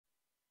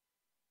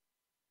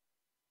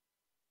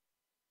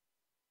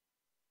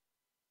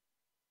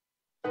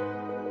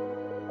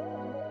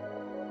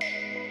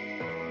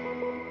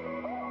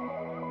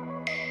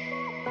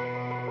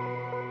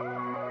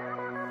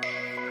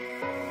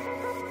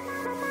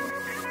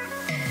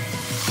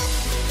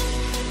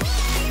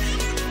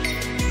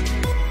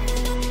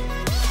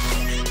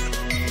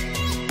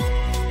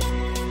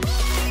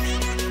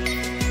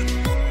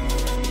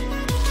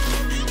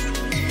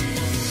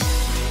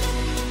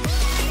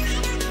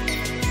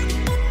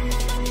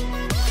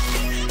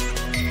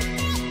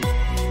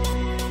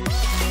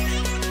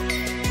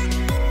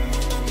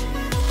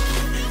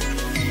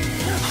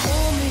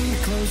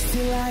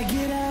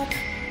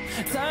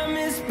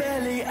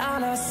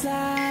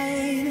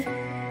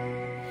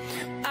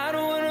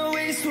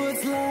waste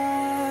what's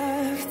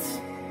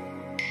left.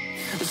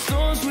 The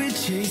storms we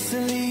chase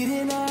are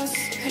leading us,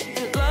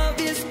 and love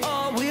is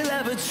all we'll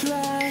ever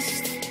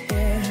trust.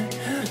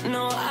 Yeah,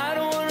 no, I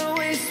don't wanna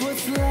waste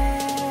what's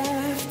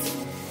left.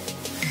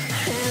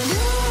 And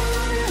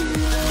on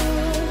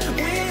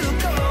we'll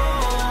go,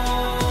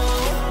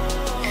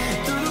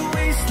 through the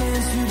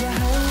wastelands, through the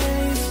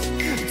highways,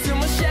 till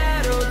my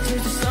shadow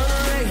turns to sun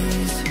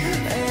rays.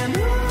 And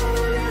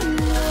on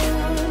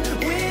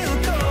we'll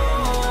go,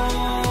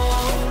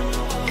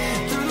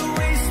 through the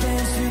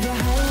wastelands, through the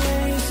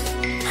highways.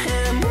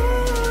 And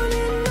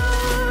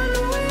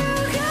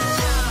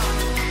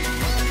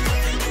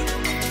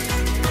on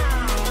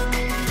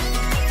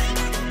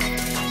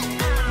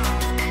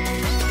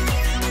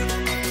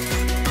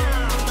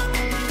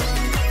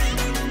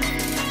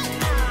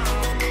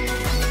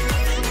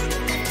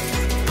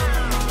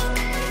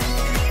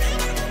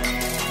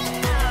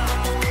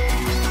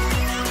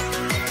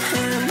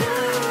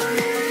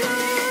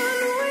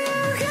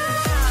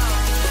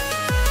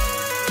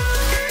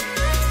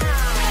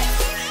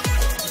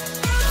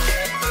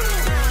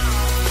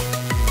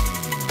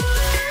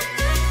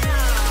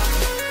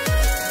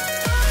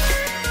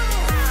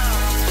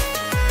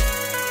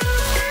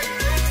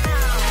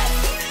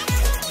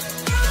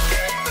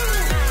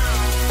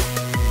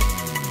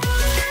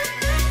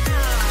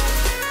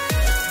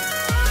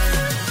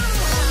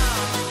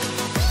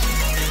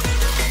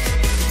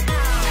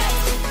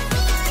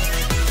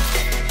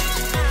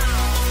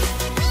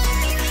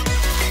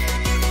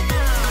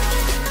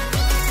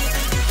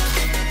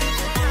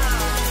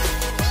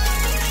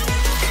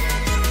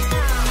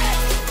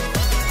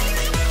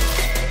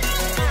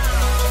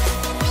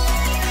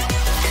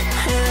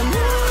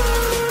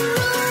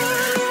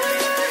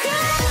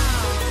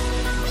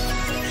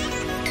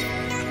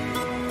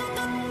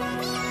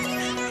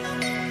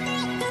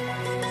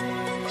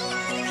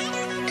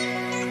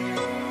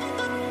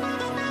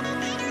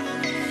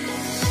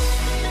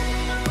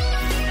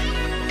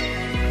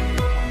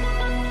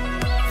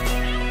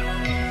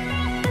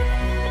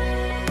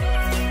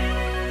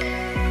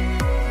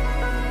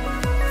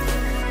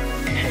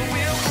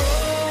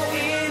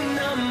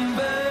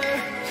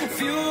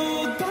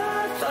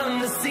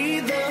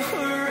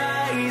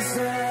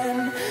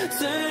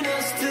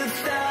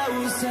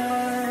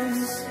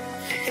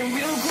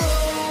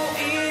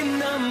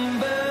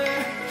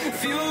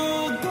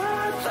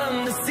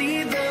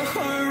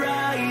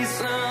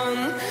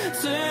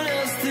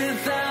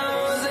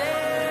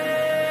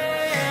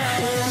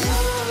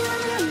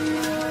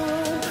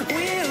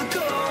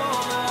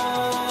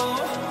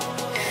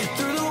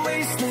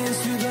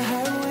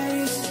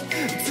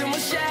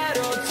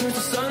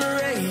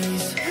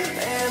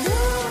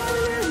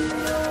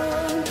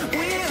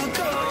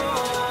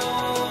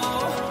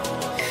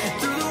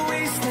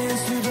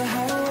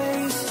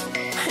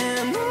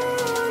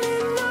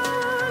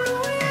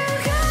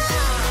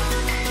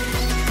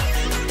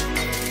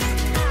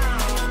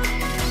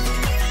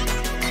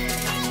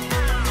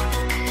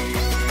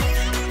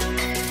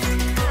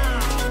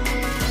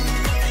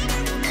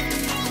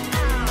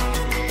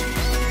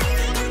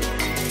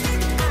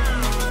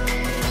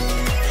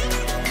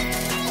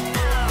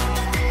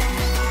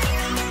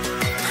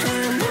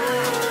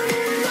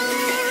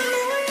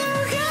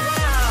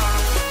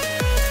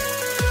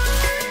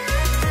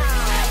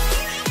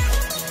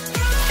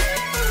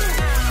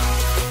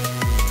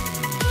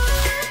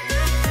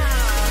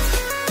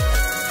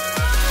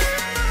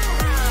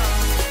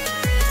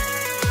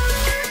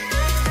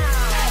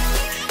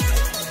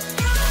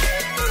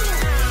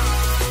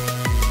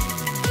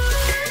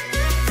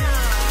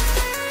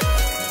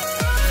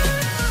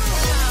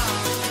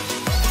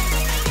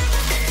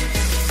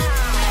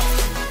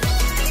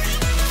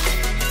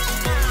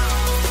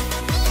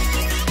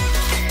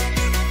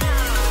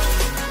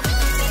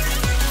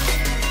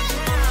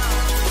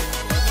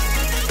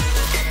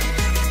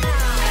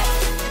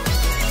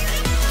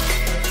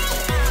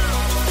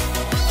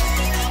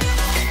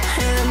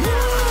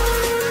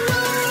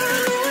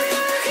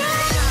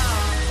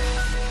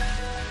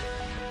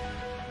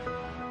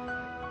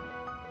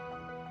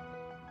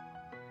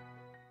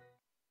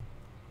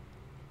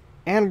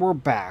And we're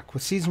back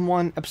with Season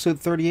 1, Episode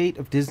 38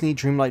 of Disney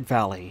Dreamlight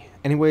Valley.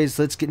 Anyways,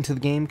 let's get into the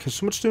game, because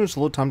so much to do is a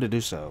little time to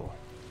do so.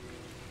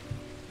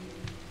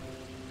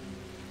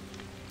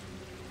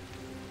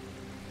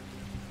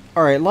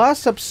 Alright,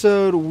 last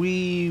episode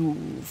we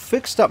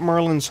fixed up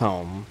Merlin's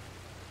home,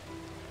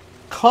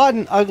 caught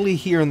an ugly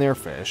here and there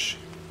fish,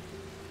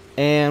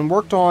 and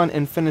worked on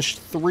and finished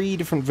 3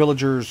 different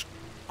villagers'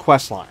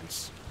 quest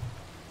lines.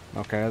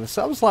 Okay,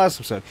 that was last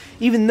episode.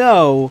 Even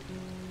though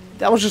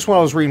that was just what I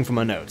was reading from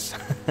my notes.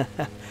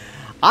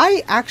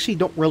 I actually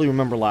don't really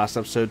remember last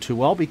episode too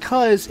well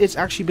because it's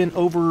actually been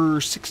over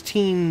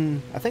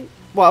 16, I think,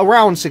 well,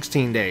 around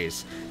 16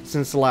 days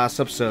since the last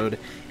episode.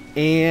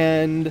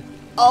 And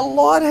a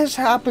lot has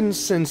happened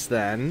since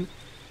then,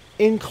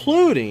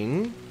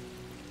 including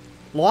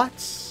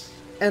lots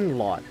and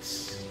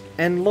lots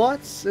and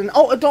lots and,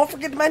 oh, don't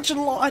forget to mention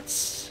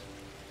lots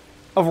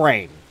of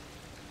rain.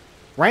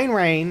 Rain,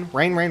 rain,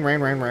 rain, rain,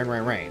 rain, rain, rain,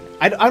 rain, rain.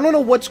 I don't know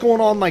what's going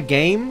on in my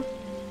game,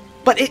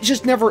 but it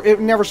just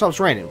never stops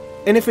raining.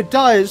 And if it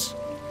does,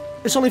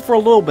 it's only for a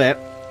little bit,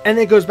 and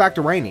it goes back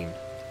to raining.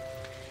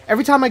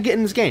 Every time I get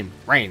in this game,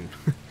 rain.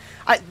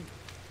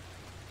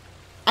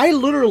 I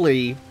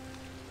literally...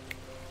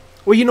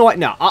 Well, you know what?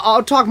 No,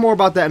 I'll talk more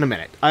about that in a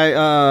minute.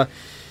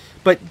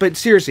 But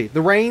seriously,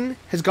 the rain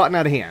has gotten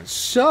out of hand.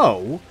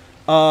 So,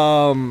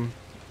 well,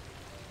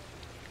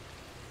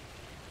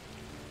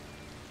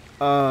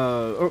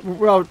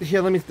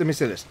 here, let me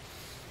say this.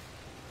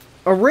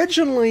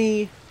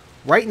 Originally,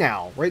 right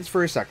now, right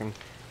for a second,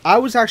 I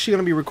was actually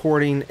going to be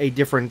recording a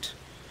different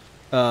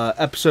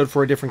episode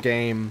for a different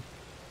game,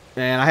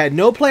 and I had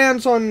no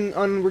plans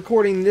on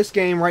recording this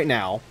game right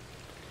now.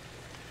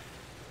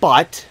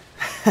 But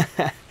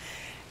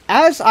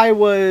as I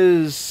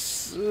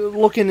was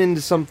looking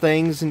into some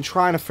things and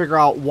trying to figure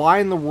out why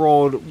in the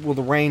world will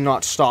the rain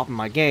not stop in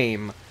my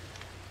game,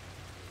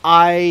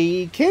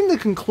 I came to the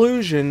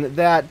conclusion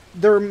that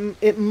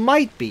it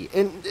might be,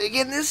 and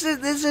again, this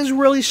is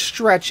really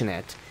stretching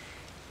it.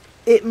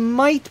 It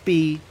might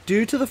be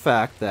due to the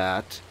fact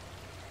that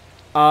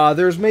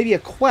there's maybe a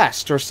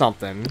quest or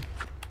something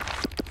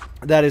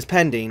that is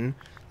pending,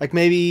 like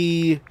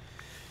maybe,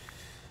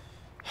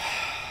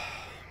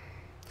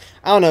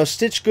 I don't know,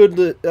 Stitch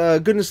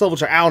goodness level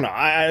check. I don't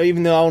know.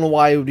 Even though I don't know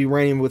why it would be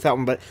raining with that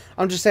one, but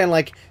I'm just saying,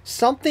 like,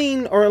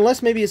 something, or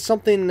unless maybe it's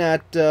something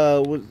that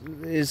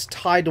is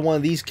tied to one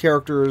of these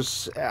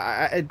characters.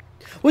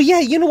 Well, yeah,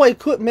 you know what? It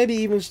could, maybe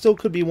even still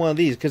could be one of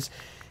these, because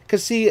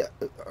see,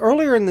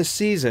 earlier in this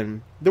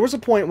season, there was a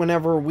point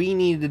whenever we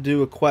needed to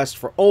do a quest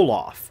for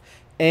Olaf,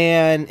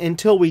 and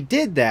until we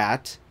did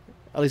that,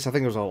 at least I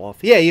think it was Olaf.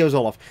 Yeah, it was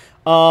Olaf.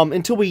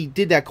 Until we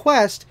did that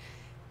quest,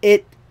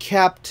 it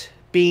kept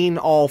being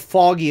all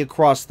foggy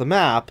across the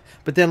map,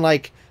 but then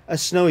like a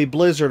snowy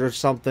blizzard or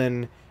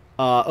something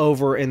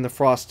over in the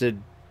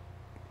Frosted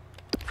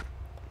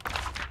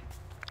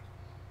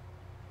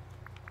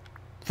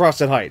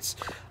Heights.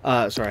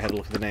 Sorry, I had to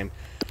look at the name.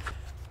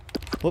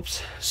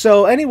 Whoops.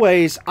 So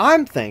anyways,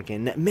 I'm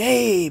thinking that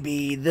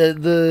maybe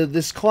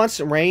this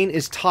constant rain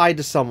is tied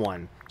to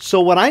someone.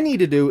 So what I need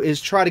to do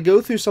is try to go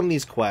through some of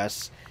these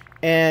quests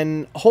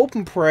and hope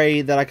and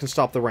pray that I can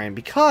stop the rain,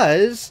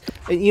 because,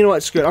 and you know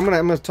what, screw it, I'm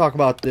gonna talk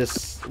about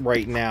this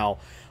right now.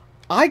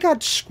 I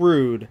got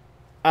screwed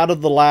out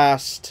of the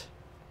last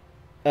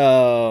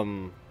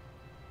Dreamsnaps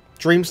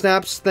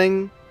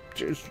thing,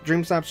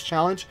 Dreamsnaps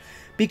challenge,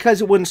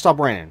 because it wouldn't stop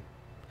raining.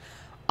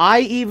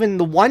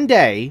 The one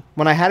day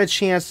when I had a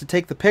chance to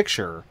take the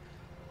picture,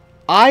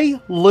 I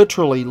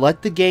literally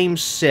let the game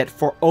sit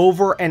for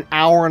over an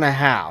hour and a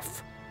half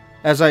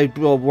as I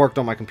worked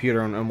on my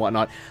computer and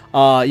whatnot.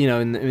 You know,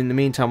 in the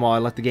meantime, while I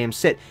let the game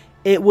sit,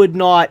 it would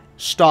not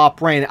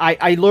stop raining.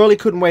 I literally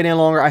couldn't wait any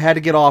longer. I had to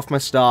get off my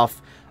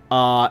stuff.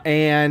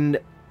 And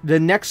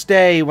the next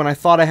day, when I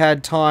thought I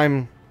had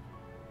time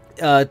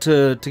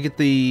to get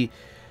the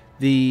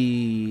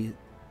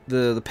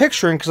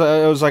picture in, because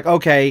I was like,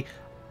 okay,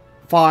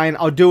 fine,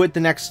 I'll do it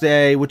the next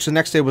day, which the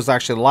next day was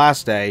actually the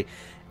last day.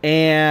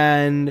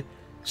 And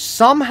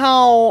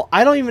somehow,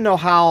 I don't even know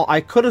how,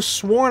 I could have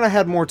sworn I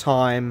had more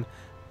time,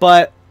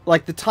 but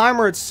like the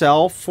timer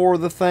itself for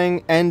the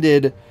thing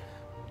ended,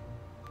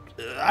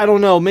 I don't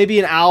know, maybe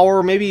an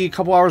hour, maybe a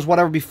couple hours,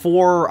 whatever,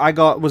 before I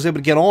was able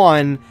to get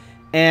on.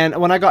 And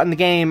when I got in the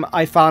game,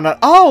 I found out,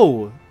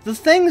 oh, the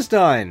thing's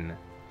done.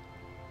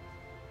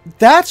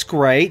 That's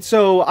great.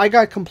 So I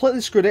got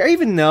completely screwed there,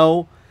 even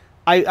though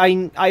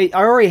I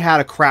already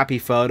had a crappy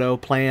photo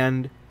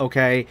planned.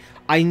 Okay,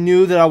 I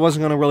knew that I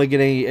wasn't going to really get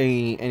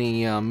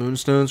any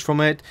moonstones from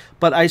it,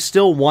 but I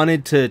still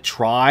wanted to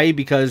try,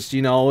 because,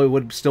 you know, it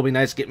would still be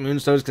nice to get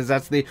moonstones, because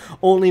that's the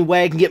only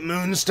way I can get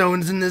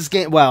moonstones in this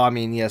game. Well, I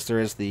mean, yes,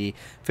 there is the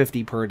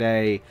 50 per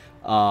day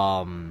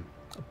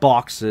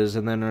boxes,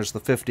 and then there's the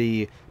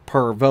 50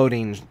 per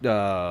voting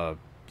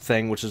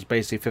thing, which is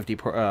basically 50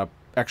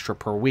 extra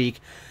per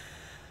week.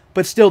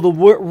 But still, the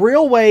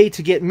real way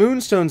to get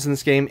moonstones in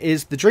this game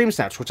is the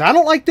Dreamsnaps, which I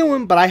don't like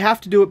doing, but I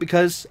have to do it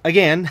because,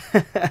 again,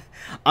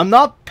 I'm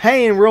not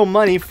paying real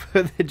money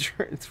for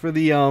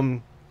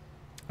the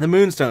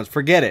moonstones.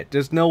 Forget it.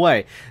 There's no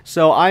way.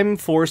 So I'm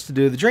forced to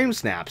do the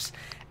Dreamsnaps,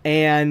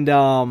 and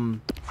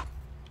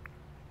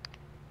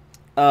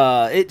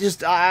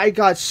I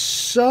got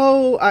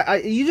so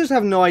you just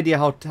have no idea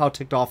how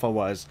ticked off I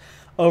was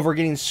over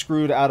getting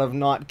screwed out of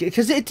not...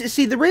 Because,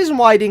 see, the reason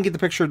why I didn't get the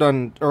picture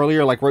done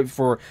earlier, like right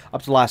before, up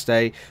to the last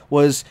day,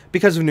 was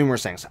because of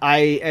numerous things.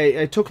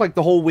 I took, like,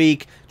 the whole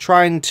week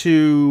trying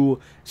to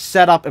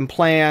set up and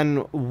plan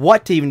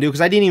what to even do, because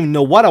I didn't even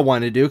know what I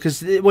wanted to do,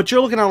 because what you're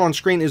looking at on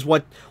screen is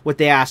what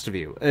they asked of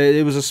you.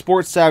 It was a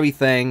sports-savvy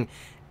thing,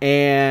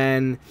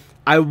 and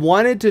I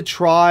wanted to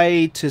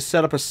try to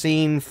set up a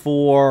scene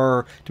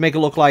to make it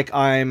look like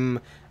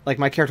like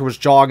my character was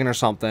jogging or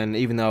something,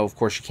 even though, of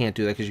course, you can't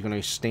do that because you're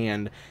going to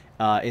stand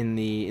in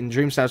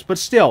Dreamsnaps. But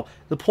still,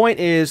 the point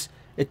is,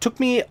 it took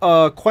me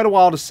quite a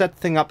while to set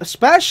the thing up,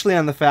 especially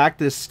on the fact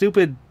this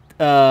stupid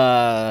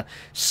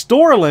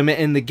store limit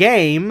in the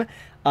game.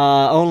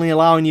 only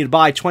allowing you to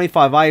buy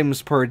 25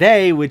 items per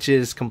day, which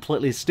is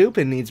completely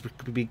stupid, needs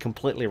to be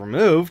completely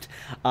removed.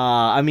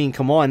 I mean,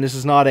 come on, this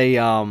is not a,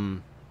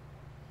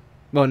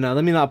 well, no,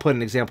 let me not put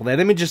an example there.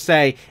 Let me just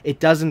say it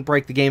doesn't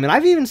break the game, and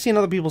I've even seen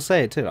other people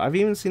say it, too. I've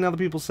even seen other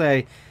people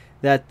say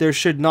that there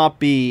should not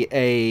be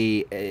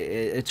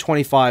a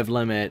 25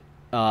 limit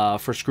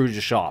for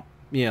Scrooge's shop.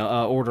 You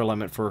know, order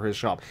limit for his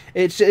shop.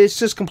 It's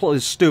just completely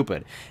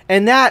stupid,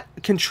 and that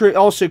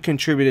also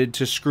contributed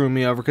to screwing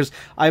me over, because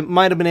I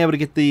might have been able to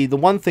get the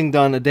one thing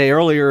done a day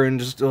earlier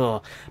and just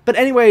ugh. But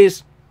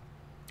anyways,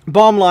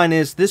 bottom line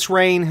is this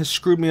rain has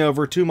screwed me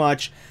over too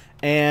much,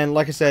 and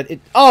like I said,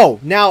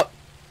 now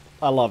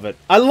I love it.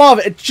 I love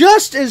it.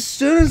 Just as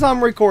soon as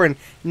I'm recording,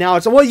 now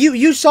it's well.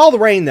 You saw the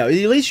rain though. At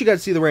least you got to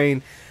see the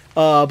rain.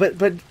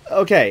 But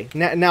okay.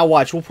 Now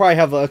watch. We'll probably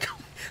have we'll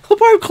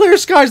probably have clear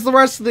skies the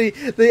rest of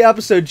the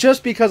episode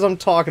just because I'm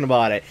talking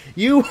about it.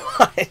 You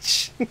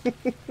watch.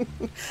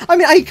 I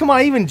mean, come on.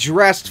 I even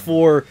dressed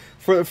for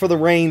the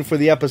rain for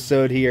the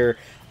episode here.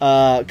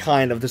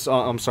 Kind of this.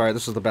 I'm sorry.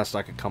 This was the best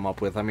I could come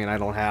up with. I mean, I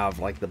don't have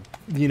like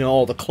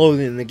all the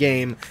clothing in the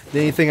game.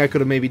 The only thing I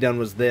could have maybe done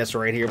was this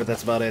right here, but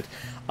that's about it.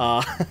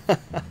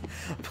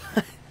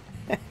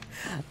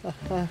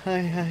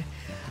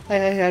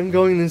 I'm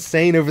going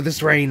insane over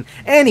this rain.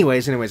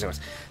 Anyways.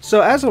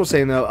 So as I was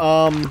saying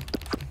though,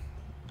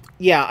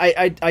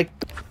 yeah,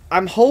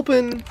 I'm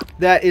hoping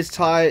that it's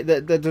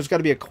that there's got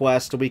to be a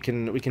quest that we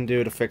can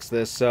do to fix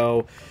this.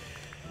 So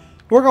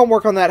we're gonna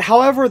work on that.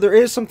 However, there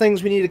is some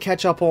things we need to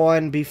catch up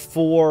on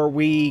before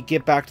we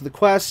get back to the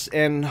quests,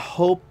 and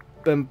hope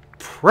and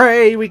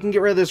pray we can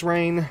get rid of this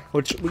rain.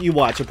 Which you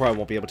watch, you probably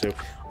won't be able to.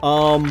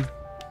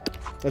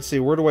 Let's see.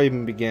 Where do I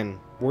even begin?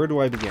 Where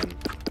do I begin?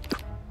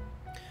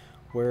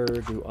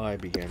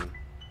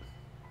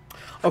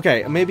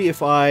 Okay, maybe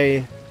if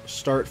I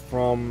start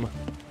from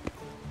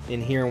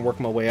in here and work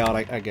my way out,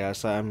 I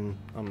guess. I'm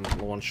a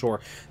little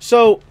unsure.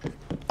 So,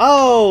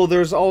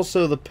 there's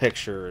also the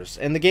pictures.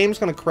 And the game's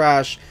going to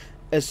crash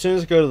as soon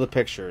as I go to the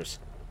pictures.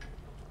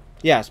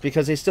 Yes,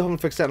 because they still haven't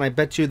fixed that, and I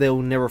bet you they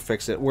will never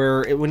fix it.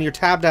 When you're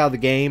tabbed out of the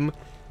game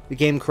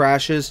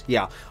crashes.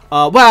 Yeah.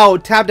 Well,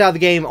 tabbed out of the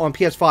game on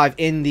PS5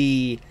 in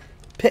the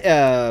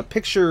not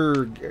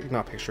picture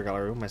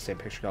gallery. What am I saying?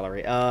 Picture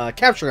gallery.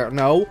 Capture gallery.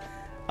 No.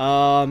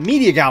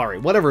 Media gallery.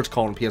 Whatever it's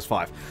called on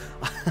PS5.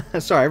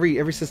 Sorry,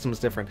 every system is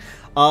different.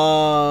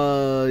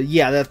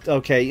 Yeah, that's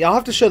okay. I'll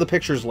have to show the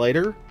pictures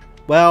later.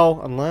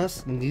 Well,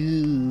 unless I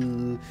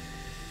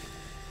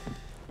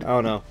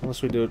don't know.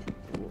 Unless we do it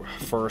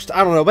first.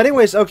 I don't know. But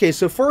anyways, okay,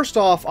 so first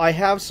off, I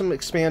have some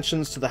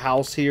expansions to the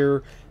house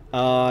here.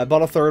 I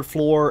bought a 3rd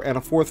floor and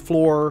a 4th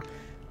floor.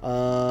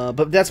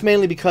 But that's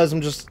mainly because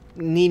I'm just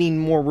needing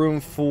more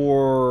room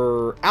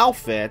for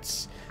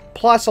outfits,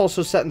 plus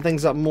also setting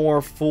things up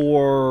more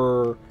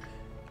for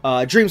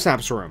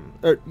Dreamsnaps room.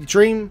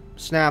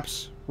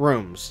 Dreamsnaps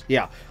rooms.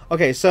 Yeah.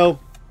 Okay, so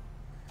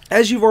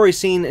as you've already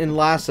seen in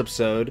last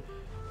episode,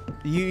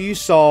 you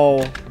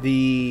saw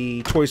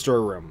the Toy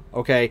Story room.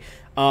 Okay.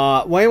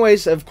 Well,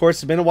 anyways, of course,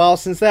 it's been a while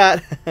since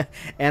that,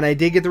 and I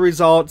did get the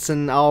results,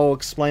 and I'll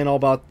explain all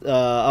about.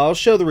 I'll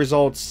show the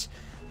results.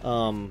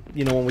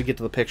 When we get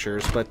to the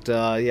pictures, but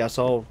yeah,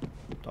 so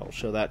I'll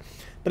show that.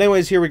 But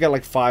anyways, here we got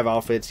like 5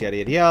 outfits, yada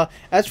yada yada.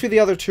 As for the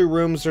other 2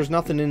 rooms, there's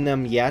nothing in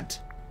them yet,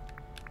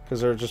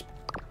 because they're just.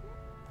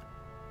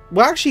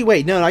 Well, actually,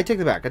 wait, no, I take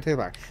it back.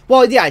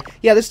 Well, yeah,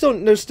 there's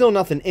still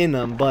nothing in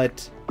them,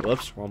 but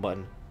whoops, wrong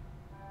button.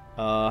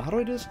 How do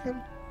I do this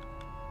again?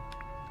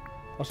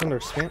 Oh, it's under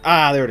expand.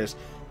 Ah, there it is.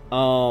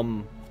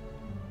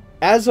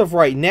 As of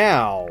right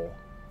now,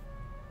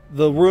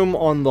 the room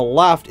on the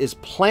left is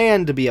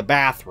planned to be a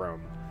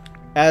bathroom.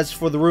 As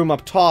for the room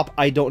up top,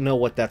 I don't know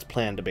what that's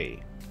planned to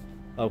be.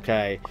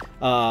 Okay,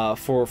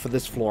 for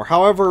this floor.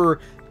 However,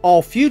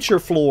 all future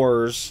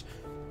floors,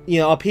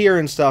 up here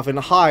and stuff and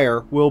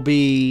higher will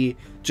be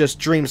just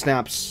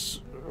Dreamsnaps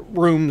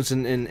rooms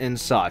and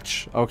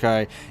such.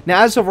 Okay.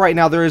 Now, as of right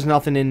now, there is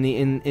nothing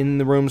in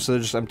the rooms, so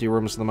they're just empty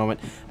rooms at the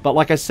moment. But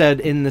like I said,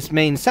 in this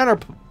main center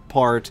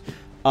part,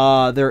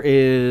 there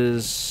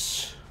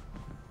is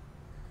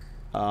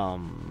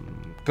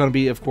going to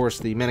be, of course,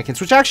 the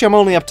mannequins, which actually I'm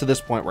only up to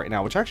this point right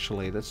now, which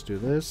actually, let's do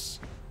this.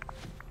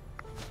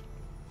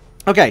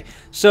 Okay,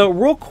 so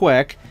real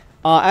quick,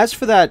 as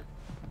for that...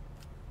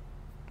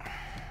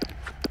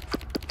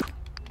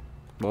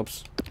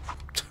 Whoops.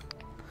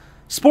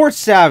 Sports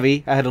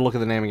Savvy, I had to look at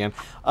the name again.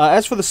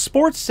 As for the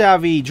Sports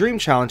Savvy Dream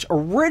Challenge,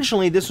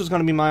 originally this was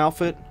going to be my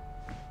outfit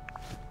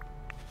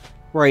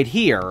right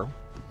here.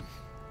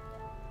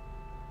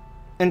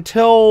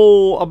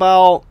 Until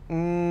about...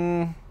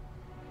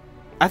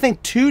 I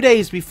think 2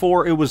 days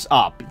before it was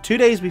up. 2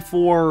 days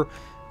before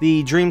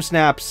the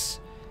Dreamsnaps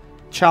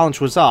challenge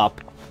was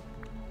up,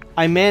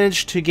 I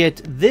managed to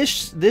get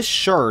this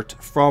shirt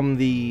from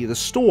the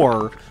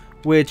store,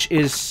 which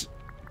is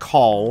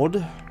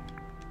called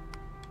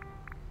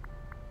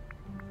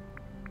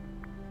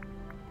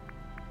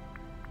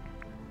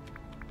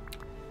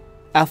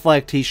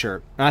Athletic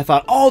T-shirt. And I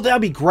thought, oh,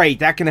 that'd be great.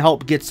 That can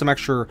help get some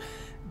extra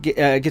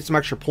get some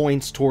extra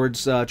points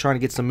towards trying to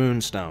get some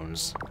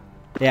moonstones.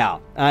 Yeah,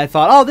 I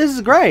thought, oh, this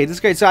is great. This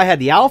is great. So I had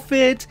the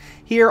outfit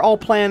here all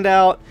planned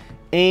out,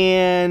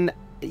 and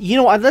you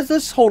know,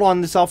 let's hold on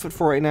to this outfit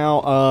for right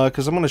now,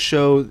 because I'm going to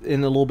show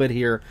in a little bit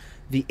here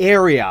the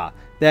area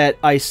that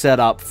I set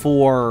up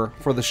for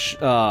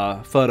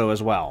the photo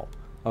as well.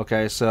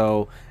 Okay,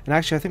 so, and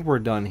actually I think we're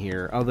done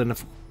here, other than,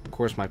 of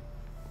course, my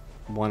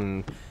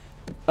one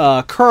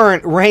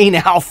current rain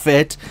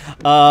outfit,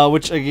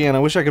 which, again, I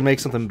wish I could make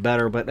something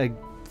better, but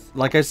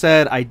like I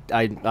said,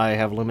 I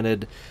have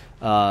limited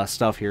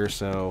stuff here,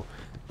 so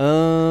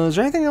is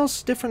there anything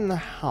else different in the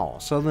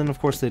house, other than, of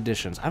course, the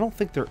additions? I don't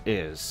think there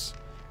is.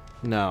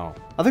 No.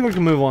 I think we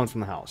can move on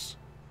from the house.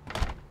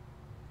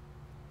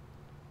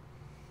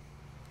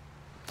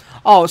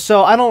 Oh,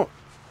 so I don't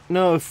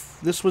know if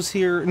this was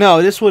here.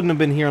 No, this wouldn't have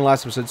been here in the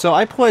last episode. So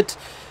I put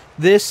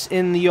this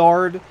in the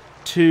yard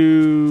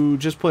to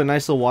just put a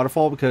nice little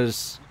waterfall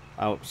because,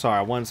 oh, sorry,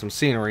 I wanted some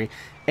scenery.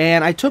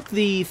 And I took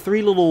the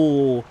 3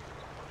 little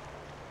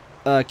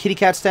kitty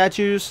cat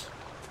statues,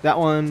 that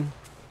one,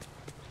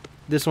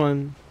 this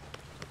one,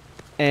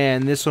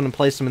 and this one, and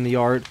placed them in the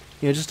yard.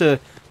 You know, just to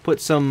put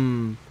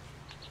some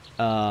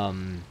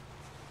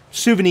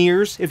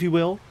souvenirs, if you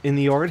will, in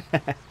the yard.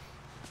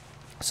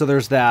 So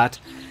there's that.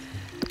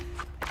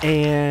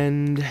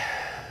 And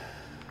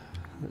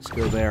let's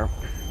go there.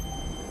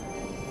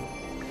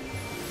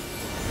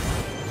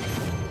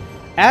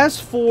 As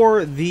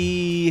for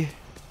the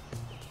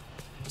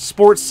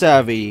sports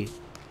savvy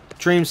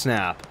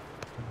Dreamsnap.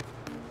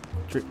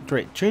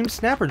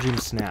 Dreamsnap or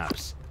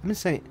Dreamsnaps? I'm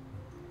just saying.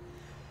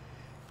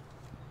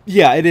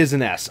 Yeah, it is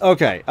an S.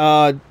 Okay.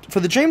 For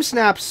the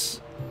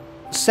Dreamsnaps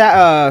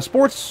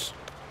sports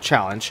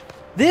challenge,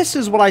 this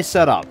is what I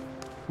set up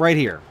right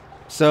here.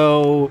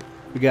 So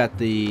we got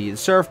the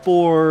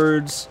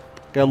surfboards,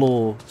 got a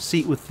little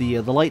seat with the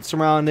lights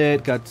around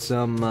it, got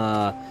some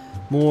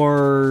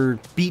more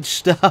beach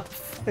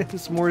stuff,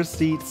 some more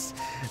seats,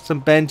 some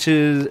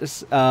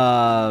benches,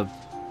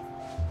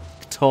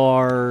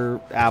 guitar,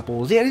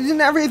 apples, yeah,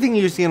 everything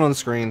you're seeing on the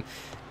screen,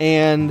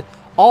 and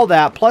all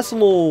that, plus a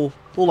little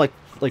like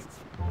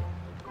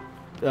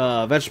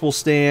vegetable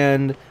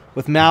stand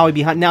with Maui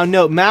behind. Now,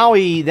 note,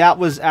 Maui, that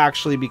was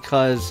actually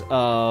because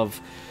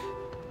of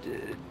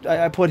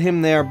I put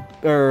him there,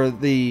 or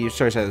the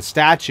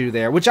statue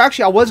there, which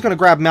actually I was going to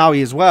grab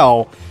Maui as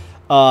well,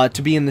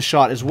 to be in the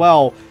shot as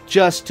well,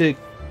 just to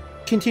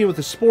continue with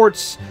the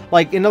sports.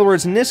 Like, in other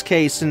words, in this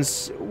case,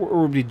 since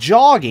we'll be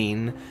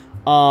jogging,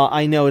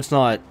 I know it's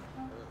not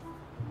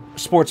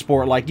sport,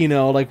 like, you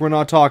know, like, we're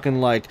not talking,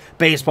 like,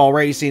 baseball,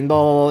 racing,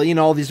 blah, blah, blah, you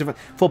know, all these different,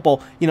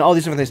 football, you know, all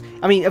these different things.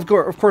 I mean, of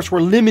course,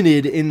 we're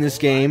limited in this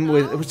game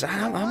with, which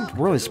I'm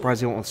really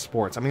surprised they went with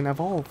sports. I mean, of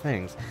all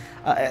things.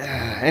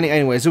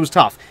 Anyways, it was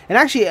tough. And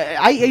actually,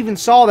 I even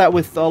saw that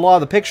with a lot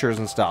of the pictures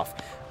and stuff,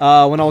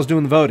 when I was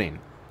doing the voting.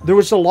 There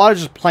was a lot of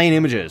just plain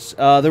images.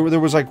 There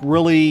was, like,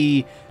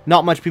 really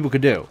not much people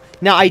could do.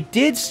 Now, I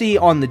did see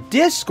on the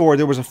Discord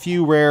there was a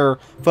few rare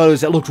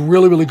photos that looked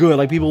really, really good.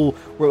 Like, people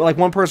were, like,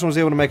 one person was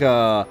able to make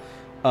a,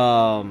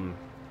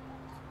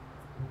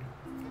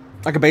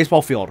 like a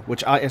baseball field,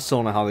 which I still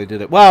don't know how they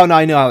did it. Well, no,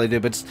 I know how they did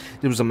it, but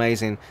it was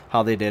amazing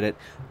how they did it.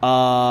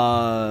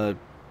 A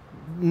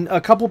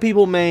couple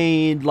people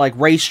made, like,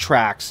 race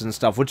tracks and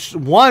stuff, which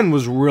one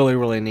was really,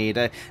 really neat.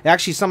 They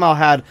actually somehow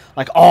had,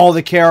 like, all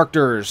the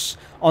characters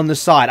on the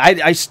side.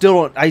 I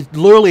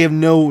literally have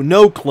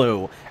no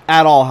clue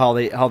at all how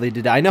they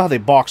did that. I know how they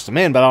boxed them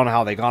in, but I don't know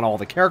how they got all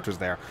the characters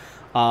there.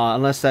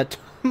 Unless that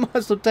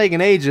must have taken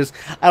ages.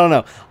 I don't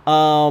know.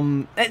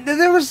 And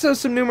there was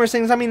some numerous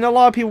things. I mean, a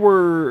lot of people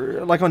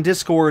were, like, on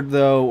Discord,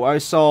 though. I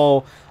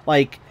saw,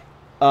 like,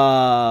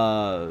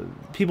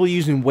 people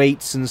using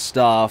weights and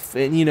stuff,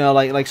 and, you know,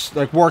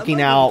 like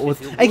working out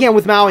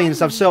with Maui and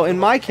stuff. So in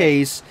my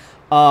case,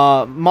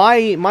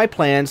 my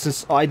plan,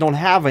 since I don't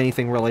have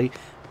anything really,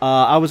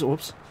 I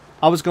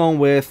was going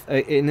with,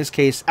 in this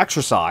case,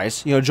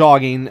 exercise, you know,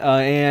 jogging,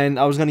 and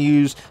I was going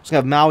to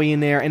have Maui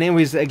in there. And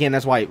anyways, again,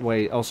 that's why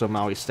also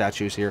Maui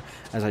statues here,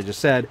 as I just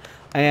said.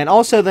 And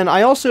also, then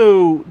I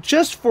also,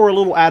 just for a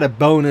little added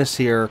bonus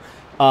here,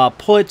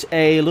 put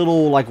a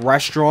little, like,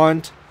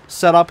 restaurant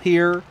set up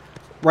here,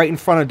 right in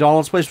front of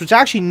Donald's place, which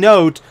actually,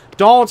 note,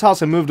 Donald's house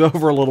had moved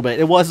over a little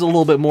bit. It was a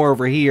little bit more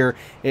over here,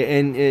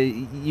 and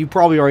you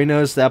probably already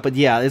noticed that, but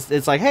yeah,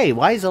 it's like, hey,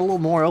 why is it a little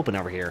more open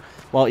over here?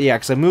 Well, yeah,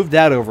 because I moved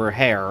that over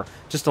here,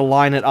 just to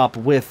line it up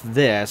with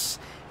this,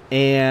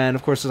 and,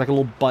 of course, there's like a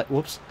little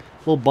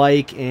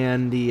bike,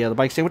 and the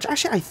bike stand, which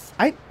actually,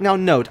 now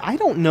note, I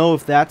don't know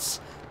if that's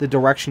the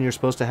direction you're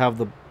supposed to have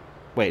the,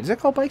 wait, is that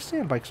called bike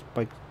stand? Bike,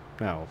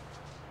 no.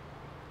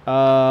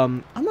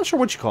 I'm not sure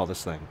what you call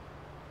this thing.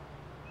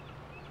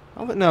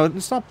 No,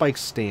 it's not bike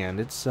stand.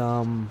 It's,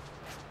 I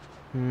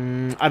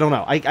don't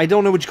know. I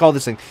don't know what you call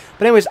this thing.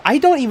 But anyways, I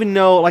don't even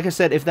know, like I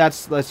said, if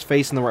that's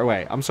facing the right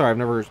way. I'm sorry, I've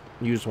never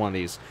used one of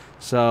these.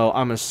 So,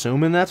 I'm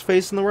assuming that's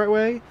facing the right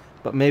way.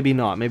 But maybe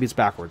not. Maybe it's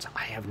backwards.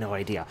 I have no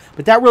idea.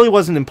 But that really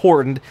wasn't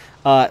important.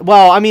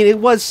 Well, I mean, it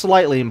was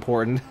slightly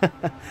important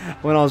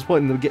when I was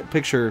putting the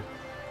picture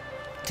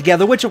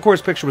together, which, of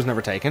course, picture was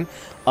never taken.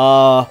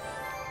 Oh,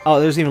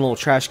 there's even a little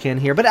trash can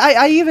here. But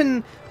I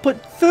even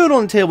put food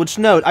on the table, which,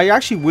 note, I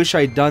actually wish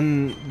I'd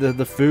done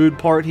the food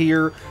part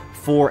here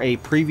for a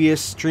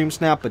previous Dream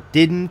Snap, but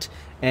didn't.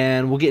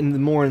 And we'll get into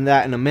more in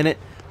that in a minute.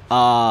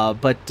 I've...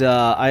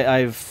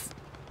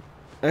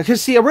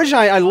 Because, see,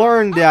 originally I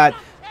learned that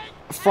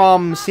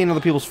from seeing other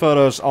people's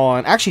photos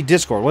on... Actually,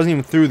 Discord. It wasn't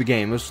even through the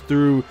game. It was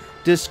through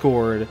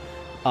Discord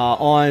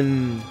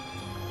on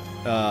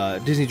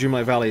Disney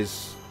Dreamlight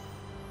Valley's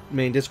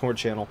main Discord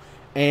channel.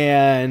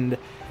 And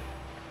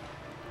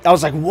I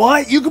was like,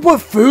 what? You can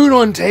put food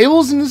on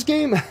tables in this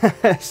game?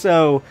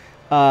 So,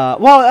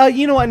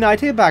 you know what? No, I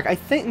take it back. I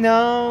think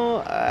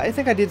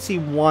I did see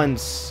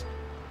once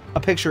a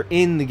picture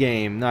in the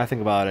game. Now I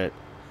think about it.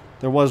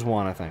 There was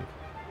one, I think.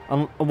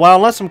 Well,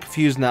 unless I'm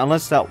confused now.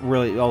 Unless that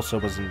really also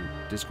was in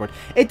Discord.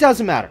 It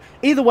doesn't matter.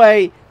 Either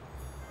way,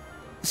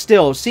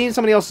 still, seeing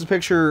somebody else's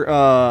picture,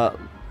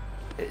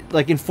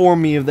 like,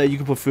 informed me of that you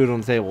can put food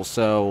on the table.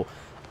 So,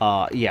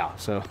 yeah.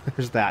 So,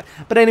 there's that.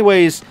 But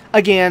anyways,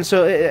 again,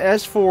 so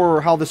as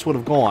for how this would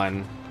have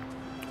gone,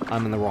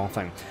 I'm in the wrong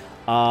thing.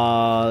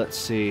 Let's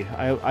see.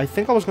 I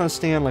think I was going to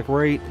stand, like,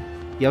 right...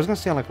 Yeah, I was going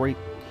to stand, like, right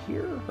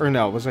here. Or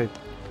no, was I...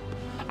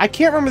 I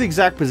can't remember the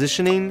exact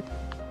positioning.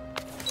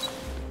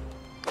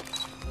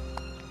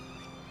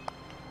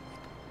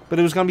 But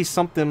it was going to be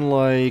something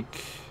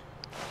like...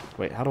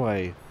 Wait, how do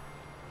I...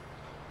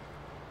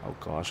 Oh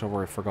gosh, I've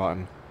already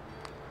forgotten.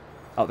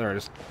 Oh, there it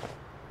is.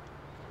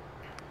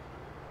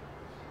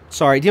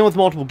 Sorry, dealing with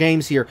multiple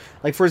games here.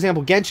 Like, for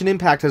example, Genshin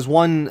Impact has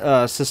one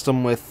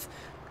system with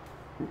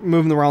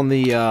moving around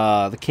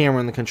the camera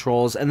and the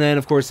controls. And then,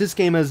 of course, this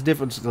game has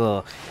different...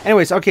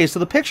 Anyways, okay, so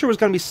the picture was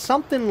going to be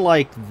something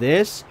like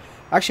this.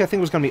 Actually, I think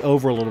it was going to be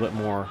over a little bit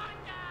more.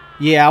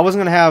 Yeah, I wasn't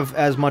going to have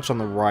as much on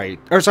the right.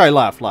 Or, sorry,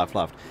 left.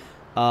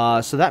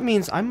 So that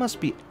means I must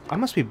be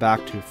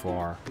back too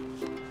far.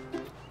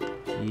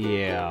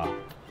 Yeah.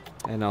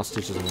 And now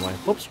Stitch is in the way.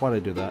 Whoops, why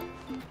did I do that?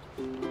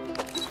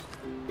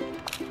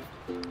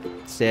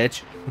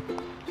 Stitch.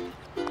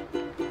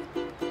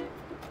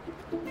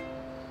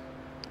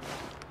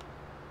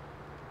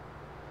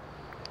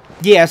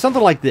 Yeah,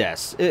 something like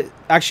this.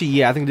 Actually,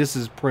 yeah, I think this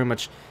is pretty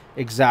much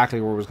exactly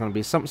where it was going to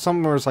be.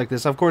 Somewhere like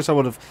this. Of course, I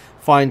would have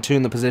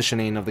fine-tuned the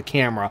positioning of the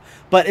camera.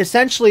 But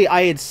essentially,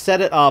 I had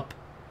set it up...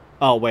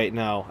 Oh, wait,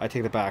 no. I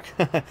take it back.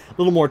 A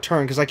little more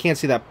turn, because I can't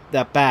see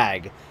that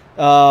bag.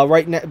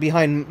 Right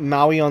behind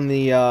Maui on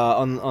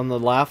the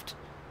left.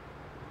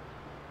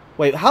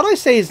 Wait, how did I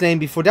say his name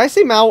before? Did I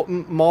say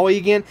Maui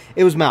again?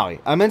 It was Maui.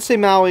 I meant to say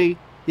Maui.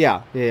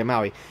 Yeah,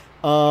 Maui.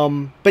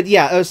 But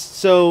yeah,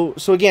 so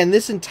again,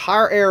 this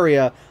entire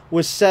area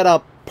was set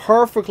up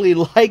perfectly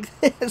like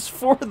this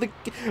for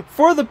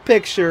the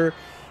picture,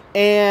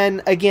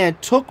 and again,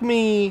 it took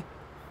me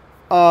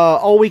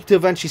all week to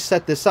eventually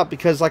set this up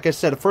because, like I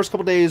said, the first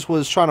couple days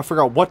was trying to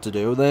figure out what to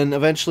do. Then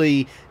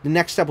eventually, the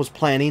next step was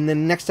planning.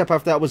 Then the next step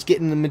after that was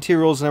getting the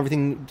materials and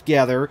everything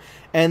together,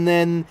 and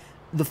then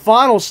the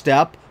final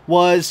step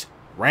was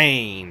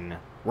rain.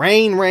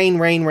 Rain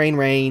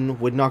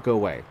would not go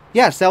away.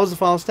 Yes, that was the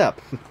final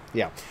step.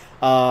 Yeah,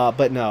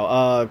 but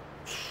no.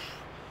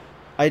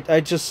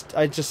 I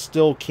just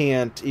still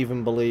can't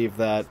even believe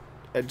that.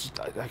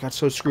 I got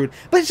so screwed.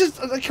 But it's just,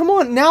 come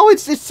on, now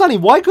it's sunny.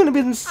 Why couldn't it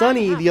have been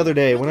sunny the other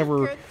day?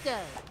 Whenever.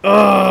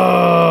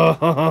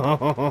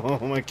 Oh,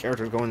 my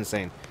character's going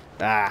insane.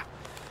 Ah.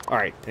 All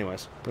right.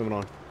 Anyways, moving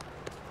on.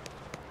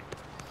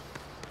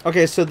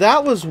 Okay, so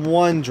that was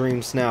one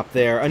Dream Snap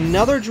there.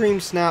 Another Dream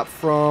Snap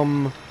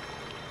from...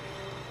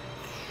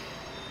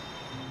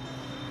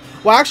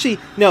 Well, actually,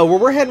 no. Where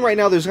we're heading right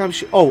now, there's going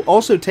to be... Oh,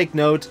 also take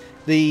note,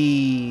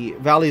 the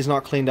valley is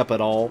not cleaned up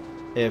at all,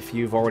 if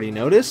you've already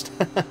noticed.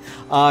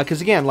 Because,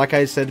 again, like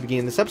I said at the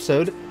beginning of this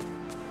episode,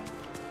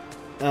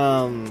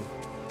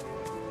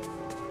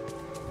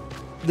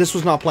 this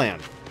was not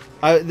planned.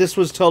 This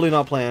was totally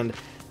not planned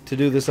to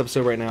do this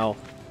episode right now.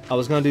 I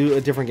was going to do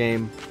a different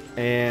game.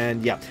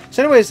 And yeah.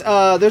 So anyways,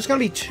 there's gonna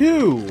be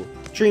 2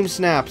 Dream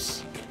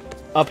Snaps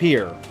up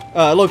here.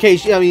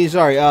 Location. I mean,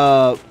 sorry.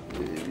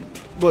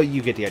 Well,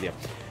 you get the idea.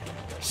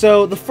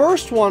 So the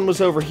first one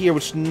was over here.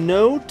 Which,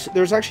 note,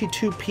 there's actually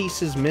 2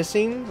 pieces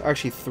missing.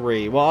 Actually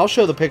 3. Well, I'll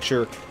show the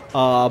picture.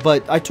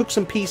 But I took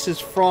some pieces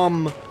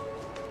from,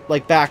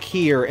 like, back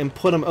here and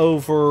put them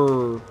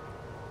over.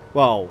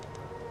 Well,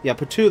 yeah,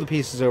 put 2 of the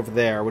pieces over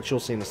there, which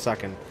you'll see in a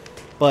second.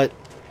 But,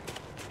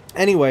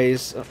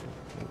 anyways.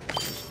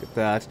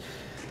 That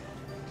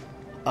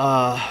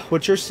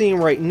what you're seeing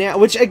right now,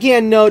 which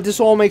again, no, this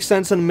will all make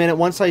sense in a minute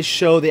once I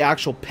show the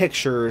actual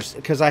pictures,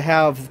 because I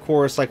have, of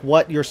course, like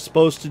what you're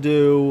supposed to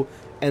do,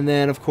 and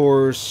then of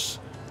course,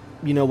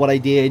 you know, what I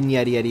did, and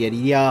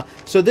yada.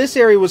 So this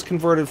area was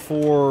converted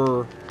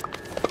for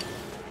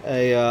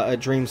a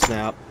Dream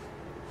Snap.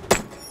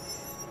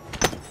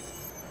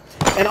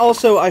 And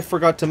also, I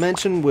forgot to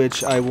mention,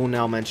 which I will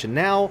now mention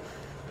now.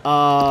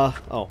 Oh,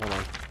 hold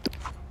on.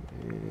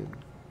 And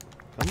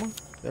come on.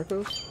 There it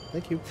goes.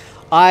 Thank you.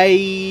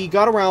 I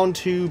got around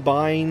to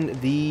buying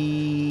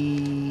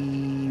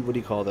the... What do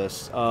you call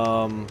this?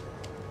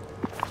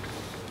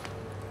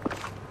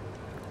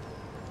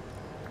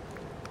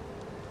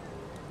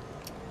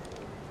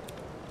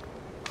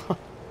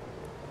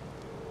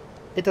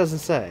 It doesn't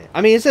say. I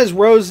mean, it says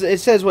Rose...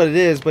 It says what it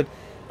is, but...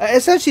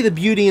 essentially the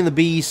Beauty and the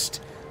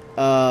Beast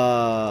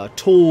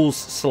tools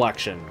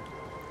selection.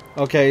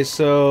 Okay,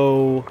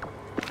 so...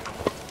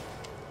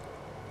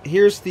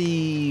 Here's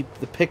the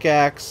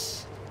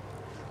pickaxe.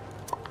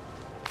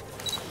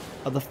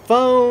 The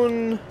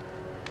phone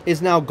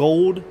is now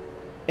gold,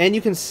 and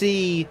you can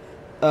see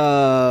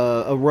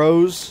a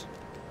rose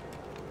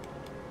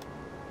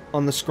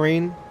on the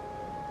screen.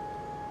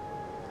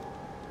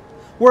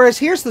 Whereas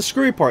here's the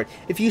screwy part: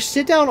 if you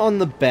sit down on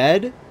the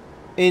bed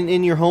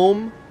in your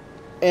home,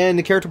 and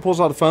the character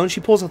pulls out the phone,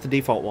 she pulls out the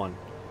default one.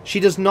 She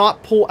does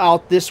not pull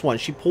out this one.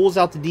 She pulls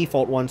out the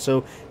default one.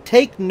 So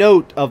take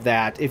note of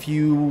that if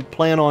you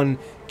plan on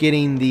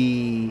getting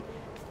the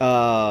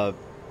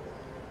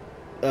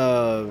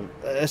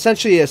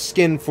essentially a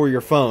skin for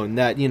your phone,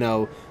 that, you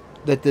know,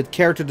 that the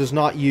character does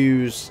not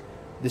use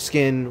the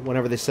skin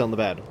whenever they sit on the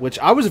bed, which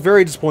I was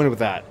very disappointed with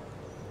that.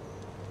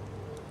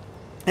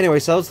 Anyway,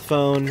 so that was the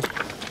phone.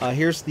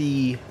 Here's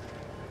the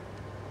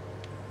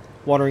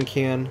watering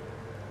can.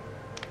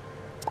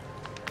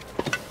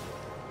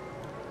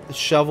 The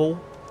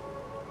shovel.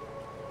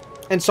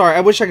 And sorry,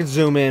 I wish I could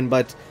zoom in,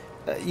 but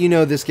you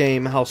know this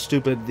game, how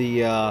stupid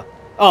the...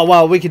 oh,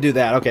 well, we could do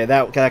that. Okay,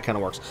 that kind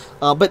of works.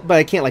 But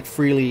I can't, like,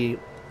 freely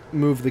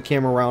move the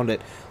camera around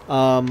it.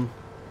 And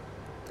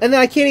then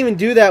I can't even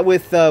do that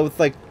with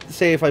like,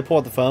 say, if I pull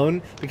out the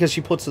phone, because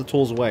she puts the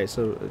tools away.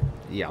 So,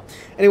 yeah.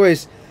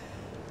 Anyways,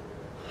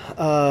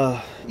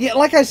 yeah,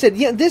 like I said,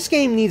 yeah, this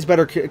game needs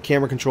better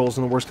camera controls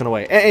in the worst kind of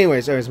way.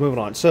 Anyways, moving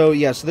on. So,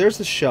 yeah, so there's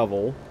the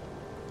shovel.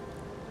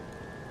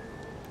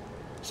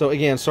 So,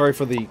 again, sorry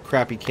for the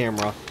crappy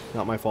camera.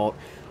 Not my fault.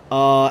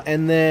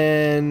 And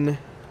then...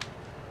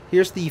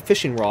 Here's the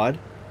fishing rod.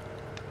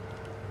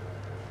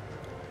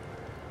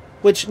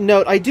 Which,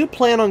 note, I do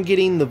plan on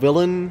getting the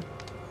villain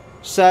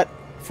set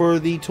for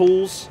the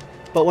tools.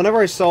 But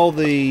whenever I saw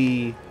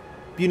the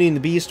Beauty and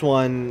the Beast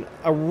one,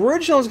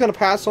 originally I was going to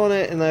pass on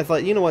it. And I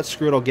thought, you know what,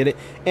 screw it, I'll get it.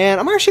 And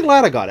I'm actually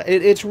glad I got it.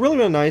 It's really,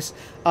 really nice.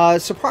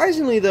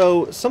 Surprisingly,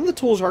 though, some of the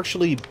tools are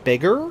actually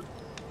bigger.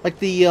 Like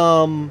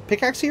the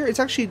pickaxe here, it's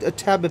actually a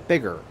tad bit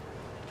bigger.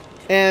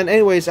 And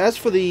anyways, as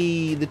for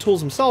the tools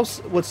themselves,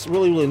 what's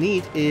really, really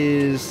neat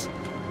is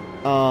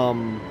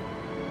the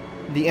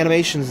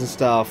animations and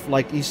stuff.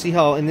 Like, you see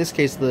how, in this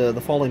case,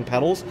 the falling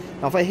petals.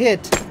 Now, if I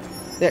hit...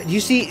 You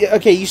see...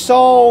 Okay, you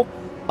saw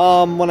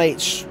when I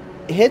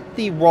hit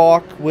the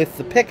rock with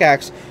the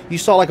pickaxe, you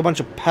saw, like, a bunch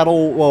of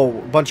petal... Well,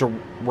 a bunch of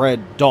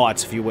red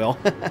dots, if you will.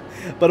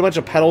 But a bunch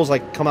of petals,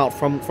 like, come out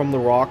from the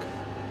rock.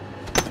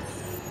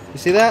 You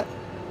see that?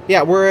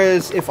 Yeah,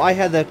 whereas if I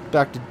had that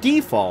back to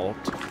default...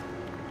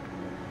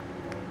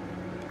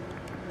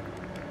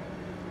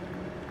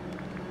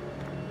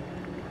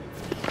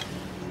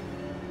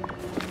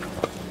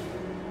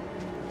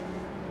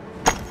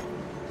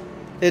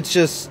 It's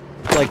just,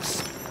 like,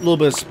 a little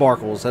bit of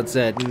sparkles, that's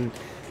it. And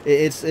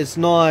it's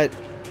not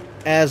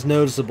as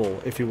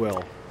noticeable, if you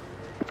will.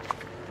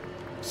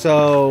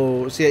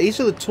 So yeah, each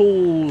of the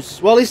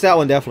tools... Well, at least that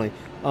one, definitely.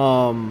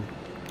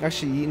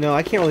 Actually, you know,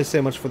 I can't really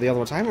say much for the other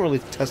ones. I haven't really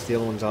tested the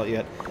other ones out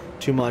yet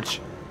too much.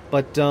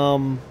 But,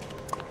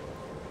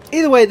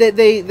 either way,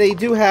 they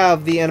do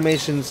have the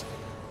animations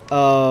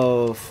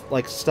of,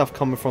 like, stuff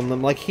coming from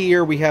them. Like,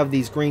 here, we have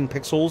these green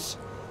pixels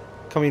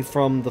coming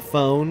from the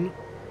phone.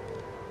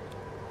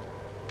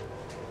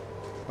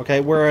 Okay,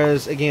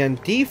 whereas, again,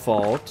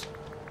 default...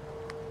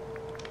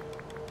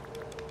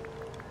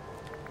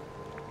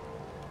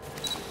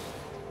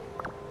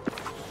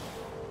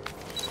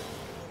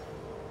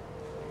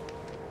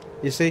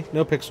 You see?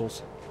 No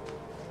pixels.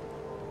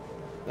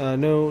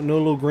 No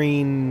little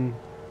green...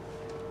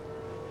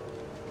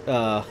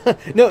 no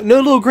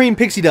little green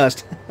pixie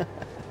dust.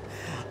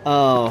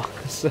 Oh,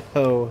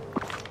 so...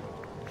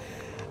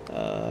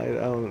 I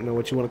don't know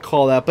what you want to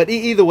call that, but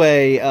either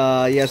way,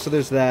 yeah, so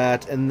there's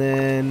that, and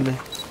then...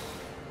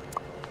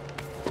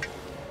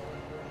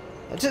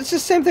 It's just the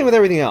same thing with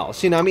everything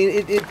else, you know, I mean,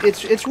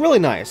 it's really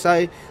nice.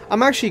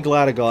 I'm actually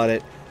glad I got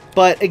it.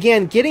 But,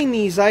 again, getting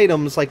these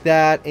items like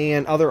that,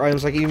 and other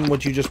items, like even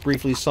what you just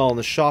briefly saw in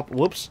the shop,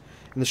 whoops,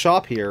 in the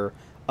shop here,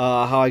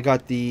 how I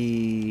got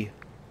the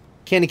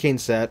candy cane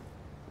set,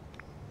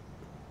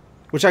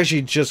 which I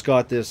actually just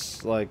got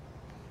this, like,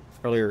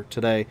 earlier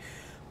today.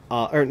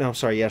 Or, no,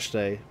 sorry,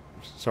 yesterday.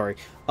 Sorry.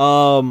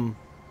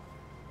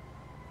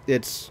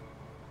 It's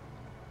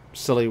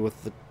silly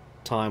with the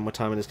time, what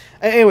time it is.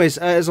 Anyways,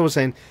 as I was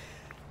saying,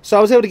 so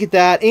I was able to get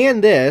that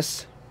and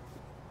this.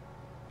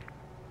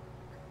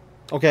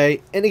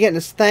 Okay, and again,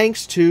 it's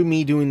thanks to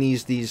me doing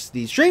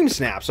these dream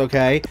snaps,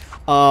 okay?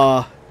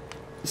 So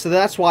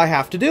that's why I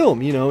have to do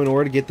them, you know, in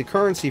order to get the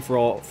currency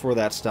for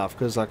that stuff.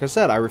 Because, like I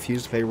said, I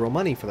refuse to pay real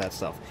money for that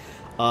stuff.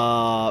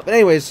 But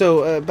anyway,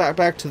 so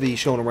back to the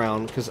showing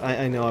around, because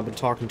I know I've been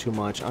talking too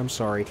much. I'm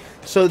sorry.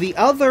 So the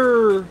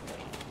other...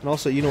 And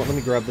also, you know what? Let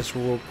me grab this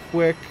real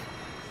quick.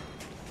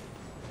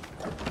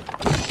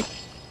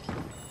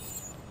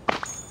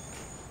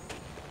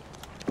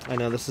 I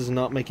know this is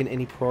not making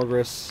any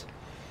progress.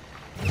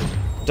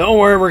 Don't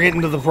worry, we're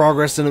getting to the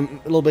progress in a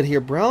little bit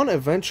here. Brown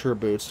adventure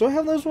boots. Do I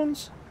have those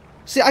ones?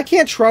 See, I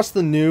can't trust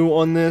the new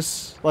on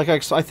this. Like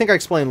I think I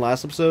explained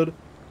last episode.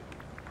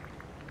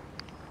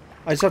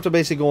 I just have to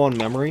basically go on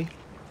memory.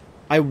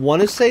 I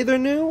want to say they're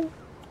new.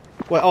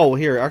 Well, oh,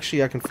 here.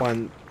 Actually, I can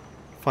find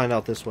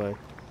out this way.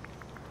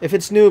 If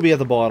it's new, it'll be at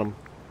the bottom.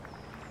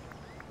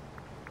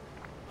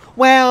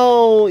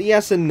 Well,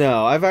 yes and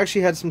no. I've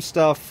actually had some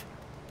stuff.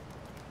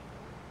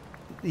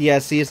 Yeah,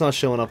 see, it's not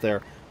showing up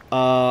there.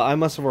 I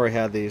must have already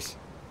had these.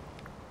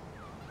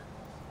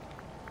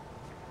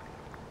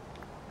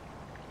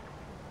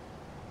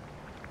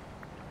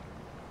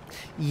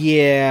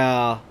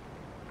 Yeah.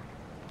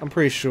 I'm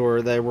pretty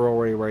sure they were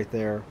already right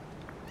there.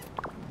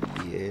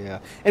 Yeah.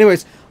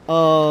 Anyways,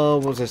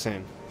 what was I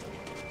saying?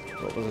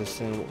 What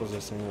was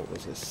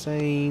I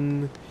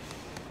saying?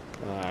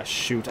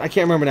 Shoot. I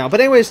can't remember now. But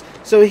anyways,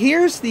 so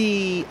here's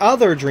the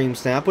other Dream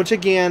Snap, which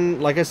again,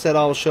 like I said,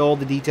 I'll show all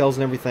the details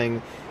and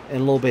everything in a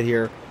little bit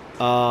here.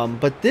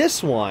 But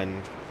this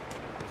one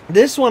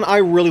I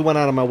really went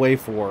out of my way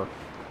for.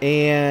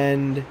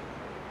 And,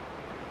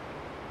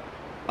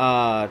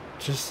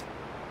 just...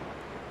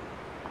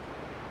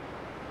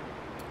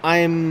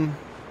 I'm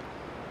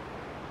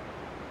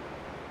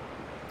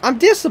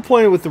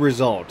disappointed with the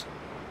result.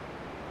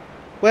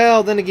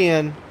 Well, then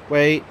again,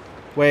 wait,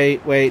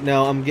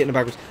 no, I'm getting it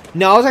backwards.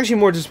 No, I was actually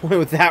more disappointed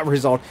with that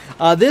result.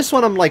 This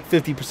one I'm like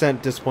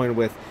 50% disappointed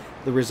with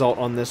the result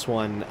on this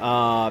one,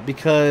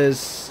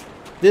 because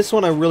this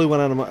one I really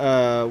went out of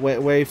my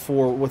way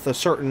for with a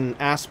certain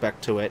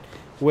aspect to it,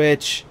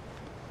 which,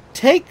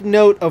 take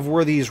note of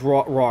where these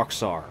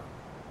rocks are.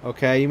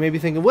 Okay, you may be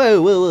thinking,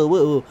 whoa,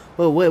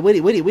 what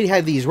do you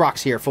have these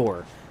rocks here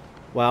for?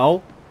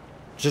 Well,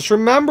 just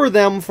remember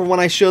them from when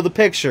I show the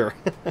picture.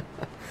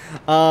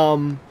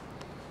 Oh,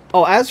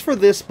 as for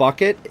this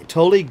bucket,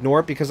 totally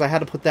ignore it because I had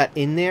to put that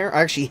in there.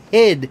 I actually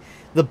hid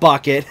the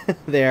bucket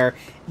there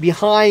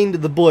behind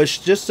the bush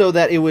just so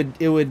that it would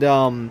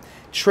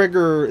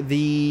trigger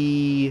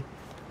the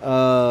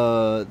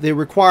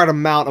required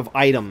amount of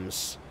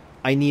items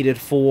I needed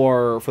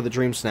for the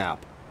Dream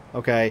Snap.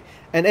 Okay,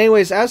 and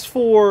anyways, as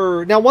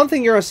for... Now, one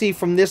thing you're going to see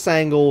from this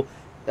angle,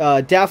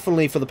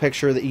 definitely for the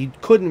picture, that you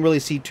couldn't really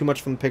see too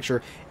much from the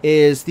picture,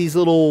 is these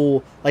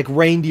little, like,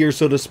 reindeer,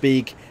 so to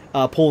speak,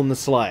 pulling the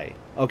sleigh.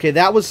 Okay,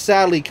 that was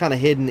sadly kind of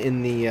hidden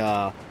in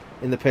the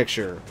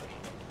picture.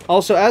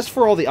 Also, as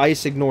for all the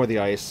ice, ignore the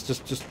ice.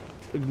 Just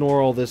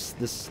ignore all this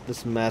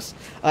mess.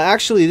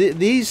 Actually,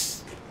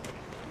 these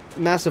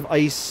massive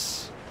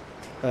ice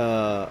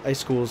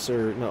schools,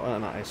 or no,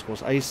 not ice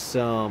schools, ice,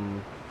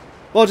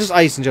 well, just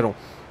ice in general.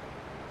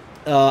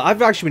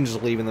 I've actually been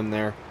just leaving them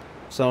there,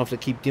 so I don't have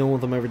to keep dealing with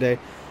them every day.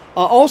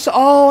 Also,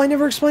 oh, I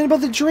never explained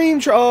about the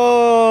dream.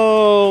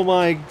 Oh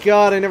my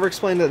god, I never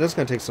explained that. That's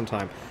gonna take some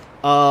time.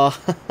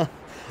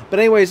 But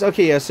anyways,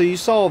 okay, yeah. So you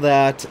saw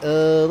that.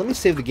 Let me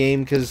save the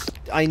game because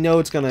I know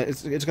it's gonna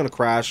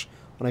crash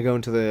when I go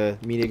into the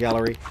media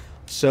gallery.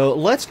 So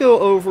let's go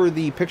over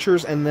the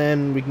pictures and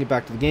then we can get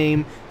back to the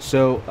game.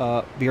 So,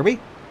 BRB.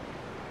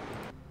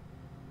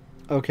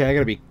 Okay, I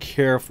gotta be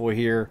careful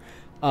here.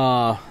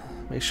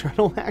 Make sure I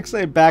don't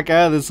accidentally back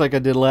out of this like I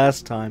did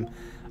last time.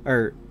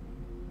 Or,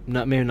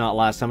 maybe not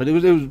last time, but it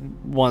was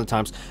one of the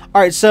times.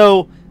 Alright,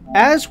 so,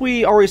 as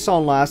we already saw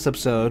in last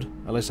episode,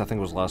 at least I think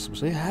it was last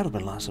episode. Yeah, it had to have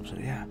been last episode,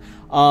 yeah.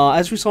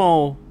 As we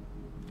saw,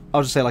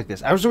 I'll just say it like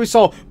this. As we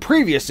saw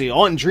previously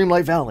on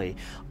Dreamlight Valley,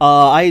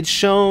 I had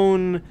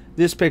shown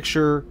this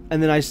picture,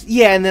 and then I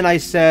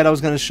said I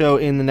was going to show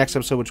in the next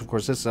episode, which of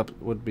course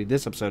would be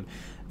this episode,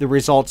 the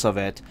results of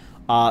it.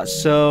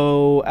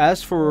 So,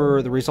 as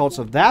for the results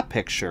of that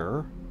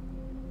picture,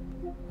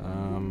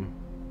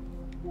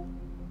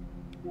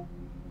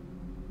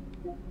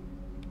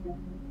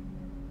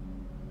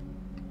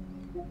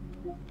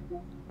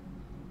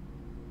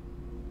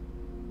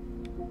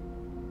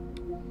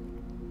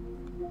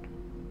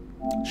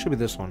 should be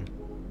this one.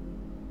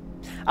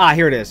 Ah,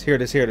 here it is.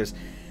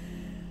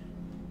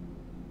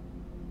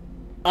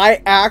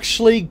 I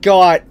actually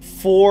got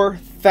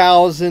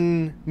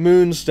 4,000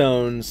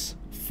 moonstones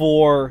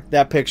for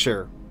that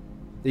picture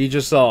that you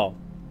just saw.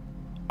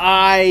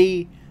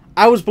 I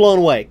was blown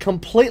away,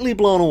 completely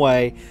blown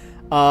away.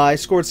 I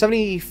scored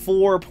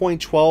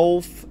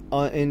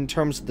 74.12 in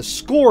terms of the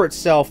score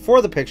itself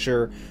for the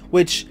picture,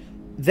 which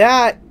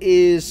that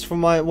is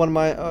from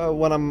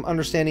what I'm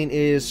understanding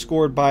is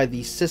scored by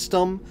the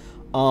system,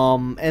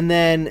 and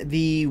then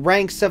the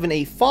rank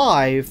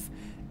 785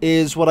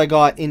 is what I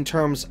got in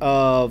terms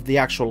of the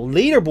actual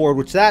leaderboard,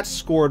 which that's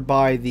scored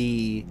by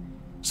the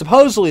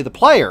supposedly the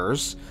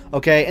players.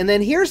 Okay, and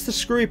then here's the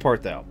screwy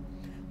part though.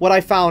 What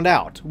I found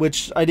out,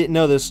 which I didn't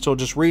know this till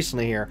just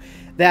recently here,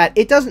 that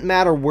it doesn't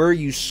matter where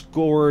you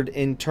scored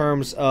in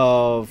terms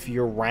of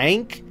your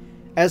rank.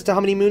 as to how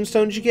many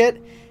moonstones you get.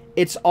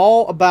 It's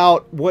all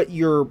about what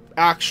your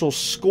actual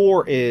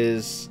score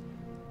is,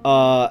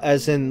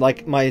 as in,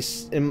 like,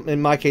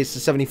 in my case, the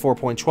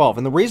 74.12.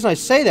 And the reason I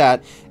say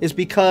that is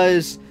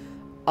because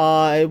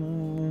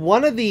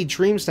one of the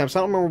Dreamsnaps,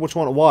 I don't remember which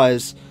one it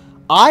was,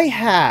 I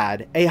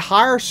had a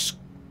higher...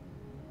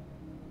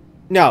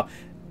 No,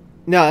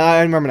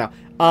 I remember now.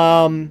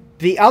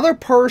 The other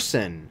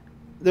person...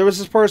 There was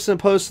this person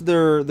that posted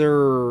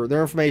their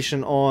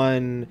information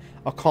on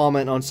a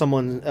comment on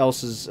someone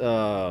else's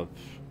Disney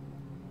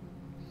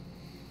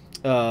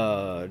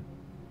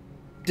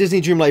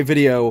Dreamlight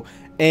video,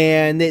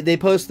 and they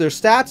posted their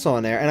stats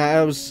on there, and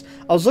I was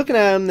looking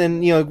at them,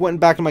 and, you know, went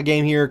back to my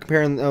game here,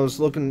 comparing. I was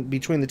looking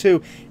between the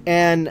two,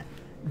 and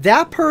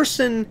that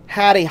person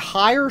had a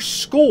higher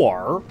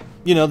score.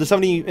 You know, the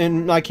 70,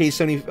 in my case,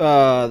 70,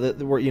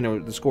 you know,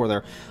 the score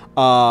there,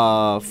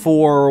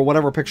 for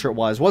whatever picture it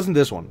was. Wasn't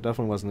this one.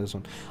 Definitely wasn't this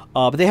one.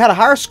 But they had a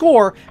higher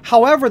score.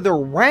 However, their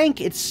rank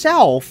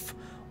itself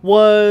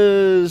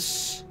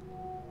was...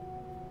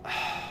 I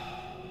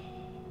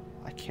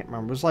can't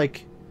remember. It was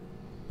like...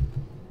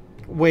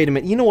 Wait a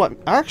minute. You know what?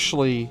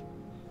 Actually,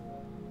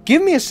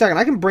 give me a second.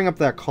 I can bring up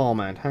that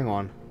comment. Hang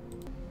on.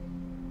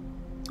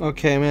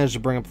 Okay, I managed to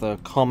bring up the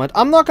comment.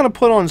 I'm not going to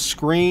put on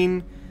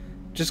screen...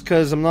 just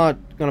because I'm not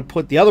going to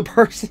put the other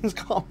person's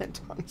comment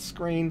on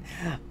screen.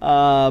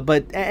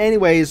 But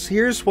anyways,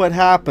 here's what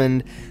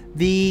happened.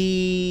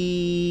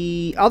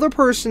 The other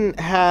person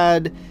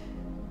had...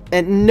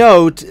 And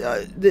note,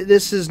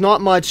 this is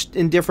not much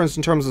in difference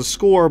in terms of the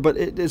score, but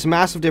it's a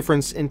massive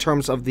difference in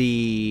terms of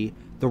the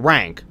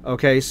rank.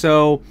 Okay,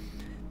 so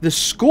the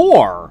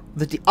score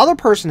that the other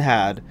person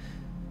had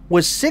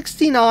was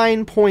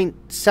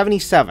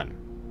 69.77.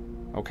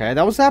 Okay,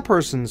 that was that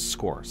person's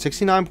score,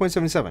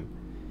 69.77.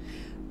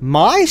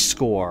 My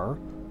score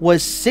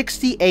was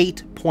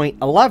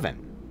 68.11.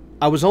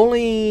 I was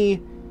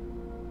only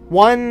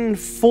 1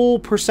 full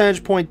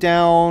percentage point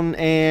down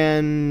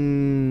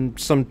and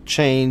some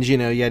change, you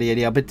know, yada yada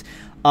yada. But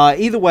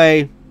either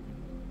way,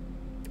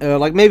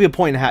 like maybe a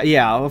point and a half.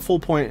 Yeah, a full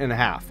point and a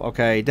half.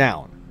 Okay,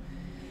 down.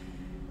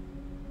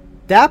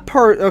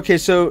 Okay,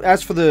 so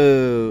as for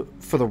the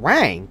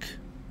rank,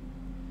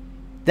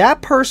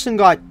 that person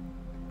got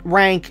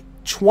rank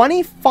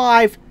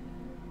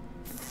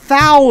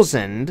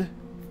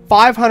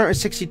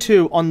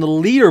 25,562 on the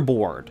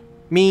leaderboard,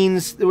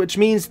 which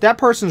means that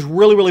person's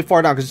really, really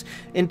far down, because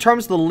in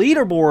terms of the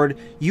leaderboard,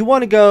 you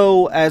want to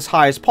go as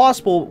high as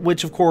possible,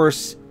 which of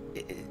course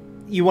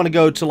you want to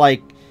go to,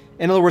 like,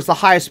 in other words, the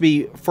highest would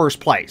be first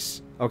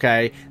place.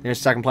 Okay,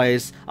 there's second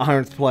place,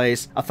 100th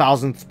place,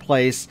 1,000th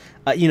place,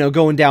 you know,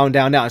 going down,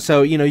 down, down.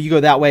 So, you know, you go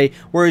that way.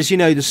 Whereas, you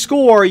know, the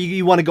score,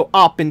 you want to go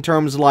up in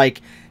terms of like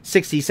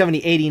 60, 70,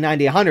 80,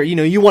 90, 100. You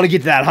know, you want to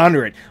get to that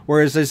 100.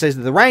 Whereas, as I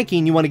say, the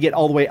ranking, you want to get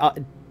all the way up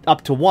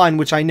to 1,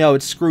 which I know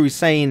it's screwy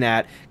saying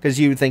that because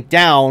you would think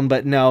down,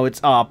 but no, it's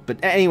up. But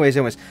anyways,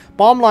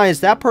 bottom line is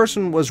that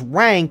person was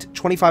ranked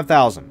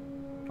 25,000.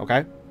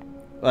 Okay?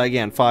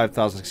 Again,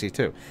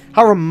 5,062.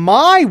 However,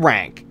 my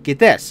rank, get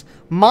this,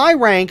 my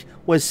rank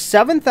was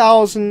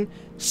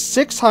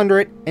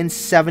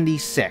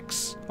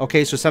 7,676.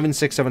 Okay, so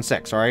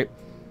 7676, alright?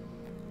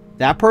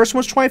 That person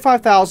was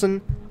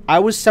 25,000. I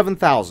was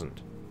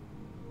 7,000.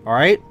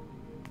 Alright?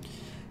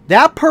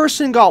 That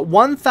person got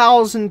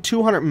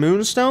 1,200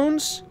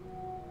 moonstones,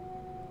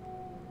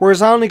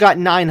 whereas I only got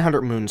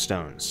 900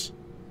 moonstones.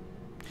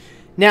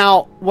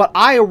 Now, what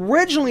I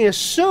originally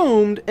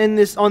assumed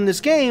on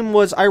this game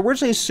was I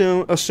originally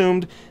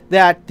assumed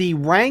that the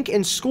rank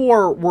and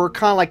score were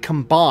kind of like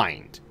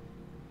combined.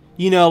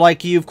 You know,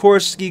 like of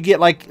course you get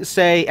like,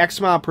 say, X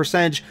amount of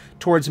percentage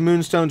towards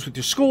moonstones with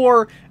your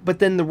score, but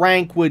then the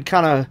rank would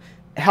kind of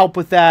help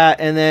with that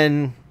and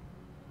then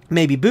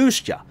maybe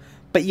boost you.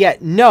 But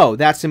yet, no,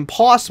 that's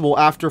impossible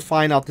after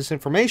finding out this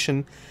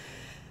information,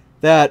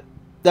 that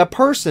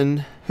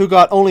person who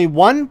got only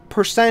 1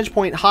 percentage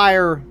point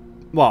higher,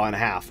 well, and a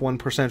half, 1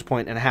 percentage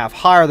point and a half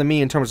higher than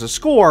me in terms of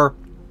score,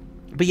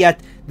 but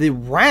yet the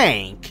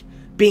rank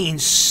being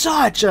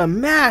such a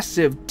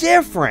massive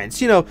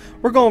difference. You know,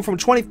 we're going from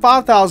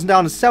 25,000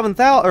 down to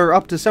 7,000, or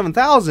up to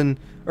 7,000,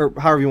 or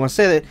however you want to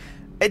say that.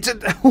 It's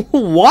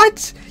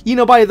what? You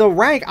know, by the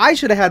rank, I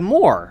should have had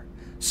more.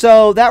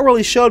 So that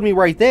really showed me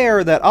right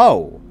there that,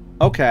 oh,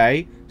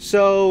 okay,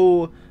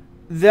 so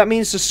that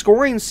means the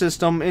scoring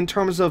system in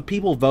terms of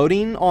people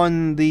voting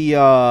on the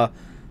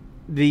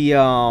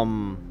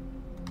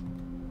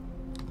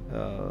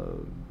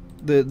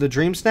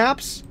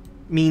Dreamsnaps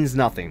means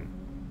nothing.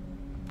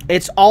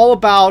 It's all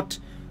about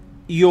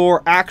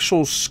your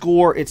actual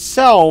score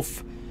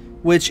itself,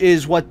 which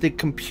is what the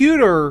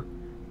computer,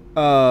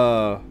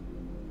 or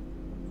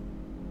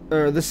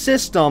the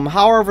system,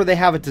 however they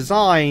have it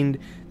designed,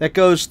 that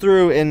goes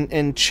through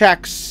and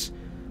checks,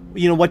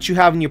 you know, what you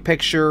have in your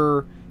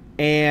picture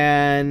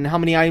and how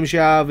many items you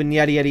have and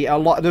yada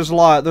yada. There's a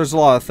lot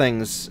of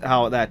things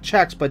how that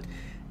checks, but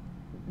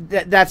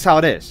that's how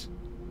it is.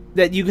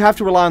 That you have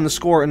to rely on the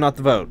score and not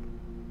the vote.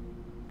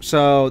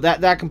 So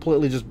that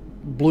completely just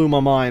blew my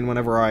mind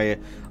whenever I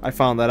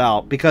found that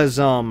out, because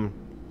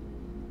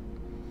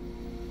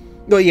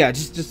well, yeah,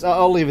 just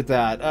I'll leave it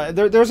at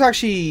that. There's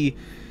actually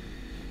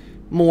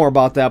more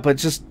about that, but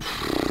just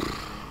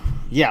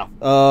yeah.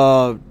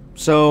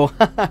 So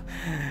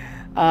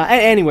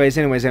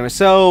anyways,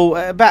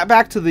 so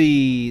back to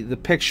the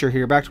picture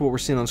here, back to what we're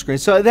seeing on screen.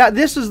 So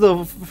this is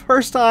the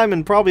first time,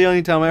 and probably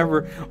only time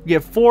ever, we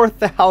get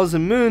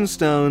 4,000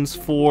 moonstones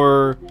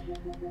for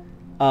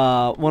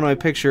one of my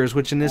pictures,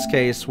 which in this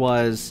case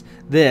was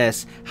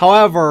this.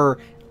 However,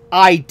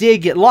 I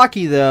did get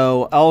lucky,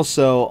 though,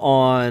 also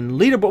on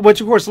leaderboard,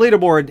 which, of course,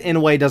 leaderboard, in a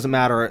way, doesn't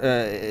matter,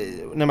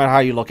 no matter how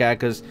you look at it,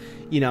 because,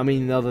 you know, I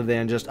mean, other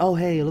than just, oh,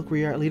 hey, look where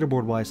you're at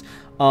leaderboard-wise.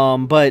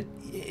 But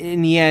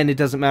in the end, it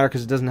doesn't matter,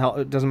 because it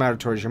doesn't matter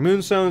towards your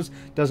moonstones,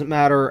 doesn't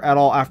matter at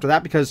all after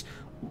that, because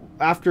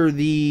after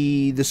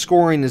the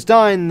scoring is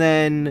done,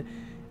 then,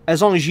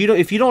 as long as you don't,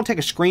 if you don't take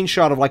a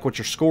screenshot of, like, what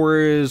your score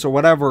is, or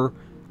whatever,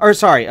 or,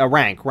 sorry, a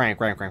rank.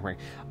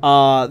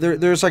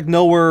 There's, like,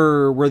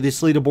 nowhere where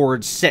this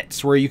leaderboard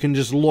sits where you can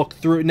just look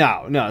through.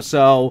 No.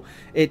 So,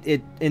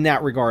 it in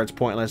that regard, it's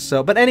pointless.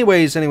 So, but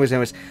anyways,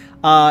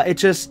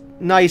 it's just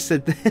nice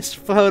that this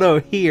photo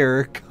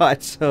here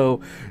got it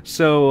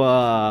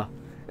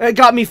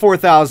got me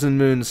 4,000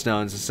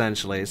 moonstones,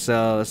 essentially.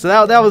 So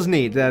that was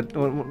neat. That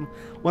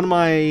one of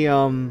my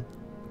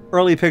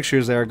early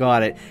pictures there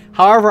got it.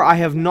 However, I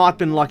have not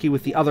been lucky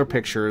with the other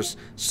pictures.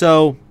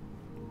 So,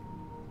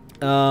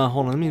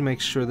 hold on, let me make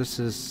sure this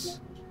is...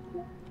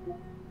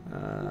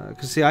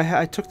 Because, see,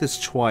 I took this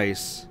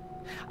twice.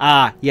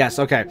 Ah, yes,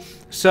 okay.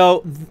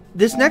 So,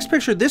 this next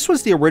picture, this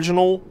was the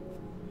original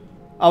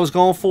I was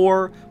going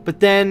for, but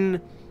then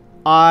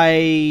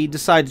I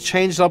decided to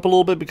change it up a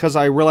little bit because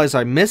I realized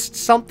I missed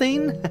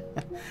something.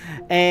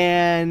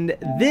 And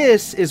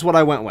this is what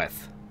I went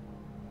with.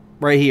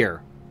 Right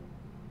here.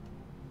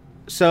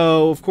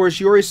 So, of course,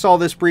 you already saw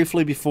this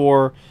briefly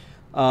before,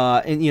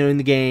 in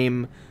the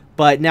game.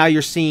 But now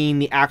you're seeing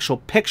the actual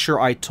picture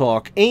I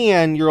took,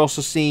 and you're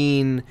also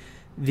seeing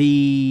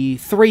the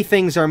 3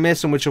 things that are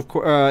missing, which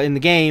in the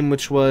game,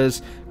 which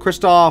was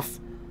Kristoff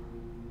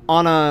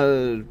on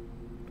a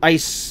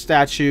ice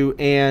statue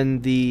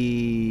and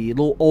the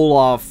little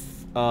Olaf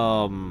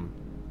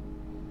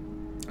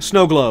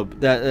snow globe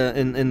that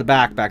in the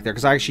back there,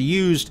 because I actually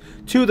used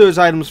 2 of those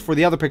items for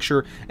the other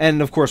picture,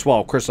 and of course,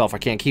 well, Kristoff, I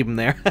can't keep him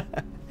there.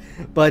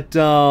 But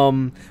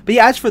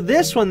yeah, as for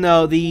this one,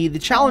 though, the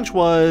challenge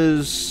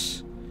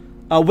was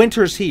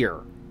Winter's Here.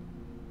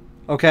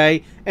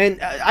 Okay?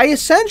 And I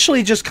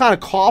essentially just kind of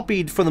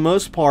copied, for the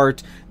most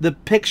part, the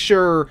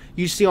picture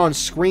you see on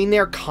screen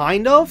there,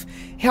 kind of.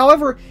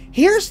 However,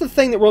 here's the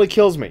thing that really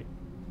kills me.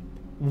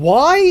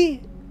 Why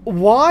do the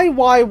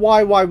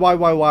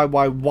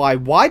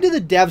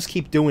devs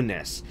keep doing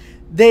this?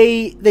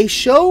 They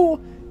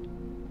show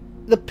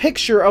the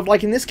picture of,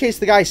 like, in this case,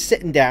 the guy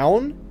sitting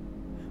down,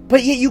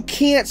 but yet you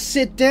can't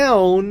sit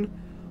down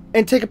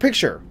and take a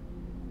picture.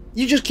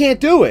 You just can't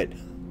do it.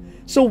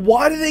 So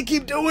why do they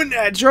keep doing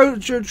that?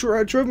 Drove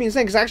me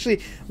insane. Because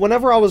actually,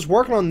 whenever I was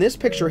working on this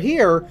picture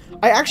here,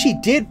 I actually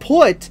did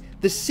put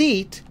the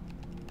seat,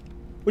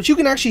 which you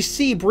can actually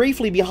see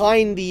briefly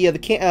behind the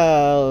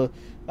I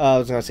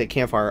was gonna say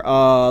campfire,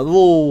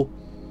 little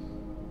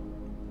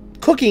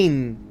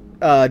cooking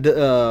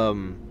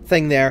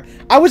thing there.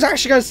 I was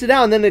actually gonna sit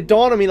down, and then it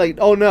dawned on me, like,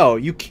 oh no,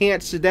 you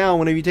can't sit down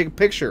whenever you take a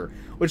picture.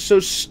 Which is so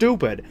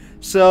stupid.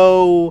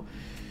 So,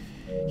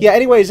 yeah,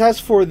 anyways, as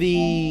for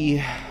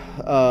the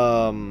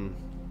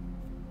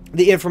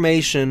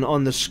information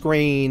on the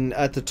screen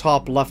at the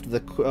top left of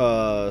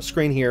the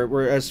screen here,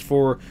 whereas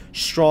for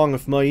strong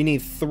and familiar, you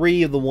need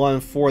 3 of the one,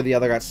 4 of the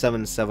other. Got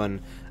 7 and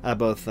 7 out of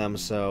both of them.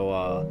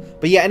 So,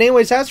 but yeah, and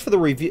anyways, as for the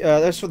review,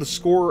 as for the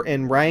score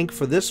and rank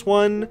for this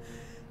one,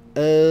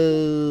 wouldn't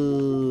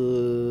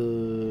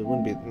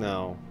be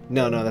no,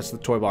 that's the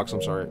toy box.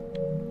 I'm sorry.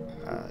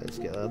 Let's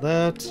get out of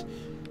that.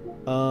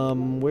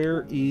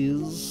 Where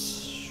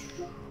is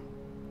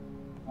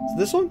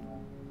this one?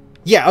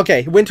 Yeah,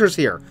 okay, Winter's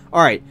Here.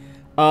 Alright.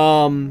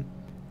 Oh,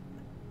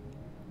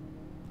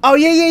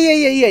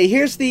 yeah.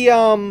 Here's the,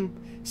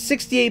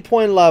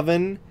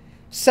 68.11,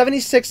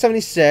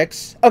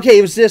 76. Okay,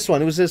 it was this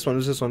one. I was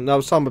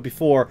talking about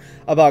before,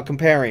 about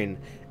comparing.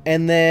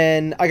 And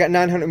then I got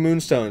 900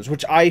 moonstones,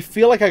 which I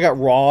feel like I got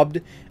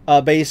robbed,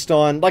 based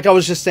on, like I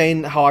was just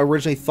saying, how I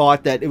originally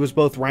thought that it was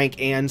both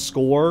rank and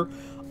score.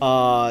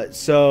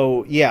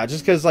 So yeah,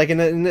 just because, like,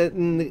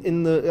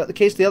 in the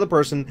case of the other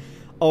person,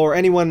 or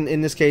anyone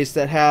in this case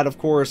that had, of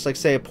course, like,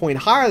 say, a point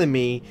higher than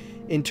me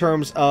in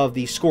terms of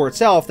the score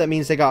itself, that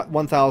means they got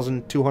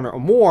 1,200 or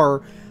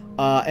more.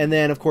 And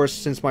then, of course,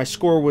 since my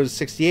score was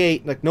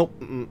 68, like, nope,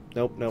 I'm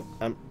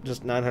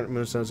just 900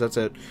 moonstones, that's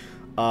it.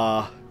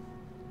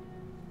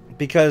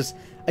 Because,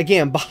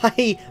 again,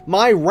 by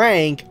my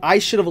rank, I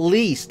should have at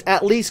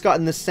least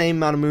gotten the same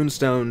amount of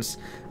moonstones,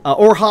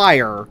 or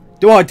higher.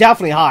 Well,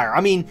 definitely higher.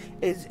 I mean,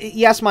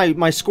 yes,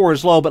 my score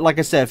is low, but like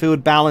I said, if it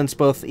would balance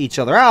both each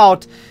other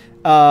out,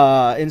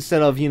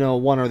 instead of,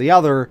 one or the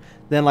other,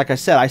 then, like I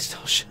said, I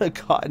still should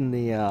have gotten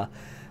the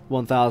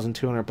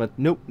 1,200, but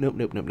nope.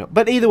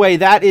 But either way,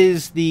 that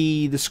is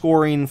the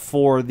scoring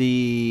for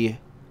the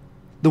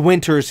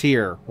Winters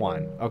here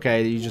one,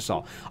 okay, that you just saw.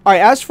 All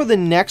right, as for the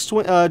next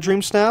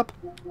Dream Snap,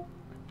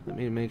 let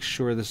me make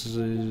sure this is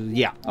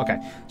yeah, okay.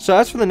 So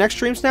as for the next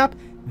Dream Snap,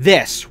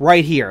 this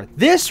right here,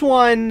 this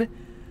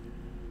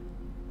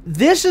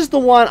is the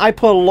one I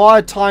put a lot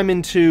of time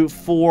into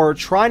for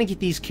trying to get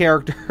these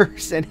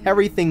characters and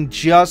everything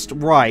just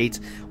right.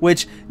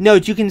 Which,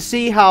 note, you can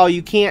see how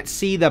you can't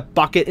see the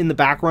bucket in the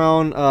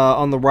background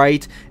on the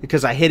right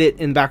because I hit it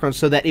in the background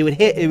so that it would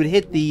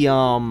hit the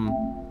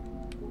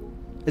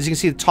as you can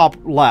see the top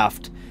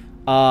left,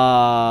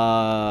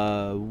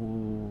 the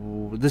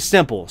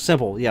simple,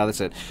 yeah,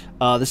 that's it,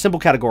 the simple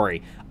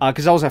category,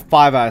 because I was at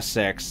 5 out of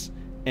 6.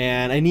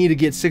 And I need to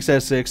get 6 out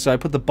of 6, so I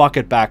put the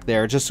bucket back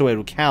there just so it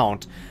would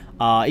count.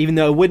 Even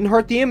though it wouldn't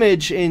hurt the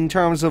image in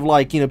terms of,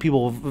 like, you know,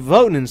 people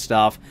voting and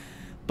stuff.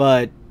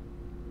 But,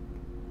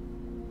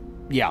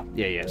 yeah.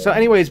 So,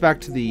 anyways,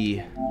 back to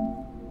the...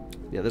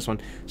 Yeah, this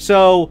one.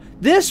 So,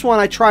 this one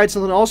I tried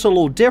something also a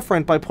little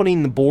different by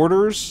putting the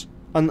borders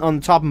on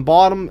the top and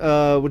bottom,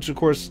 which, of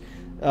course,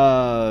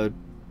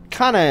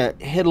 kind of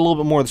hit a little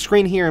bit more of the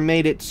screen here and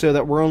made it so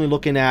that we're only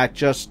looking at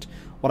just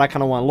what I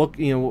kind of want to look,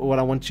 you know, what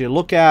I want you to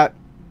look at.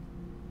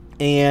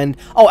 And,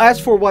 oh, as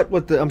for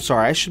what the, I'm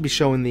sorry, I should be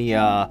showing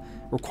the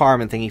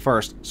requirement thingy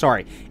first.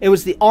 Sorry. It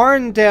was the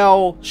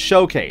Arendelle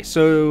showcase.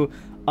 So,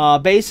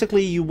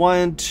 basically, you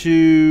want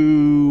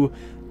to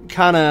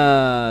kind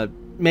of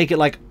make it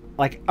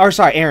or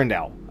sorry,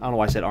 Arendelle. I don't know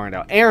why I said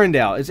Arendelle.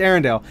 Arendelle. It's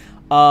Arendelle.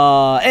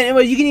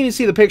 And you can even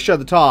see the picture at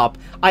the top.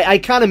 I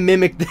kind of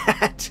mimicked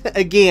that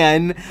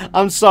again.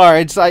 I'm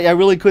sorry. I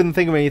really couldn't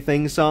think of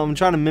anything, so I'm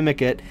trying to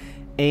mimic it.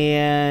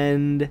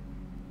 And...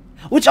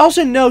 Which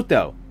also note,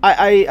 though,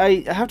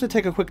 I have to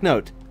take a quick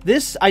note.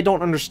 This I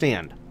don't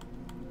understand.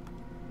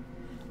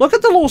 Look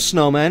at the little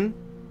snowmen.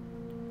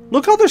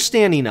 Look how they're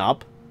standing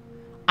up.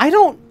 I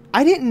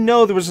didn't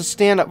know there was a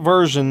stand-up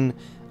version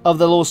of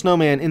the little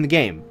snowman in the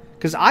game.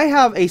 Because I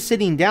have a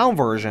sitting down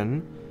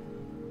version,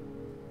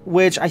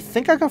 which I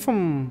think I got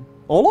from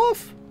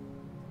Olaf?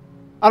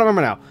 I don't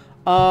remember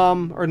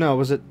now. Or no,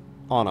 was it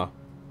Anna?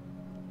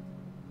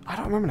 I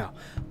don't remember now.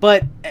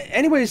 But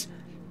anyways,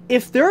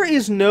 if there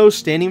is no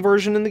standing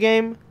version in the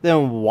game,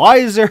 then why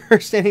is there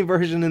a standing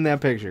version in that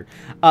picture?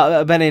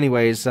 But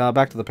anyways,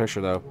 back to the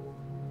picture though.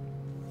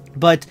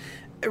 But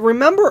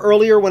remember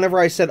earlier whenever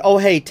I said, oh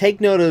hey,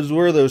 take note of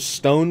where those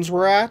stones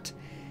were at?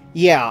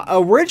 Yeah,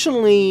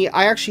 originally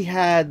I actually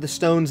had the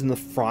stones in the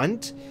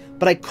front,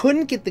 but I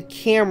couldn't get the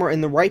camera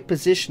in the right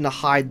position to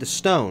hide the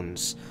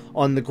stones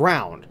on the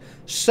ground.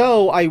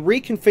 So I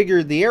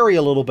reconfigured the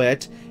area a little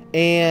bit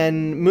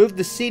and moved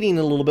the seating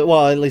a little bit,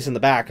 well, at least in the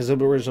back, because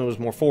it originally was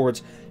more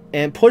forwards,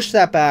 and pushed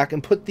that back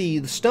and put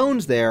the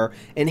stones there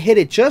and hit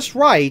it just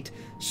right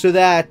so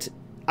that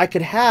I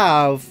could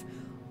have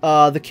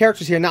the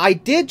characters here. Now, I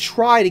did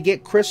try to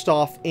get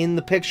Kristoff in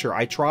the picture.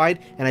 I tried,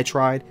 and I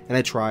tried, and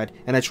I tried,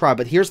 and I tried,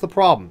 but here's the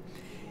problem.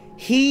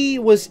 He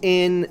was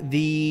in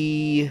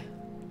the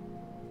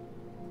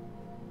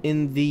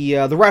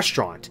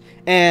restaurant,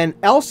 and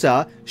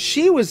Elsa,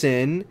 she was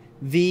in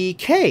the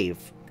cave.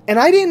 And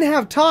I didn't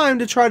have time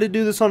to try to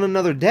do this on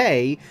another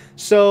day,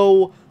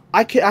 so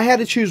I had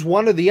to choose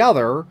one or the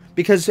other,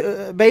 because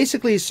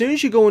basically as soon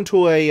as you go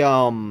into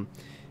a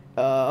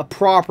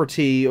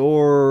property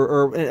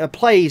or a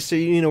place,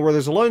 you know, where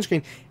there's a loading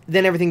screen,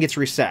 then everything gets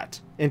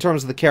reset in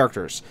terms of the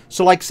characters.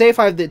 So, like, say if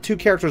I have the two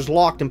characters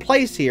locked in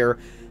place here,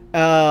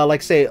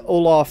 like, say,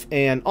 Olaf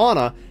and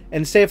Anna,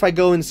 and say if I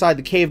go inside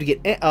the cave to get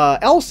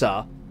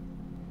Elsa,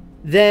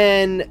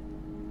 then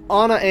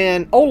Anna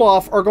and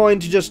Olaf are going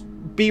to just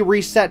be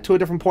reset to a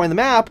different point in the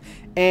map.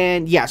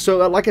 And yeah,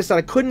 so like I said,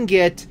 I couldn't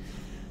get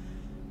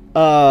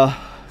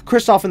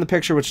Kristoff in the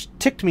picture, which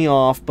ticked me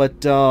off,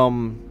 but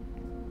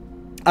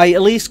I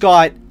at least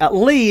got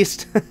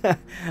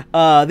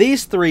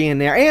these three in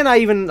there. And I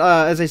even,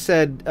 as I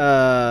said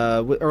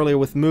earlier,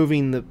 with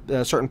moving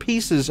the certain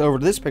pieces over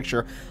to this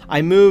picture,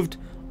 I moved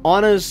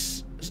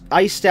Anna's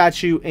ice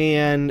statue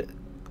and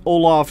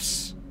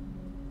Olaf's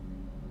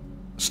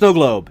snow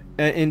globe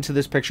into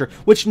this picture.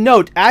 Which,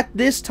 note, at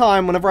this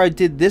time, whenever I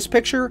did this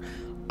picture,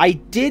 I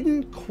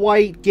didn't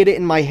quite get it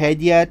in my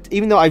head yet,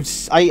 even though I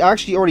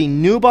actually already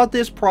knew about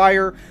this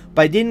prior,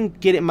 but I didn't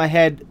get it in my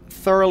head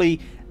thoroughly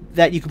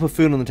that you could put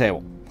food on the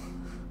table.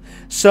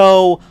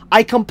 So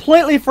I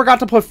completely forgot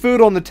to put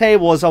food on the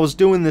table as I was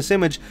doing this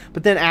image,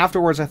 but then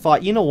afterwards I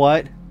thought, you know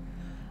what?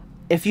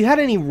 If you had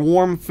any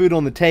warm food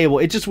on the table,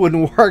 it just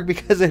wouldn't work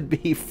because it'd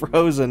be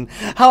frozen.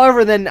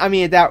 However, then, I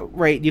mean, at that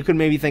rate, you could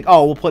maybe think,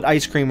 oh, we'll put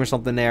ice cream or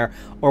something there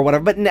or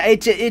whatever. But no,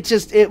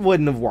 it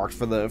wouldn't have worked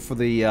for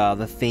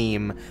the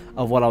theme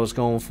of what I was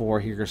going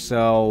for here.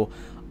 So,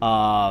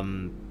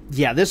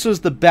 yeah, this was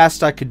the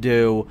best I could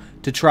do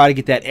to try to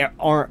get that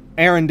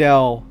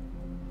Arendelle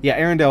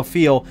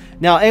feel.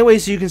 Now,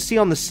 anyways, you can see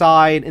on the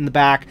side, in the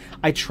back,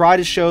 I try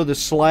to show the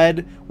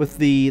sled with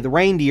the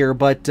reindeer,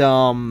 but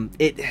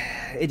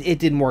it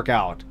didn't work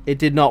out. It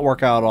did not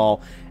work out at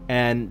all,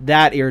 and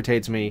that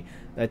irritates me.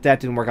 that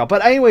didn't work out.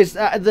 But anyways,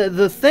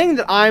 the thing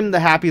that I'm the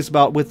happiest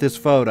about with this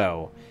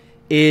photo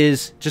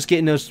is just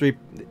getting those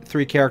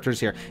three characters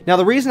here. Now,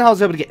 the reason I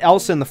was able to get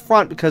Elsa in the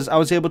front, because I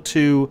was able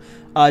to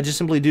just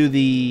simply do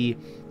the,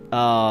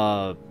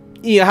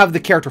 have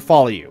the character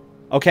follow you.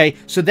 Okay,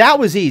 so that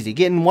was easy.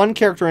 Getting one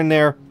character in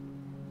there,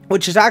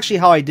 which is actually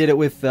how I did it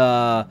with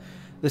the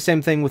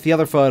same thing with the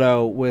other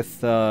photo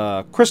with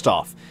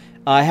Kristoff.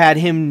 I had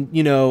him,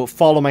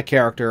 follow my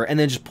character, and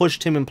then just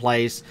pushed him in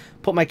place,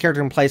 put my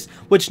character in place,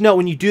 which, no,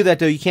 when you do that,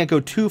 though, you can't go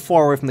too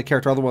far away from the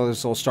character, otherwise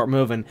it'll start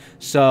moving.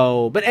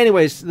 So, but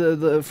anyways,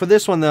 for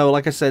this one, though,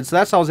 like I said, so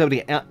that's how I was able to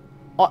get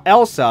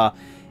Elsa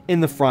in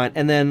the front,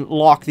 and then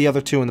lock the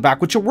other two in the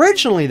back, which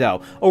originally I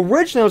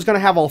was going to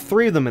have all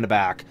three of them in the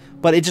back,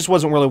 but it just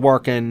wasn't really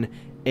working,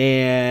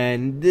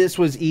 and this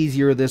was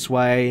easier this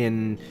way,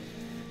 and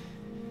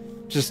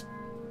just...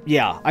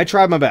 yeah, I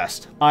tried my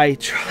best.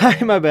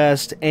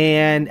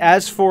 And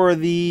as for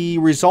the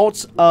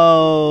results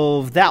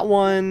of that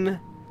one,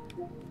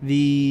 no,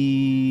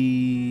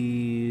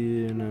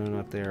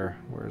 not there.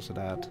 Where is it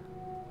at?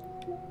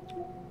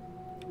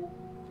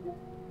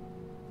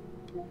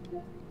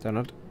 Did I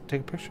not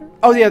take a picture?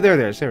 Oh, yeah, there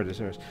it is.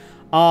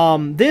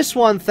 This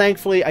one,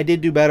 thankfully, I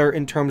did do better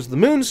in terms of the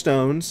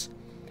moonstones.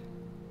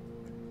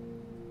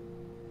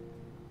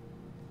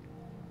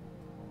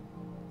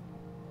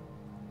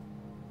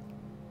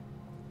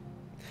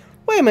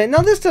 Wait a minute,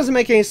 now this doesn't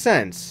make any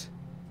sense.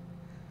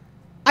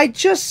 I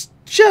just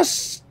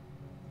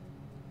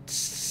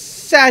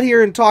sat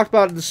here and talked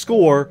about the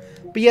score,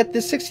 but yet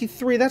the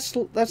 63, that's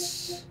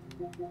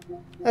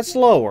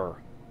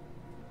lower.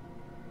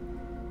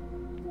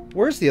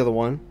 Where's the other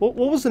one? What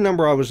was the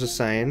number I was just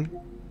saying?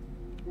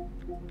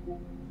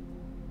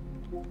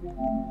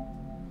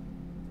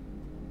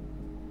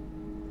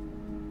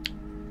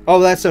 Oh,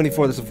 that's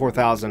 74, this is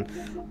 4,000.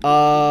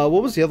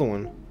 What was the other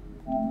one?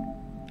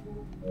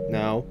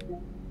 No.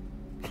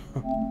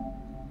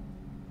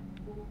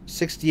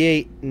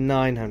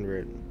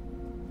 68,900.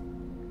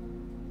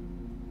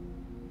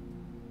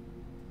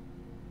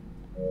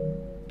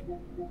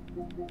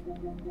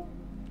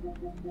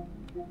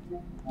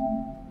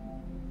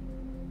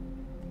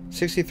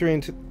 $63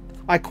 and 2.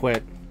 I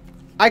quit.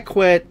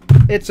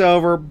 It's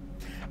over.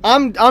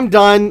 I'm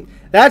done.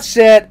 That's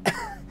it.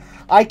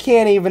 I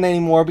can't even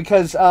anymore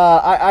because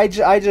I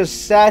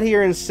just sat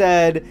here and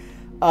said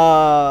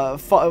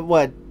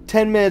what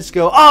 10 minutes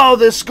ago, oh,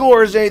 this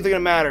score is anything that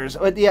matters.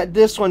 But yeah,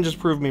 this one just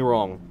proved me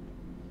wrong.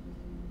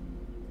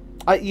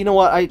 You know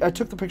what? I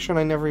took the picture and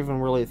I never even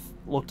really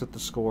looked at the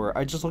score.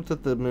 I just looked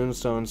at the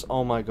moonstones.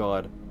 Oh my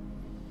god.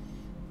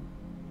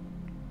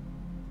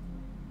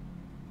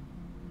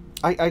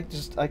 I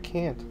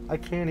can't. I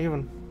can't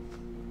even.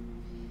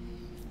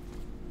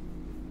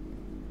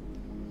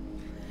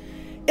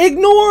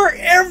 Ignore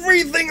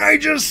everything I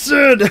just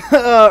said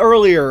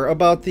earlier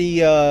about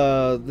the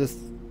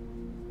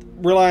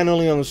relying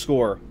only on the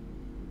score.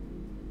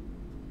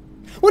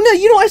 Well, no,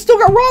 I still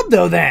got robbed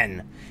though.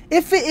 Then,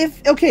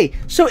 okay,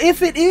 so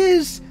if it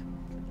is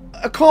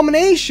a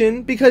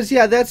combination, because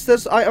yeah,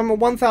 I'm a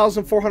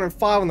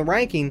 1,405 on the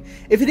ranking.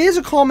 If it is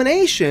a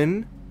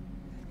combination,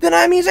 then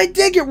that means I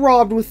did get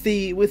robbed with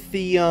the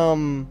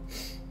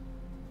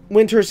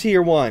Winter's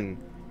Here one,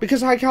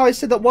 because like how I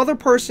said that other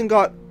person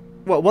got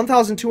what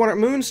 1,200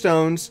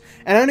 moonstones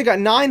and I only got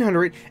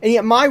 900, and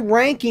yet my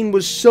ranking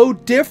was so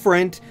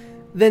different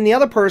than the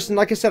other person.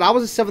 Like I said, I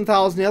was at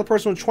 7,000, the other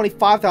person was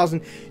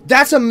 25,000.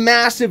 That's a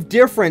massive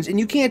difference, and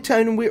you can't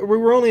tell. We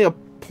were only a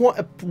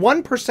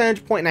 1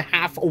 percentage point and a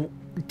half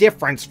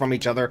difference from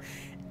each other.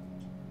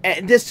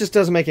 And this just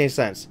doesn't make any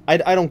sense. I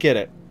don't get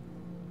it.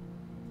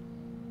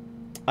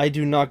 I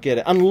do not get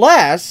it.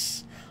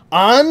 Unless,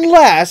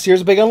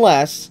 here's a big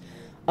unless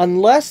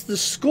the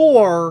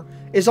score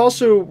is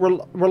also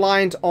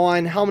reliant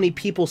on how many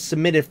people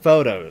submitted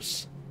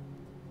photos.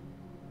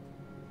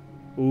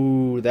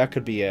 Ooh, that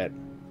could be it.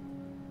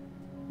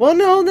 Well,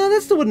 no,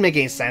 that still wouldn't make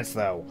any sense,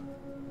 though.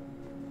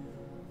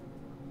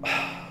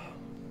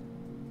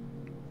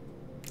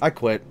 I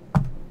quit.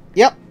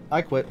 Yep,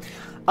 I quit.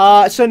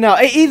 So now,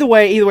 either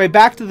way,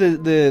 back to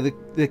the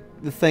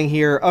thing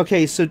here.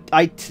 Okay, so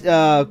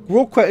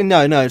real quick,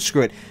 no,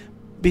 screw it.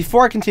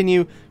 Before I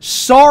continue,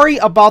 sorry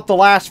about the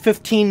last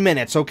 15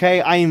 minutes,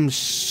 okay? I am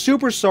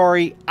super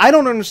sorry. I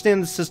don't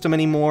understand the system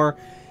anymore.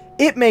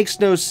 It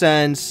makes no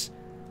sense.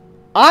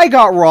 I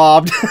got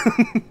robbed.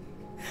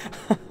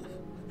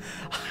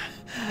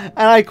 And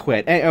I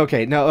quit.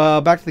 Okay, now,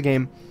 back to the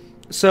game.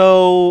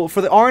 So,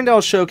 for the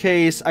Arendelle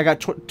Showcase, I got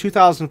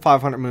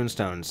 2,500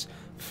 moonstones,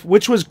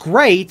 which was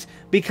great,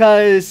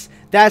 because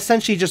that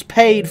essentially just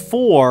paid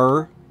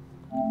for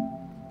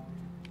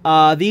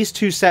these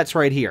two sets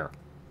right here.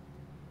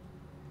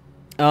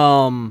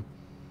 I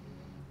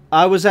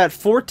was at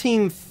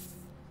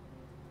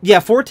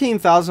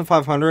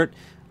 14,500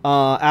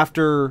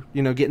 after,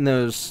 getting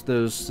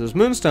those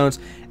moonstones,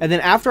 and then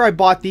after I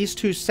bought these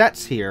two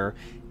sets here,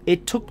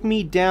 it took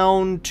me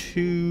down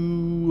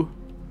to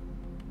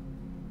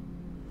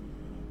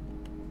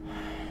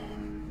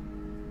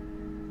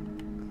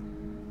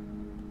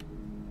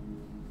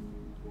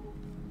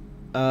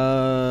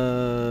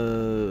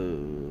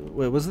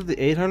Wait, was it the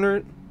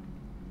 800?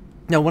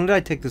 No, when did I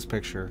take this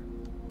picture?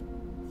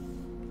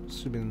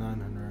 Should be the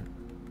 900.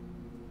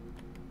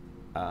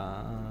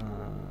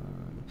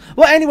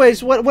 Well,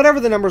 anyways, whatever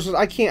the numbers was,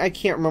 I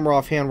can't remember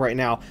offhand right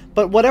now.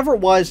 But whatever it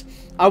was,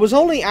 I was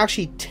only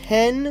actually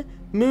 10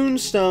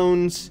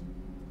 moonstones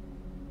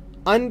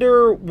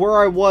under where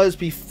I was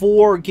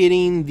before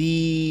getting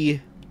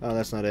the... Oh,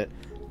 that's not it.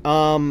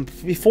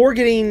 Before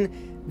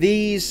getting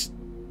these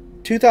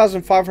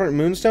 2,500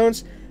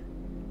 moonstones,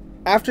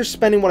 after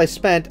spending what I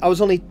spent, I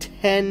was only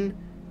 10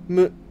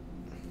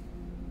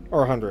 or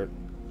 100.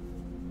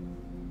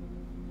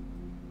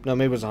 No,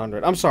 maybe it was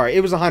 100. I'm sorry,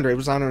 it was 100. It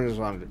was 100. It was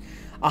 100.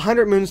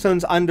 100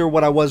 moonstones under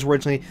what I was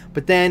originally.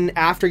 But then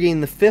after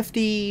getting the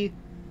 50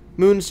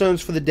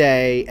 moonstones for the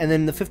day, and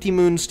then the 50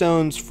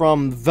 moonstones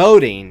from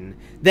voting,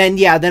 then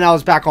yeah, then I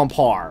was back on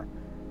par.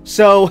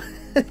 So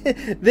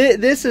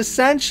this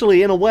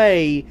essentially, in a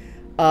way,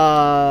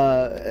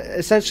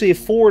 essentially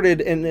afforded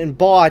and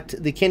bought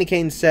the Candy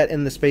Cane set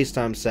and the Space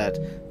Time set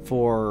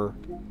for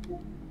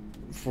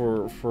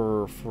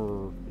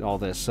all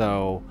this.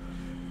 So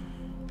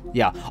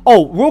yeah.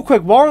 Oh, real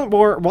quick, while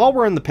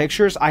we're in the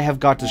pictures, I have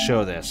got to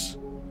show this.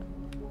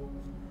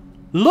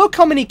 Look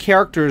how many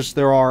characters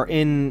there are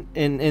in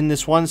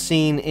this one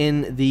scene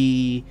in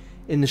the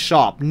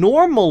shop.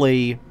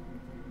 Normally,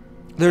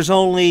 there's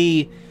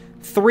only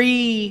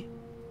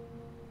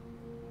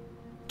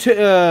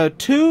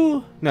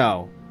two.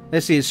 No,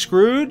 let's see,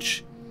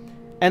 Scrooge,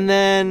 and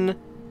then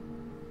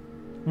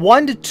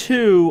 1 to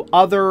 2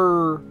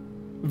 other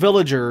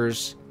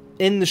villagers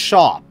in the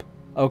shop.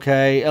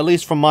 Okay, at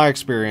least from my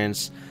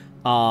experience.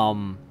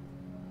 Yeah.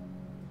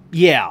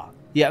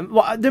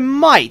 Well, there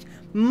might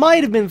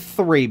have been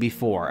 3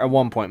 before at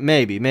one point.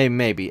 Maybe.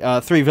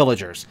 3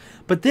 villagers.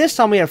 But this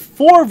time we have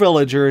 4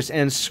 villagers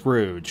and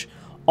Scrooge,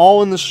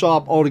 all in the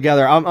shop all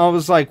together. I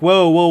was like,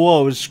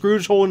 whoa! Is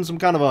Scrooge holding some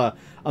kind of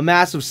a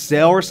massive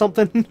sale or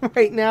something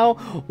right now?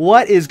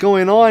 What is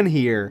going on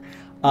here?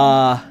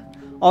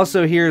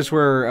 Also, here's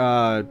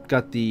where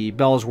got the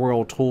Bell's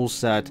World tool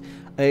set.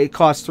 It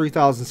costs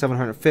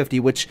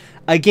 $3,750, which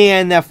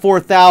again, that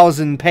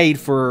 $4,000 paid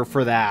for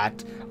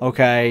that.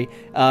 Okay,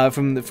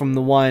 from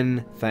the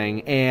one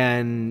thing,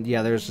 and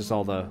yeah, there's just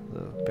all the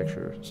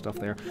picture stuff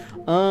there.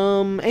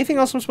 Anything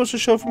else I'm supposed to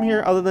show from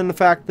here other than the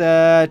fact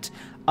that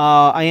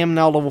I am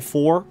now level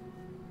 4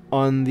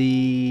 on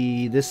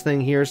this thing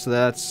here, so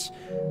that's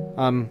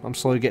I'm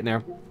slowly getting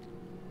there.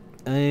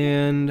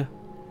 And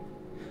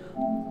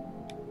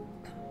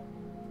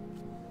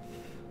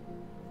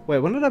wait,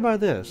 when did I buy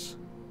this?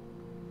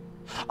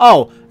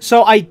 Oh,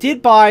 so I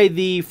did buy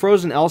the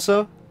Frozen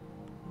Elsa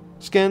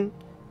skin,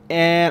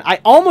 and I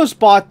almost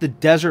bought the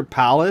Desert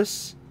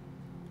Palace,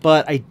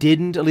 but I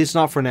didn't, at least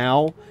not for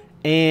now.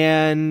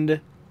 And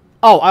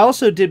oh, I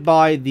also did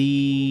buy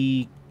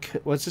the,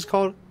 what's this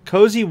called?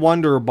 Cozy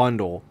Wonder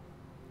Bundle.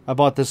 I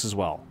bought this as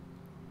well.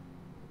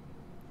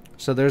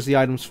 So there's the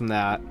items from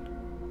that.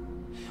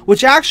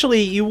 Which actually,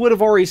 you would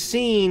have already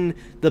seen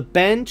the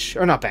bench,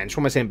 or not bench,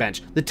 what am I saying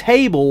bench? The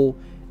table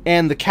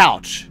and the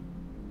couch.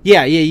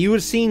 Yeah, you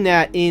would have seen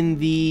that in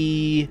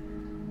the,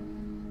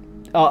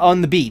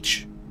 on the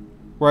beach,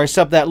 where I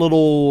set up that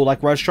little,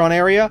 like, restaurant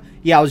area.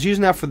 Yeah, I was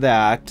using that for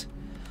that.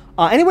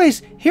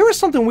 Anyways, here was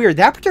something weird.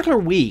 That particular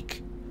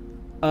week,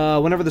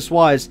 whenever this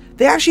was,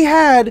 they actually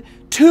had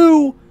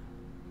two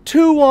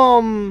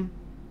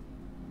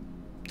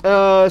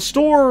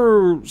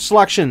store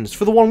selections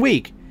for the 1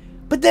 week.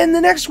 But then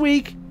the next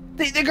week,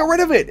 they got rid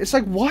of it. It's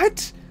like,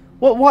 what?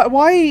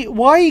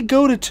 Why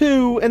go to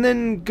 2 and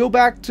then go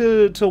back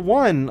to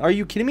 1? Are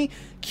you kidding me?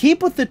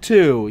 Keep with the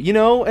 2, you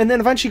know, and then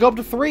eventually go up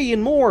to 3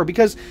 and more,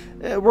 because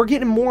we're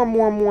getting more and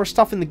more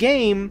stuff in the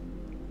game,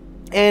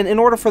 and in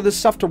order for this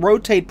stuff to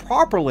rotate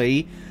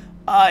properly,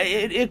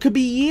 it could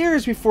be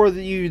years before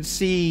you'd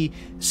see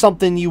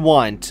something you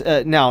want.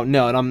 Now,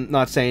 no, and I'm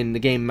not saying the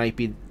game might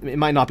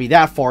not be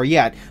that far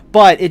yet,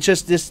 but it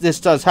just this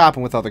does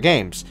happen with other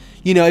games.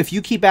 You know, if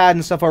you keep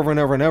adding stuff over and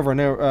over and over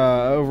and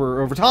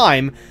over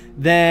time,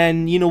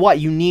 then you know what,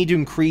 you need to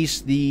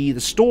increase the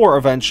store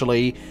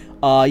eventually.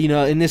 You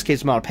know, in this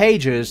case, amount of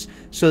pages,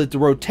 so that the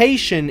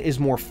rotation is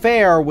more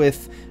fair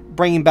with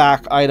bringing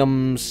back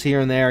items here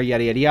and there,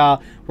 yada yada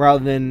yada,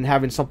 rather than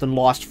having something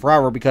lost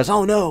forever because,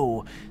 oh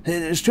no,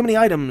 there's too many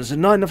items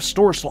and not enough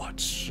store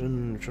slots.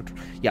 And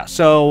yeah,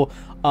 so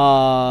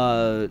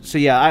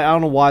yeah, I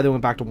don't know why they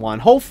went back to 1.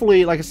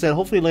 Hopefully, like I said,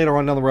 hopefully later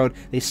on down the road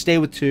they stay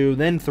with 2,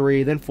 then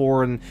 3, then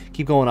 4, and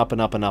keep going up and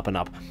up and up and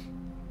up.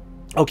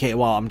 Okay,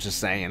 well, I'm just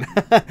saying,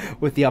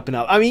 with the up and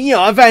up. I mean, you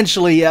know,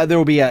 eventually there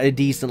will be a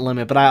decent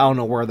limit, but I don't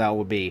know where that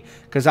would be,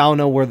 because I don't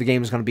know where the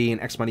game is going to be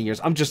in X amount of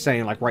years. I'm just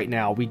saying, like, right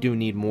now, we do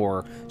need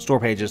more store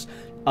pages.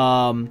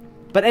 But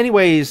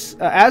anyways,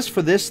 as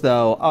for this,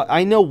 though,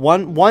 I know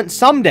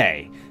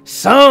someday,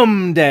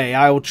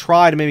 I will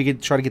try to maybe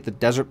try to get the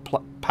Desert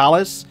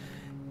Palace,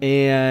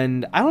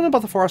 and I don't know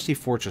about the Frosty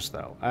Fortress,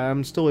 though.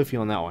 I'm still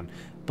iffy on that one.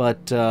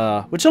 But,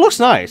 which it looks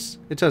nice.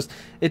 It does,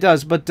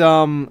 but,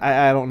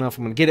 I don't know if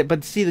I'm gonna get it.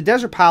 But see, the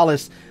Desert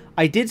Palace,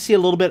 I did see a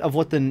little bit of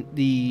what the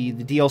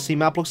DLC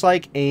map looks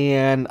like,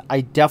 and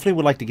I definitely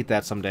would like to get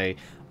that someday.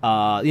 You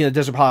know,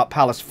 Desert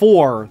Palace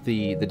for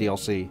the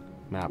DLC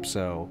map.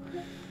 So,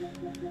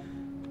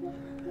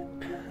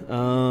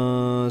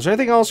 is there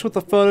anything else with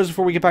the photos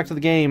before we get back to the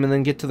game and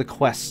then get to the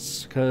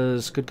quests?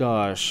 Because, good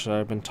gosh,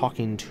 I've been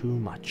talking too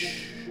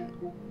much.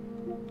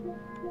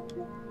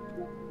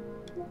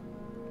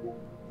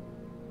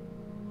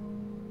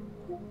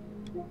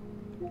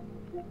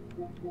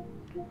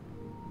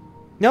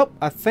 Nope,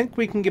 I think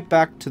we can get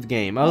back to the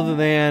game. Other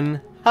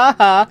than,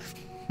 haha.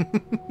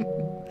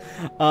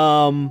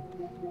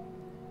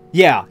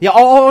 Yeah.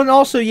 Oh, and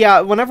also,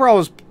 yeah. Whenever I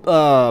was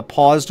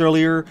paused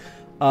earlier,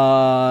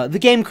 the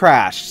game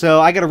crashed, so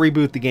I got to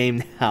reboot the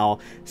game now.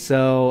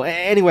 So,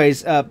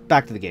 anyways,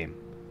 back to the game.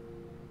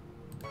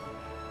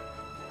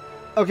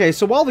 Okay,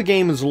 so while the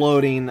game is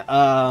loading,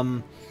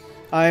 I'm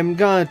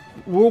gonna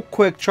real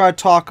quick try to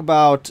talk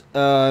about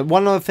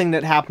one other thing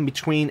that happened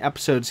between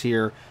episodes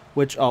here.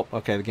 Which, oh,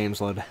 okay, the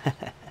game's loaded.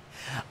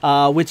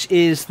 Which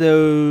is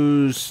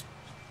those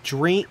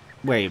wait,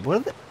 what are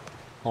they?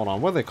 Hold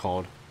on, what are they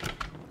called?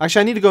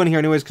 Actually, I need to go in here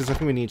anyways, because I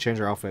think we need to change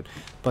our outfit.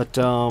 But,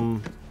 I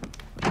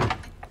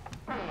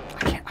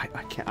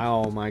can't,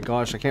 oh my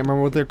gosh, I can't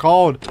remember what they're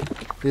called.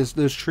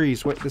 Those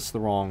trees. Wait, this is the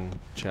wrong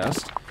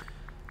chest.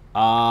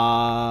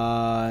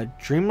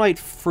 Dreamlight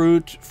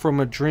fruit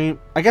from a dream,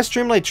 I guess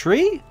Dreamlight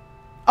tree?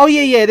 Oh,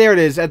 yeah, there it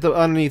is,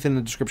 underneath in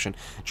the description.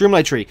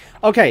 Dreamlight tree.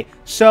 Okay,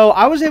 so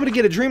I was able to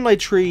get a Dreamlight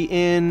tree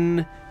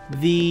in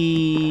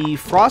the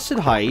Frosted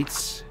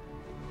Heights,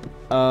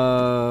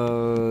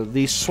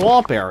 the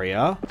swamp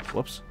area.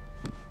 Whoops.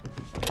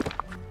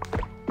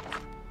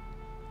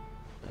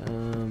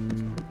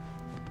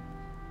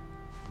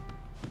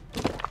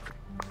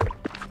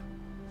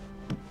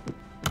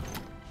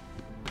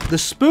 The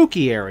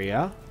spooky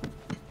area.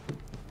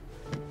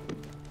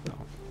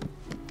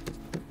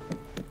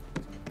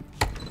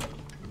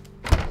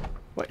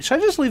 Wait, should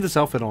I just leave this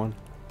outfit on?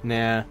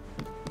 Nah.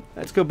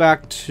 Let's go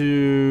back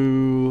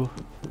to...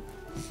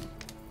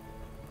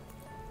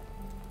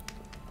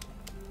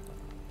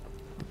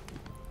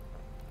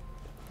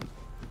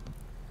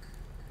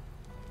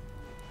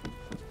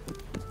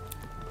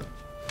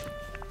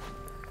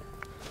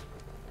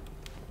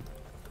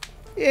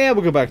 Yeah,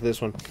 we'll go back to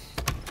this one.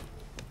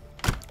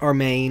 Our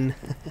main.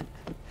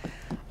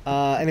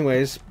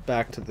 Anyways,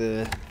 back to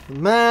the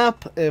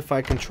map. If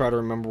I can try to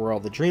remember where all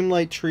the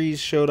Dreamlight trees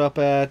showed up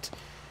at.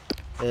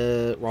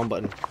 Wrong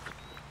button.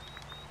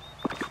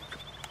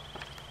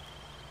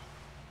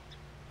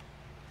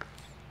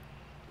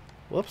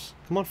 Whoops.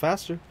 Come on,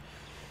 faster.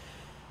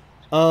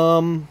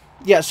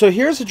 Yeah, so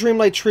here's a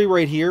Dreamlight tree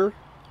right here.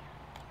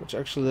 Which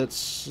actually, let's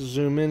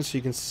zoom in so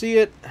you can see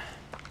it.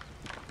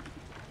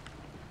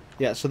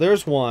 Yeah, so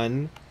there's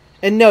one.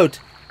 And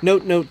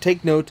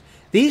take note.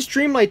 These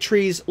Dreamlight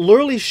trees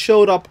literally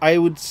showed up, I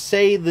would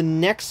say, the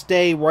next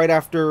day right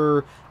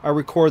after I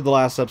recorded the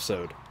last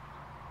episode.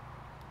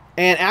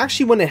 And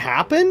actually, when it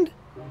happened...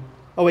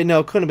 Oh, wait, no,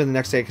 it couldn't have been the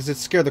next day, because it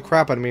scared the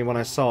crap out of me when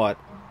I saw it.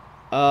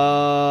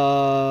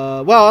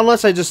 Well,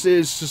 unless I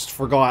just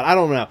forgot. I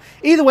don't know.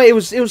 Either way, it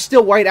was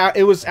still right out.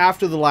 It was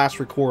after the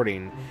last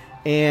recording.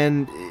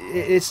 And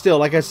it's still,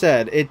 like I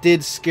said, it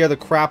did scare the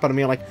crap out of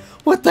me. I'm like,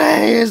 what the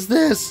heck is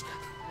this?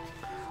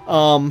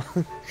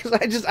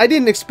 Because I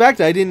didn't expect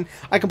it.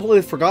 I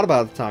completely forgot about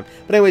it at the time.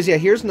 But anyways, yeah,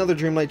 here's another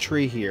Dreamlight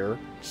tree here.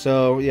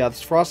 So, yeah,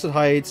 it's Frosted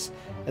Heights.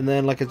 And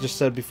then, like I just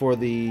said before,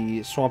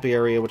 the swampy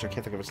area, which I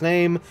can't think of its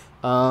name.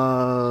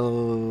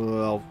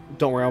 Well,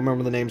 don't worry, I'll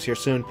remember the names here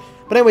soon.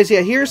 But anyways,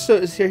 yeah, here's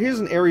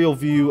an aerial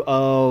view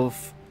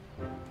of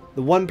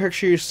the one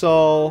picture you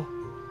saw.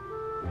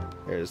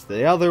 There's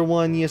the other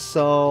one you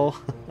saw.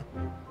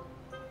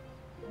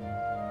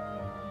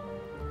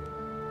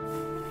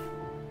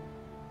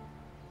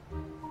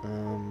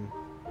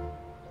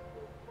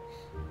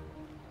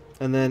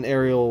 And then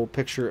aerial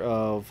picture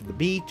of the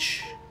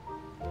beach.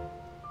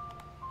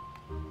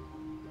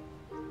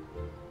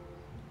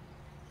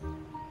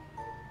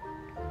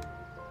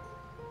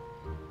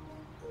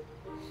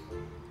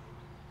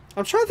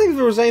 I'm trying to think if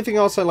there was anything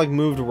else I, like,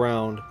 moved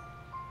around.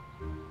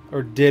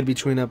 Or did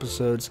between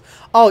episodes.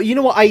 Oh, you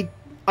know what? I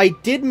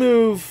did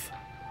move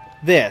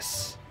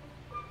this.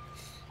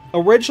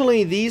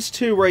 Originally, these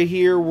two right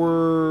here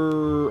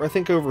were, I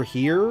think, over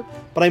here.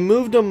 But I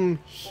moved them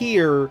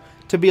here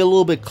to be a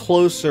little bit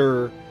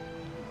closer.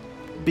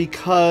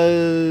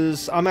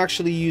 Because I'm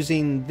actually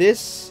using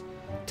this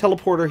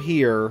teleporter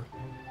here.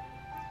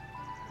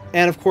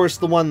 And, of course,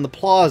 the one in the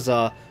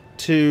plaza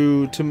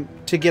to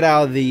get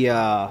out of the...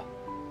 out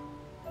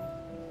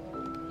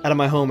of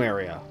my home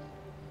area.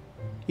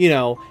 You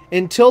know,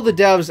 until the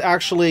devs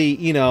actually,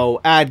 you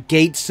know, add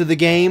gates to the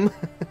game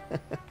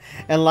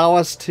and allow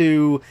us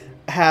to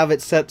have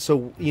it set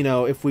so, you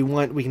know, if we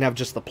want, we can have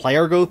just the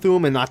player go through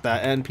them and not the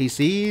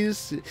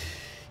NPCs.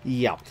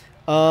 Yeah.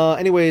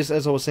 Anyways,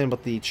 as I was saying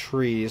about the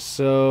trees.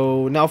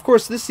 So, now, of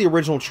course, this is the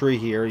original tree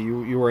here.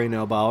 You already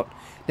know about.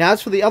 Now,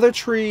 as for the other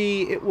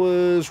tree, it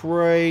was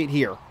right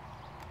here.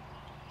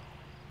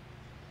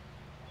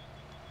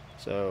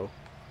 So...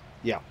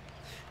 Yeah.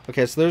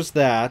 Okay, so there's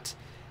that.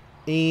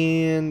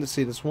 And let's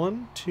see, there's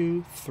 1,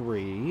 2,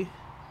 3,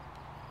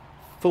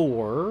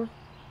 4.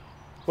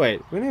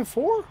 Wait, we only have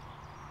 4?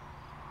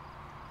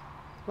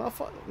 Not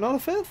a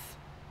 5th?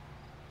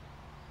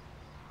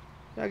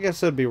 I guess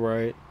that'd be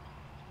right.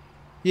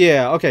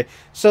 Yeah, okay.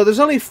 So there's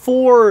only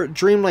 4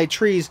 Dreamlight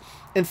trees,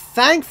 and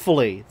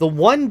thankfully, the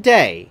one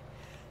day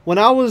when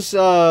I was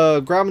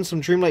grabbing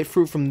some Dreamlight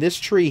fruit from this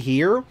tree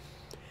here,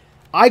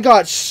 I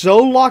got so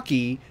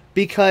lucky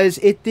because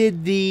it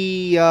did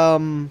the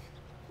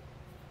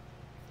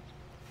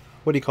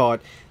what do you call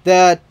it?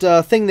 That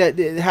thing that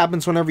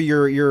happens whenever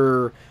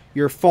you're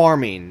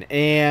farming,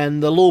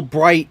 and the little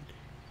bright.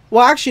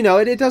 Well, actually, no,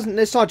 it doesn't.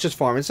 It's not just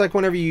farming. It's like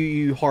whenever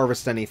you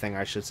harvest anything,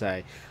 I should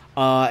say.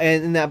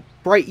 And that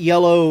bright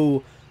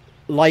yellow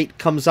light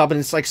comes up, and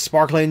it's like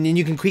sparkling, and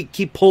you can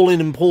keep pulling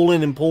and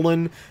pulling and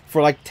pulling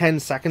for like 10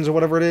 seconds or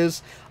whatever it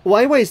is. Well,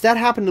 anyways, that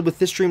happened with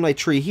this Dreamlight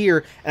tree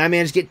here, and I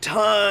managed to get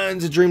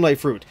tons of Dreamlight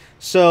fruit.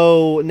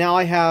 So now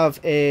I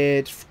have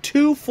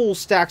 2 full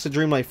stacks of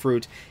Dreamlight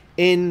fruit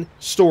in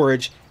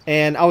storage,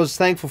 and I was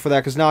thankful for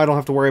that because now I don't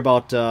have to worry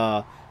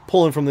about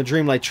pulling from the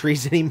Dreamlight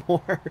trees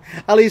anymore.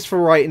 At least for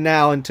right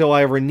now, until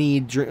I ever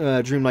need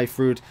Dreamlight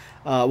fruit.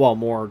 Well,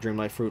 more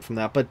Dreamlight fruit from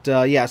that. But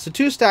yeah, so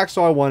 2 stacks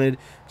all I wanted.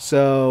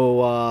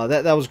 So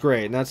that was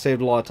great, and that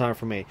saved a lot of time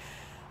for me.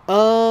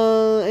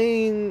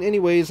 And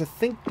anyways, I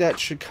think that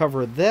should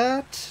cover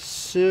that.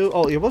 So,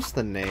 oh yeah, what's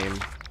the name?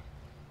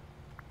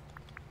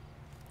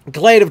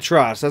 Glade of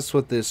Trust. That's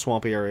what this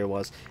swampy area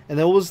was. And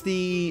that was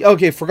the...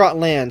 Okay, Forgotten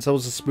Lands. That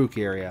was the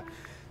spooky area.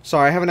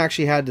 Sorry, I haven't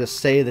actually had to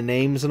say the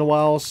names in a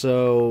while,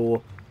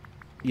 so...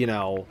 You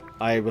know,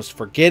 I was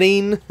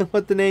forgetting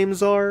what the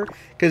names are.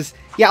 Because,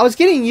 yeah, I was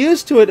getting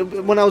used to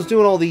it when I was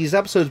doing all these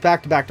episodes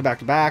back to back to back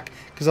to back.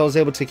 Because I was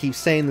able to keep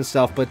saying this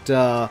stuff. But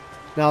now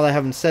that I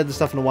haven't said this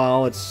stuff in a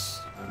while, it's...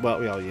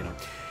 Well, you know.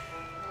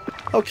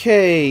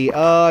 Okay,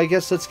 I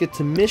guess let's get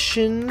to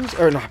missions.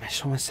 Or, not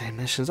missions. I want to say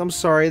missions. I'm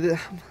sorry. This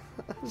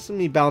is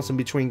me bouncing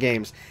between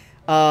games.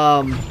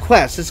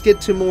 Quests. Let's get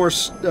to more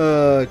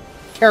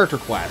character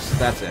quests.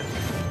 That's it.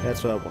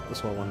 That's what I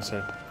want to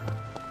say.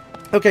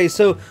 Okay,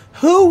 so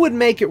who would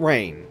make it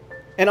rain?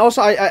 And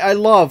also, I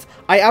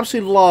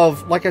absolutely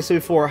love, like I said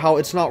before, how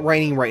it's not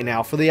raining right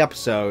now for the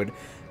episode,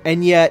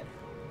 and yet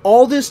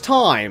all this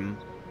time,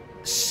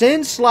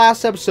 since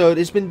last episode,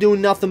 it's been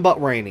doing nothing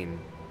but raining.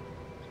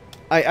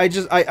 I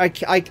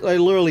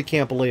literally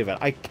can't believe it.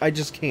 I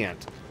just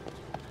can't.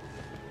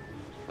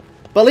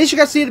 But at least you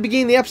got to see it at the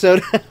beginning of the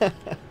episode.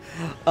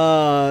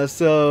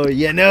 So,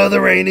 you know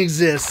the rain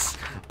exists.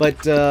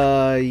 But,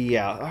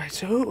 yeah. Alright,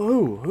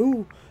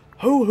 so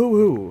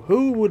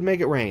who would make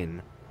it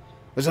rain?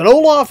 Is it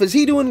Olaf? Is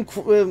he doing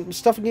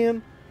stuff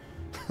again?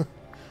 I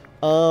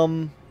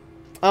don't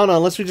know,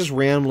 unless we just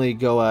randomly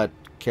go at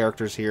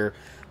characters here.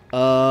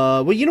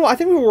 Well, you know, I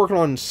think we were working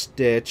on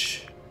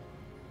Stitch.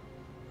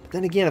 But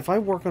then again, if I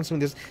work on some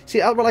of this...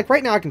 See, like,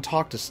 right now I can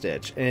talk to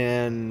Stitch,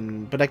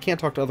 but I can't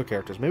talk to other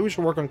characters. Maybe we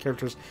should work on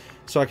characters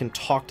so I can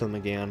talk to them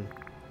again.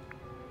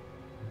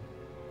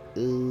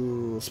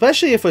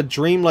 Especially if a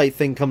Dreamlight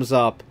thing comes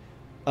up,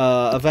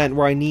 event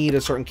where I need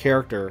a certain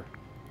character.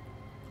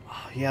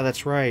 Oh, yeah,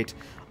 that's right.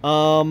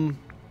 Gosh.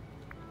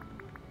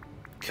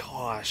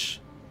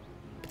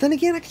 But then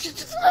again, I could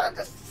just...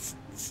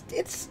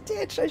 it's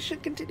Stitch. I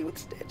should continue with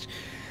Stitch.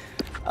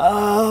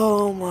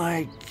 Oh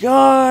my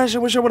gosh, I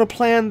wish I would have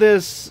planned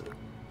this.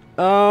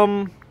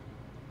 Sorry,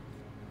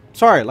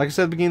 like I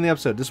said at the beginning of the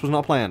episode, this was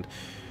not planned.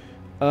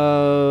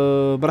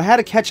 But I had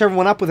to catch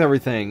everyone up with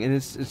everything, and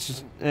it's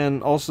just,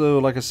 and also,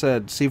 like I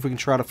said, see if we can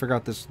try to figure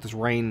out this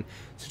rain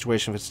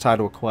situation if it's tied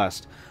to a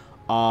quest.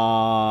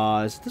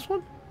 Is it this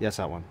one? Yes,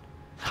 that one.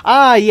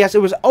 Ah, yes,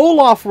 it was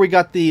Olaf where we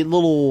got the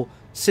little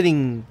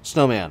sitting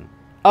snowman.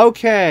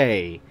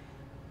 Okay.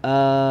 Where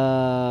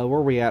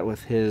are we at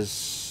with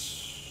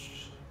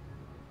his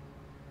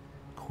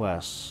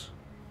quests?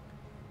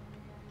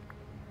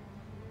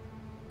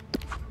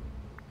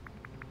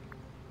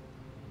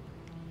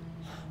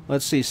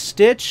 Let's see,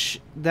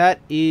 Stitch, that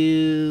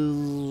is...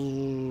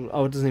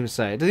 Oh, it doesn't even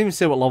say. It doesn't even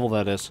say what level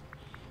that is.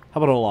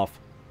 How about Olaf?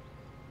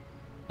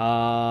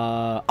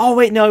 Oh,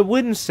 wait, no, it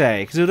wouldn't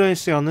say, because it would only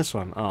say on this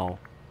one. Oh,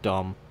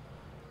 dumb.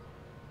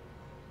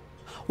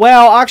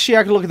 Well, actually,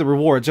 I can look at the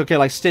rewards. Okay,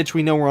 like Stitch,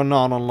 we know we're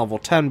not on level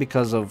 10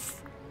 because of...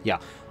 Yeah.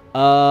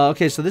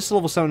 Okay, so this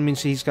level 7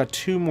 means he's got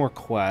 2 more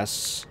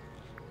quests.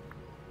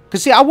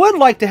 Because, see, I would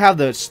like to have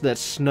that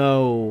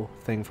snow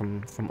thing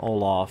from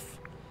Olaf.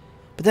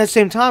 But at the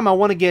same time, I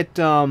want to get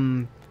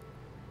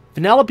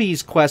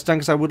Vanellope's quest done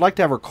because I would like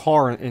to have her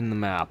car in the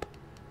map.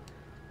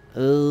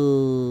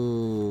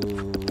 Oh,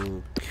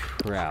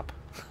 crap.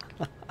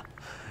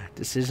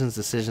 Decisions.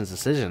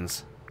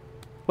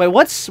 Wait,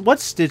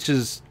 what's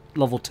Stitch's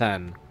level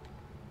 10?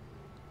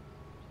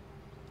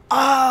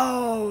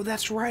 Oh,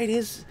 that's right.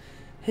 His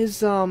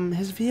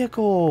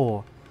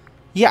vehicle.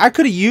 Yeah, I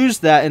could have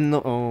used that in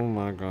the... Oh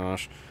my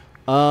gosh.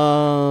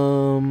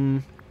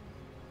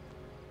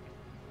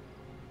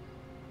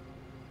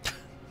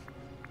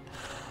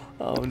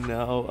 Oh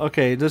no.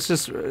 Okay, let's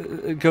just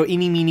go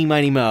eeny, meeny,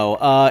 miny,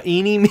 mo.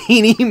 Eeny,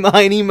 meeny,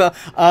 miny, mo.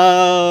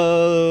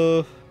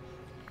 Oh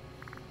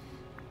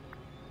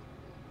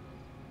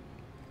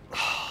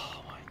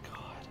my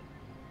god.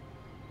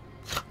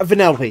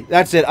 Vanellope.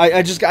 That's it.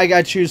 I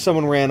gotta choose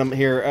someone random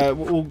here.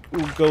 We'll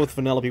go with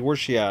Vanellope. Where's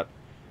she at?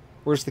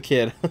 Where's the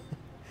kid?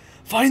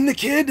 Find the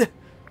kid!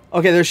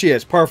 Okay, there she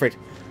is. Perfect.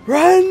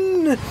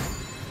 Run!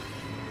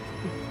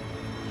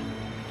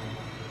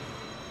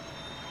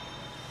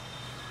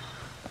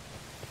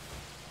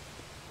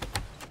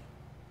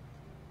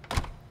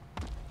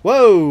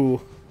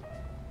 Whoa!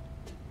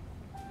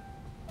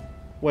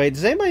 Wait,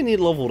 does anybody need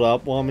leveled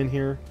up while I'm in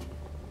here?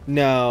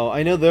 No,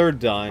 I know they're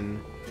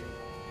done.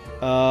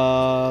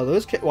 Well,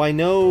 I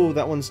know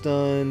that one's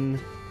done.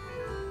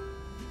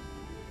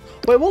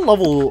 Wait, what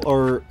level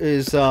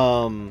is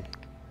Vanellope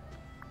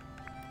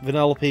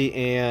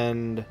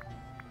and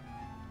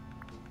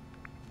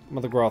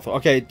Mother Grothel?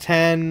 Okay,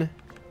 10.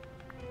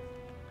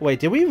 Wait,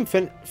 did we even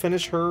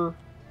finish her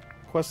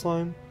quest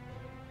line?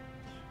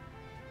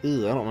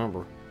 Ew, I don't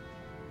remember.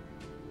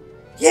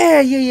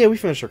 Yeah, we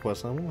finished our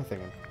quest line. What am I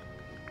thinking?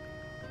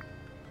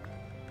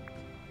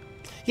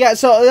 Yeah,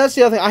 so that's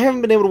the other thing. I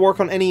haven't been able to work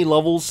on any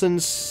levels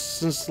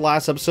since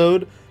last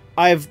episode.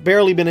 I've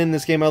barely been in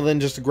this game other than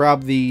just to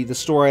grab the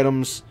store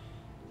items,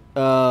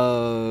 work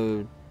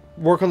on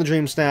the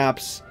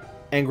Dreamsnaps,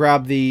 and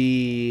grab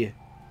the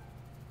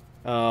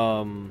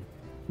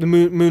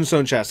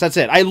Moonstone chest. That's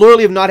it. I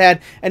literally have not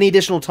had any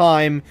additional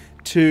time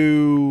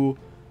to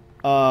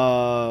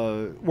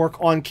work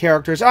on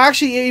characters.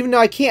 Actually, even though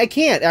I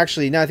can't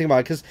actually, now I think about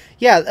it, because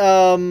yeah,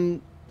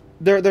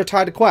 they're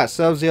tied to quests.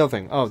 So that was the other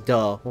thing. Oh,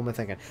 duh. What am I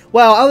thinking?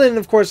 Well, other than,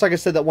 of course, like I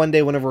said, that one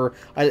day whenever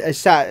I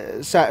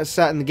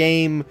sat in the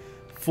game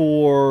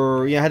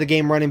for, you know, I had the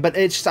game running, but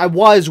it's just, I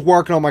was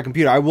working on my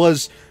computer. I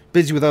was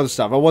busy with other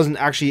stuff. I wasn't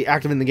actually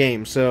active in the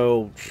game,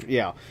 so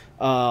yeah,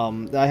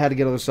 I had to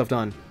get other stuff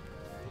done.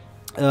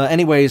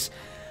 Anyways,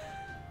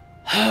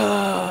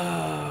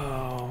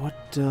 what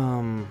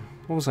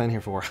was I in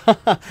here for?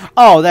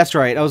 Oh, that's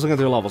right. I was looking at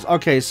their levels.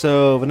 Okay,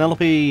 so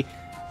Vanellope,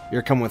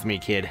 you're coming with me,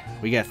 kid.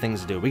 We got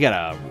things to do. We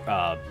got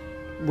a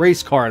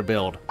race car to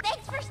build.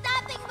 Thanks for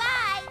stopping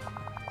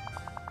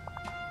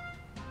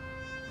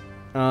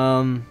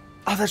by.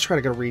 Oh, that's right.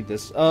 I gotta read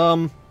this.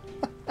 I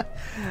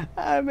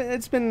mean,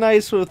 it's been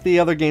nice with the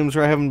other games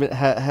where I haven't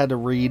had to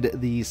read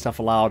the stuff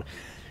aloud.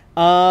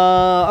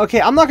 Okay,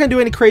 I'm not gonna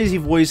do any crazy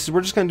voices.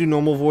 We're just gonna do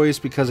normal voice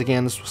because,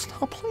 again, this was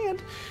not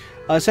planned.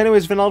 So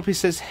anyways, Vanellope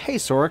says, "Hey,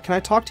 Sora, can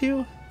I talk to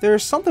you?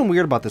 There's something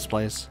weird about this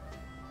place."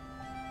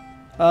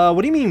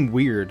 What do you mean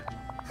weird?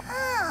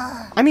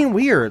 I mean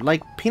weird,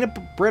 like peanut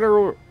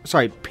brittle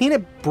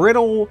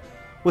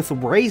with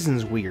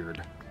raisins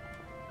weird.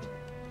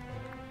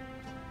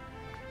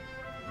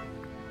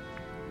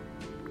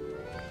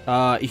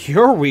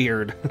 You're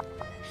weird.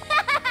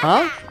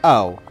 Huh?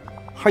 Oh.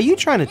 Are you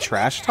trying to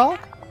trash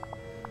talk?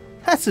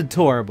 That's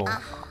adorable.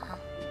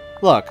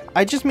 Look,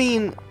 I just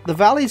mean, the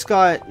valley's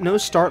got no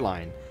start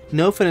line,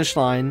 no finish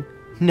line,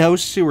 no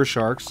sewer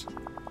sharks.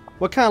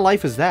 What kind of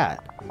life is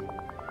that?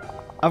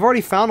 I've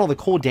already found all the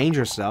cool,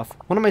 dangerous stuff.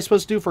 What am I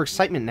supposed to do for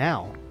excitement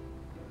now?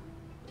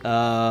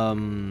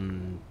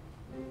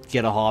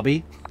 Get a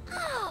hobby?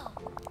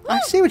 I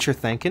see what you're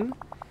thinking.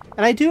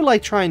 And I do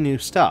like trying new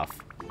stuff.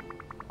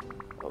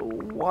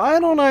 Why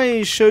don't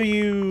I show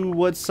you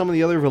what some of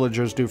the other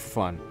villagers do for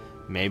fun?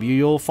 Maybe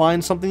you'll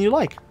find something you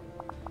like.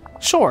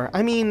 Sure,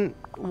 I mean,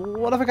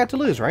 what have I got to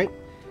lose, right?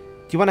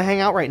 Do you want to hang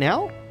out right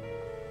now?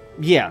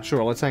 Yeah,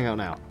 sure, let's hang out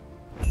now.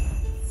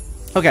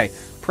 Okay,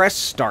 press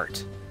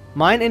start.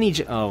 Mine any...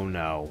 Oh,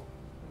 no.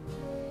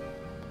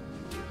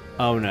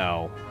 Oh,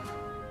 no.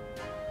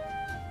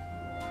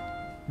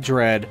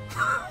 Dread.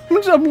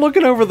 I'm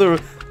looking over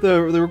the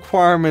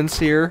requirements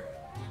here.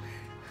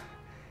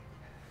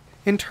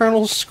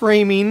 Internal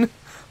screaming.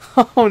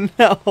 Oh,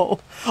 no.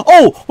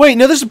 Oh, wait,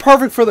 no, this is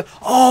perfect for the...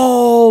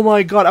 Oh,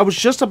 my God. I was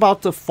just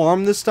about to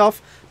farm this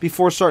stuff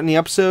before starting the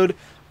episode.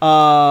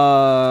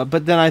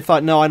 But then I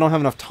thought, no, I don't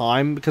have enough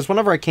time. Because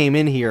whenever I came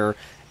in here...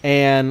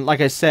 And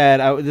like I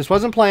said, this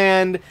wasn't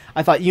planned.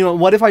 I thought, you know,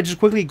 what if I just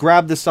quickly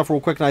grab this stuff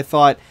real quick? And I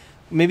thought,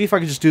 maybe if I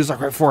could just do this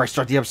like right before I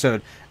start the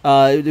episode.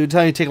 It would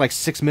tell me to take like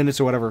 6 minutes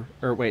or whatever.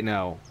 Or wait,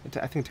 no.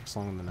 I think it takes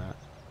longer than that.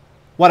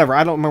 Whatever.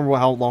 I don't remember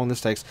how long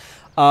this takes.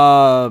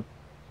 But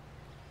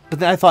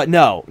then I thought,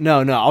 no.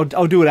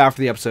 I'll do it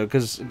after the episode.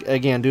 Because,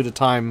 again, due to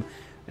time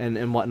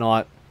and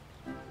whatnot.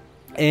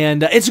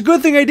 And it's a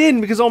good thing I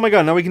didn't. Because, oh my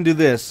God, now we can do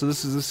this. So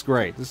this is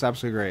great. This is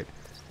absolutely great.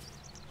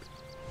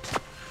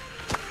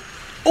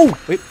 Oh,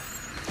 wait.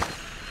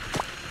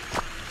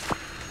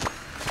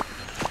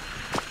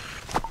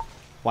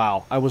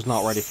 Wow, I was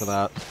not ready for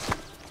that.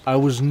 I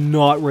was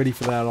not ready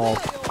for that at all.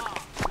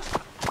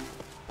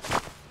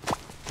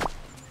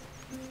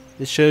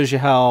 This shows you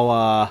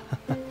how,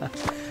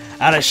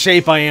 out of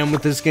shape I am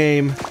with this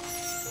game.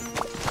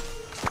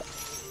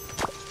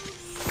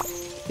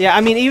 Yeah, I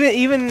mean,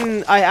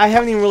 even I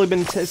haven't even really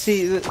been...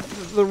 See,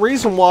 the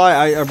reason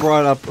why I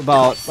brought up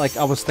about, like,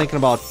 I was thinking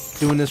about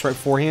doing this right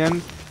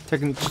beforehand...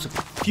 taking just a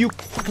few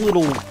quick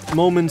little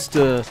moments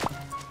to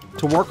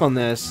work on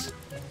this.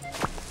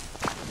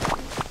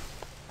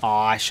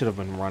 Aw, I should have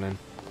been running.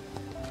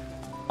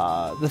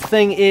 The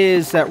thing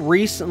is that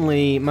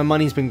recently my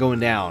money's been going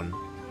down.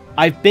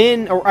 I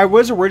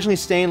was originally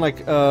staying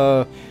like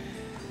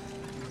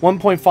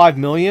 1.5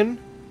 million,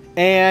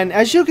 and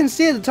as you can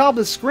see at the top of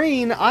the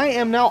screen, I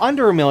am now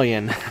under a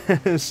million.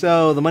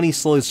 So the money's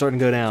slowly starting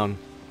to go down.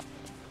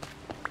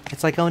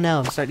 It's like, oh no,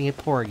 I'm starting to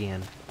get poor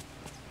again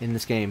in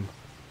this game.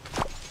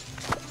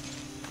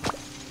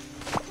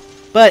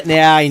 But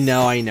yeah, I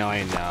know.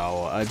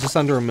 Just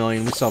under a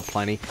million, we still have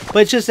plenty.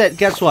 But it's just that,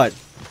 guess what?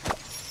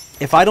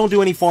 If I don't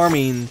do any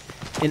farming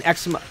in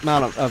X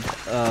amount of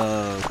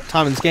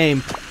time in this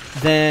game,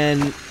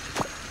 then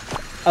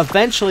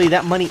eventually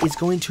that money is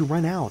going to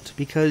run out.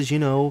 Because, you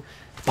know,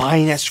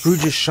 buying at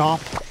Scrooge's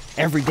shop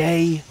every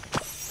day,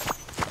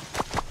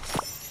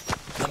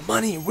 the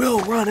money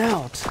will run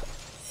out.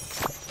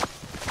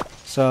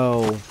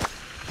 So,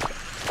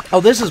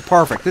 oh, this is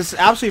perfect. This is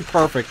absolutely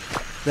perfect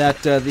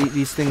that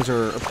these things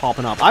are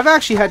popping up. I've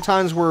actually had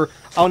times where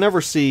I'll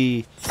never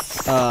see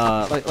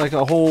like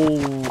a whole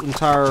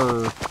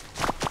entire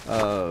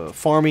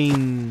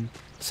farming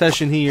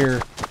session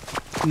here,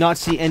 not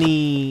see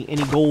any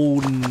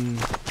gold and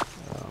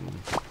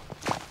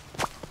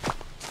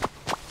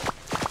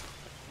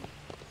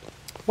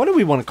what do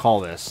we want to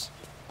call this?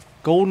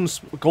 Golden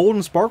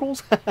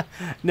sparkles?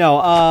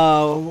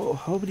 No,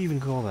 what would you even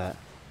call that?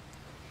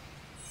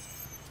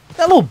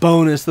 That little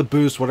bonus, the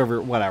boost,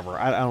 whatever.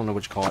 I don't know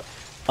what you call it.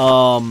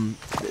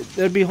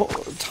 There'd be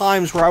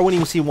times where I wouldn't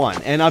even see one,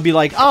 and I'd be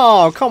like,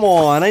 "Oh, come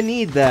on! I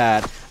need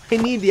that. I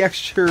need the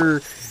extra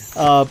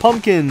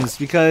pumpkins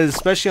because,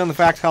 especially on the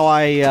fact how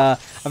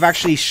I've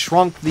actually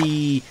shrunk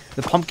the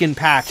pumpkin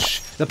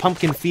patch, the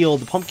pumpkin field,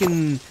 the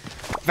pumpkin.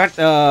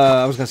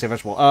 I was gonna say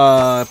vegetable.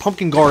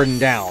 Pumpkin garden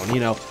down, you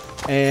know,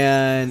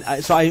 and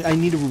so I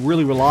need to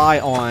really rely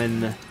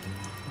on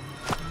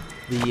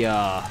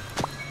the.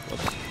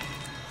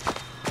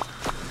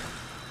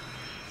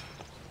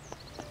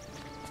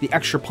 The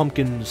extra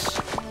pumpkins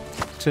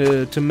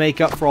to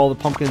make up for all the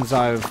pumpkins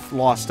I've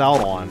lost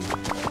out on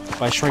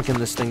by shrinking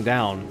this thing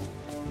down.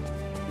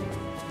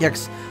 Yeah,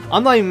 'cause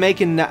I'm not even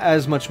making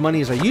as much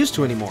money as I used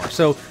to anymore.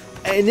 So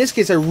in this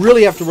case, I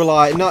really have to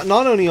rely not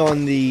only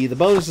on the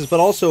bonuses, but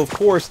also, of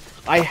course,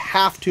 I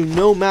have to,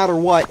 no matter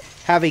what,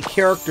 have a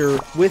character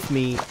with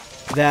me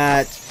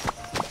that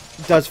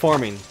does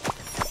farming.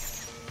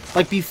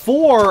 Like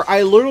before,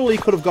 I literally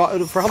could have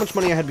got, for how much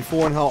money I had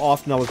before and how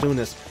often I was doing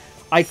this,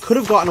 I could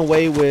have gotten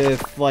away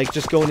with, like,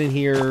 just going in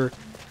here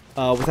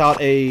without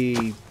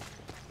a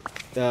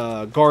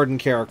garden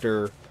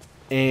character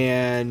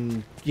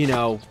and, you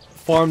know,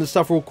 farm the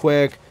stuff real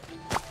quick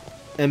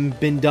and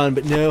been done.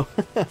 But no,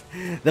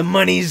 the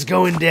money's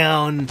going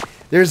down.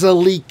 There's a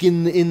leak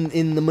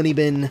in the money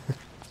bin.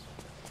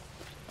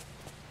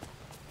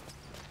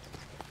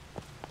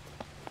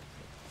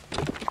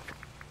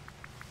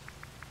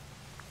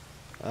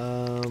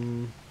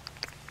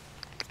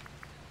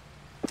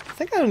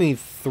 I think I only need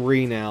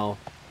 3 now.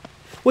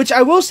 Which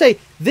I will say,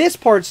 this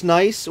part's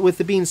nice. With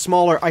it being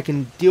smaller, I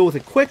can deal with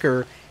it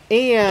quicker.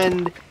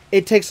 And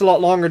it takes a lot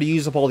longer to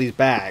use up all these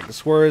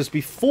bags. Whereas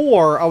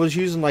before, I was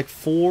using like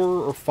 4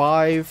 or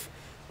 5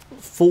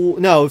 full...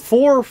 No,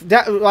 4...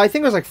 I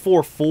think it was like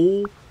 4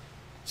 full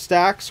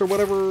stacks or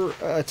whatever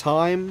a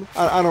time.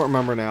 I don't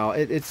remember now.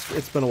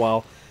 It's been a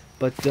while.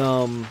 But,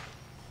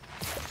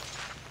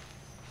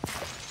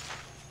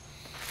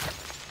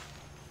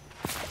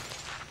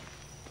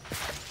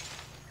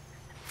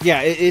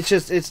 yeah,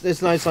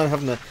 it's nice not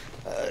having to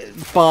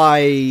buy,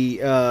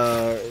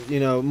 you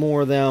know,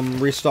 more of them,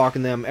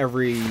 restocking them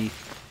every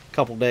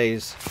couple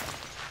days.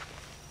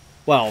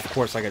 Well, of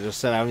course, like I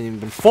just said, I haven't even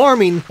been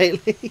farming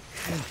lately.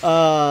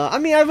 I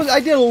mean, I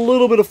did a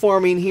little bit of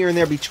farming here and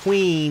there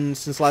between,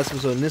 since last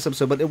episode and this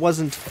episode, but it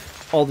wasn't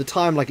all the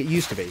time like it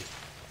used to be.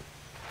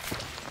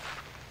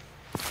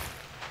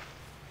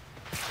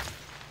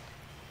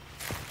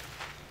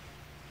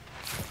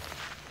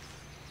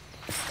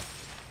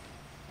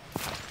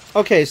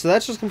 Okay, so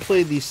that's just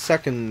completed the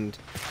second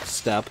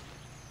step,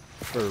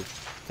 or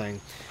thing.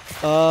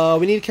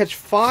 We need to catch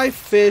 5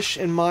 fish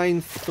and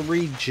mine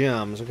 3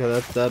 gems.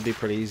 Okay, that'd be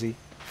pretty easy.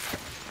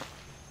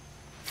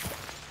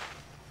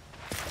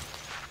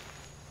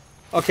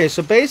 Okay,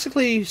 so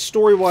basically,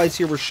 story-wise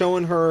here, we're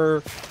showing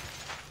her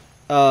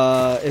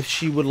if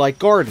she would like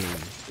gardening,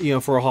 you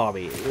know, for a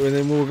hobby. And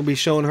then we're going to be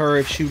showing her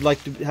if she would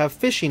like to have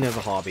fishing as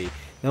a hobby.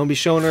 Then we'll be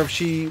showing her if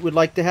she would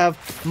like to have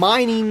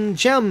mining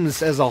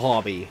gems as a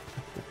hobby.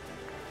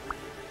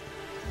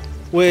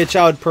 Which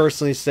I would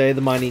personally say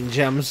the mining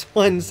gems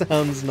one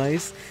sounds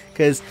nice.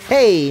 Because,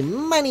 hey,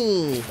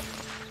 money!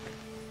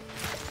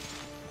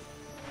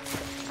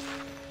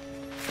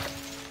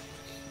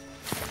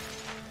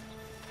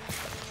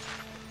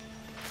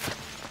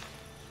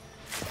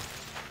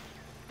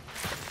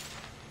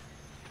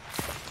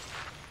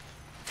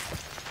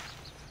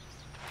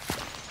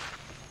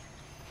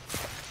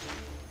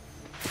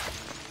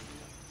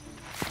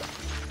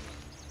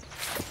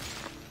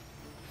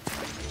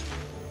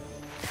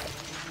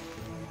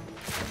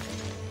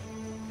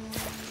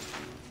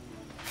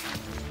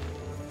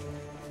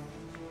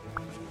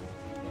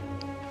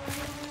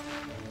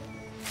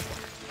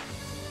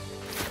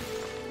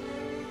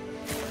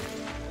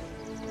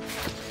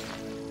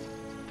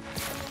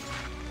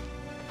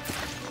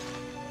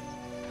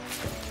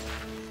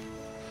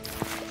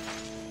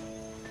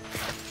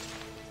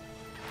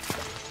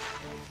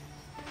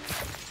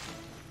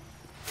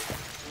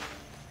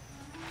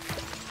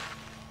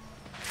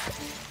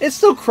 It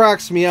still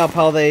cracks me up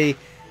how they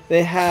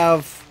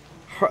have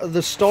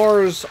the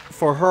stars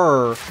for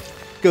her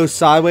go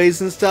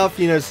sideways and stuff.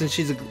 You know, since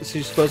she's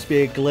supposed to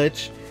be a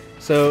glitch,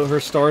 so her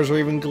stars are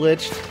even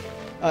glitched.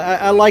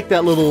 I like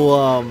that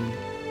little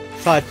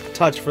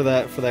touch for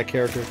that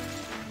character.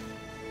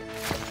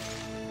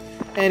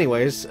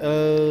 Anyways,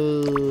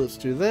 let's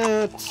do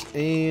that,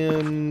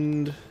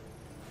 and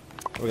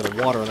we're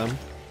gonna water them.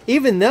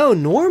 Even though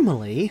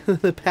normally,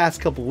 the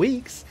past couple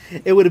weeks,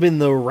 it would have been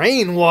the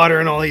rain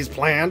watering all these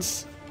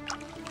plants.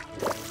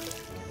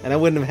 And I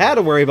wouldn't have had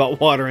to worry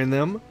about watering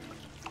them.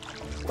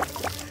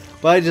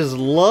 But I just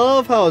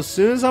love how as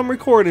soon as I'm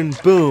recording,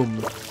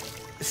 boom.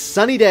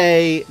 Sunny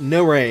day,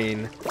 no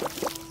rain.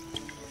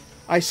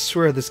 I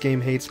swear this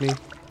game hates me.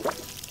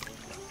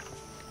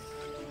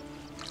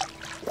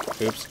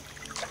 Oops.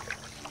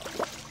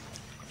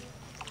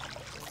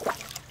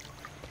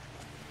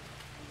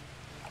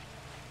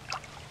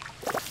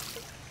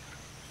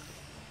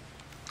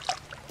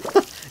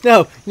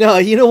 No,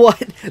 you know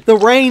what? The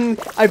rain,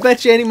 I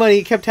bet you any money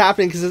it kept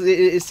happening because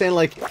it's saying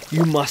like,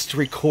 you must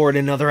record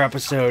another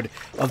episode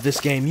of this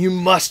game. You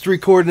must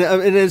record,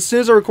 and as soon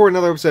as I record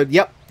another episode,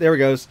 yep, there it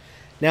goes.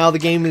 Now the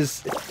game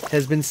has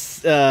been,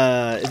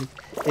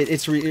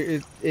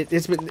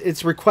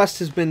 its request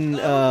has been,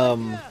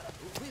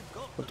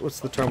 what's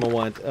the term I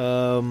want?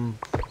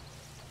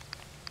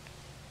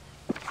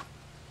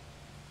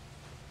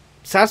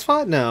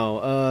 Satisfied?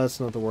 No,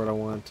 that's not the word I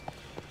want.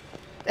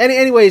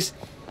 Anyways.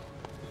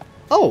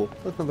 Oh,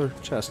 look, another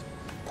chest.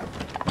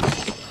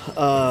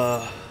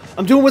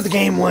 I'm doing what the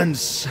game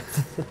wants.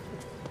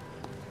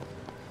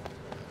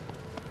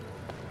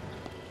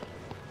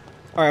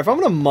 Alright, if I'm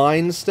gonna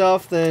mine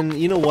stuff, then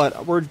you know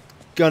what? We're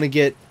gonna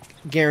get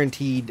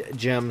guaranteed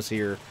gems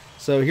here.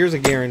 So here's a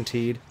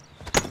guaranteed.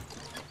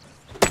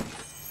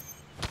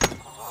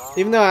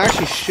 Even though I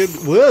actually should...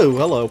 Whoa,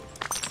 hello.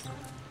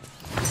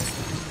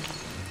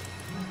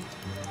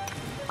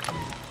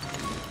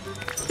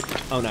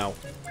 Oh no.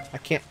 I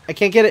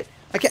can't get it.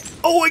 I can't.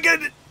 Oh, I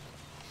got it.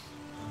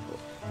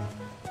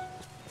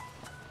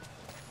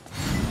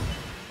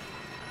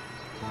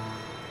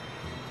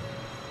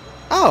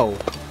 Oh,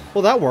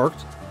 well that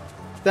worked.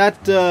 That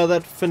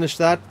finished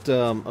that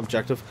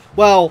objective.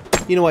 Well,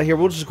 you know what? Here,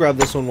 we'll just grab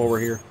this one while we're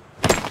here.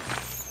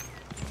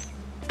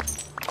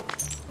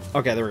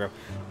 Okay, there we go.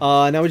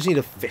 Now we just need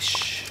a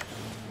fish.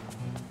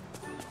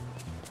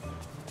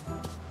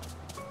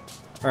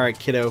 All right,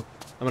 kiddo.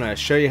 I'm gonna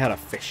show you how to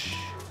fish.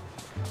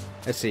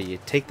 Let's see, you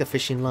take the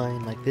fishing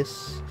line like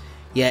this.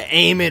 You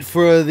aim it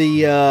for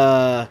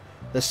the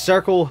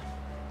circle.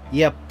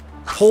 You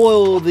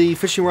pull the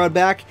fishing rod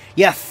back.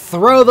 You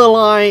throw the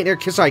line, or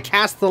sorry,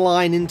 cast the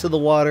line into the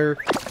water.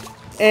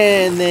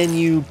 And then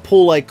you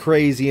pull like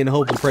crazy and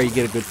hope and pray you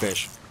get a good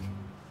fish.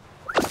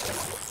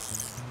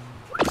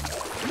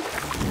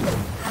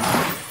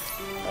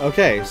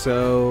 Okay,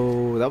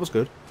 so that was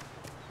good.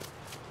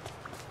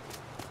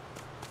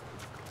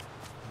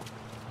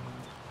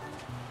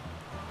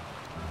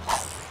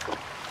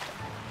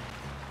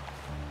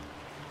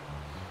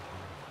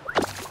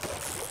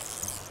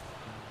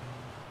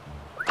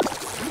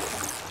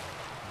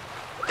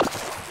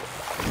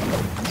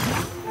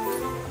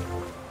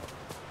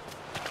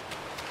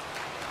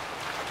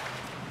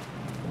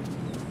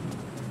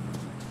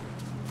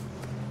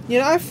 You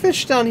know, I've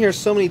fished down here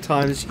so many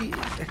times.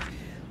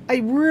 I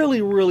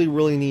really, really,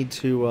 really need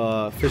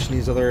to fish in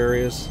these other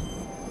areas.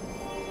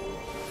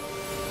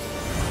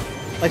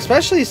 Like,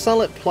 especially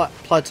Sunlit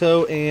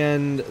Plateau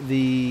and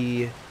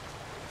the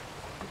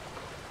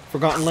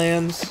Forgotten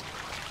Lands.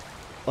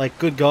 Like,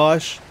 good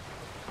gosh.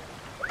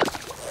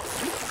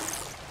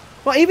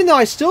 Well, even though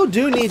I still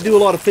do need to do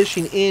a lot of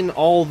fishing in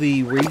all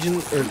the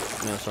regions, or,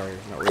 no, sorry,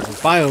 not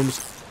regions,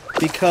 biomes.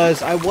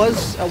 Because I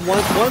was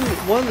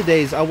one of the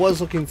days I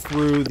was looking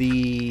through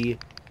the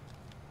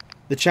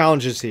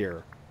challenges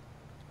here.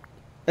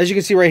 As you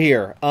can see right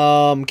here,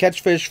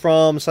 catch fish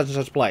from such and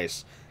such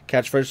place,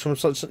 catch fish from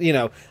such, you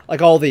know,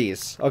 like all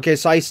these. Okay,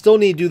 so I still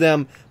need to do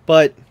them,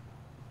 but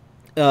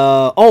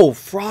oh,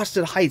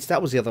 Frosted Heights,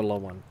 that was the other low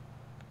one,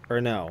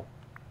 or no?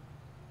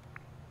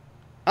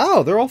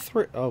 Oh, they're all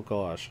three. Oh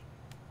gosh.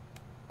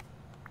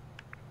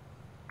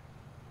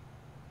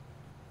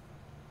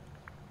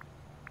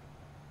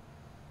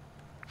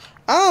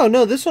 Oh,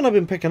 no, this one I've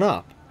been picking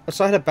up.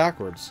 So I had it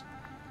backwards.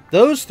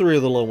 Those three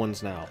are the low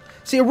ones now.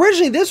 See,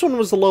 originally this one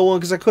was the low one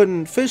because I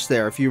couldn't fish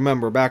there, if you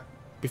remember, back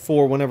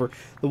before, whenever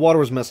the water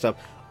was messed up.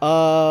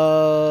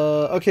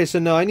 Okay, so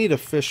no, I need to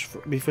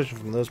be fishing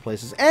from those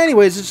places.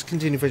 Anyways, let's just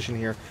continue fishing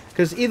here.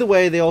 Because either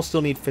way, they all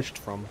still need fished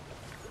from.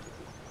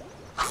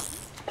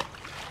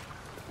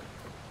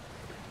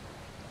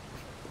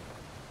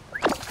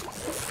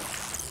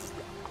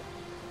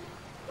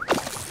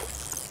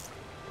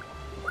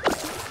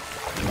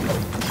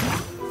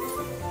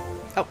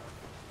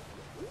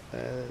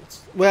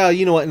 Well,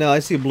 you know what? No, I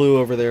see blue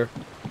over there.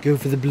 Go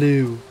for the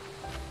blue.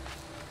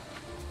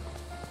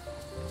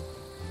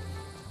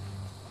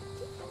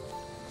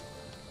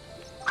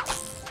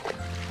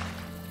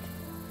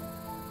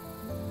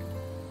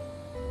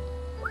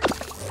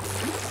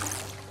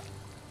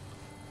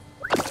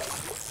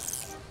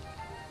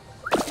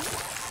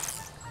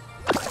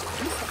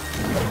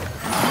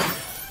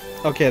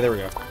 Okay, there we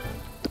go.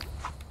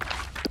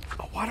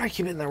 Oh, why do I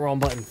keep hitting that wrong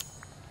button?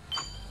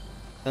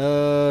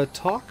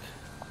 Talk?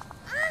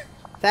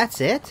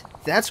 That's it?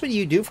 That's what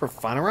you do for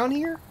fun around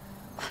here?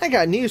 I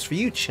got news for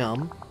you,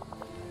 chum.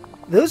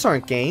 Those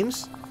aren't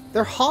games.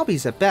 They're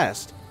hobbies at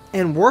best.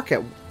 And work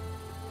at...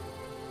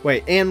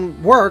 Wait,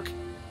 and work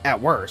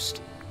at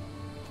worst.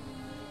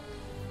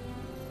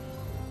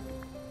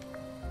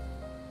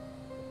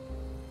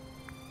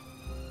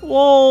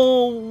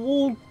 Well,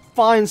 we'll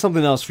find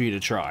something else for you to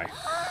try.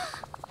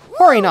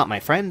 Worry not, my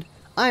friend.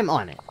 I'm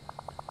on it.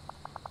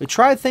 We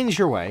tried things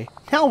your way.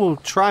 Now we'll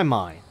try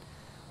mine.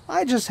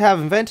 I just have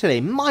invented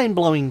a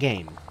mind-blowing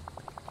game.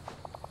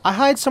 I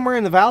hide somewhere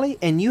in the valley,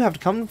 and you have to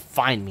come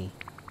find me.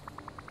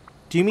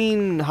 Do you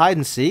mean hide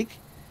and seek?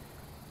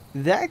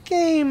 That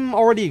game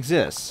already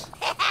exists.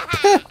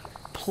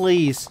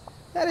 Please.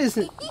 This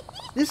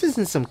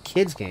isn't some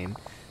kid's game.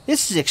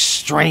 This is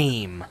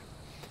extreme.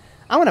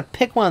 I'm gonna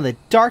pick one of the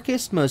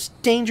darkest,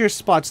 most dangerous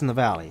spots in the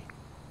valley.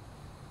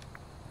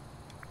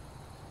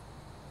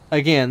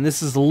 Again,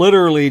 this is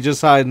literally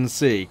just hide and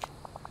seek.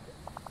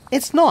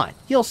 It's not.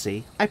 You'll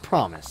see. I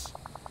promise.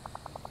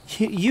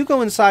 You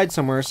go inside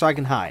somewhere so I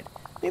can hide.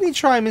 Maybe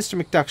try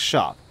Mr. McDuck's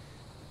shop.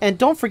 And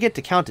don't forget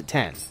to count to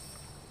 10. See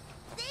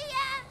ya!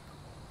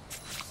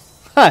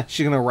 Ha!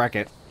 She's gonna wreck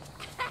it.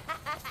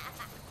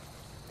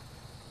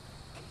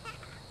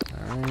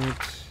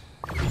 Alright.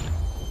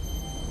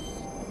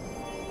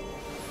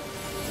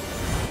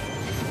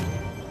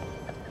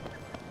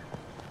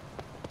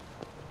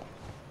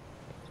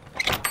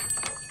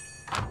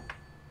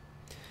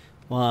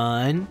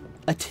 One,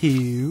 a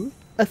 2,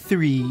 a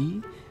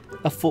 3,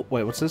 a 4.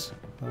 Wait, what's this?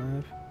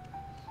 5.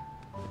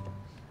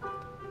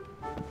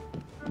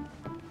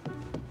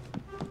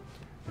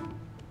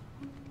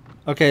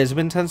 Okay, has it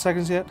been 10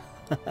 seconds yet?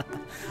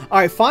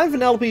 Alright, find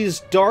Vanellope's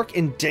dark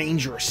and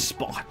dangerous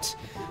spot.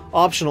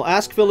 Optional,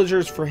 ask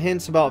villagers for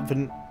hints about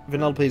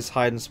Vanellope's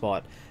hiding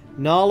spot.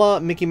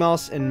 Nala, Mickey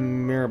Mouse,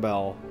 and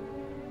Mirabelle.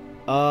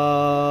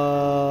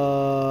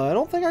 I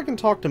don't think I can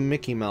talk to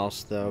Mickey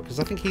Mouse, though, because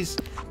I think he's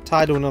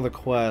tied to another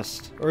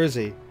quest. Or is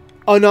he?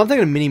 Oh, no, I'm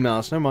thinking of Minnie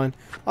Mouse. Never mind.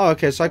 Oh,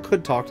 okay, so I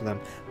could talk to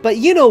them. But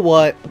you know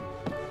what?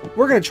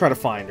 We're going to try to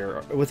find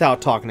her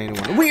without talking to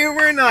anyone.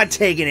 We're not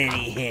taking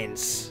any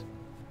hints.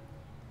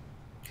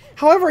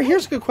 However,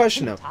 here's a good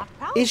question, though.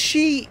 Is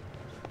she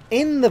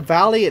in the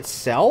valley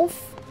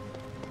itself?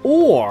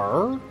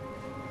 Or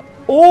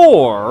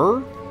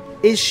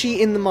is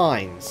she in the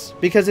mines?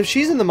 Because if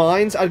she's in the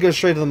mines, I'd go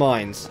straight to the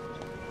mines.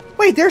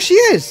 Wait, there she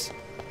is!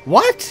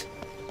 What?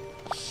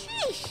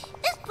 Sheesh,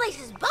 this place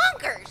is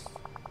bonkers.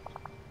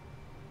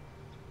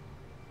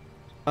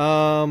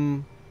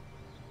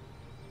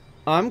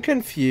 I'm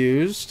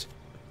confused.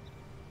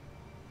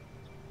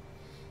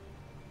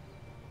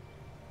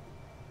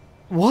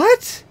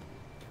 What?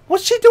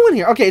 What's she doing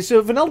here? Okay,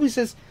 so Vanellope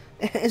says,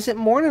 is it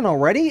morning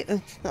already?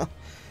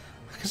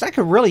 Because I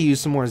could really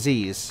use some more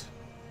Z's.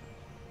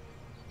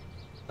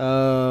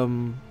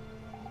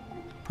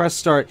 Press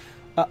start.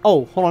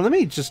 Oh, hold on. Let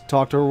me just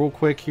talk to her real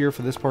quick here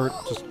for this part.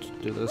 Just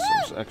do this.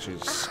 I'm just actually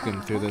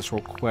skim through this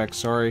real quick.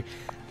 Sorry.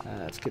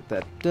 Let's get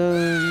that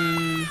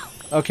done.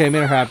 Okay,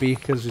 made her happy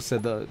because we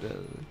said the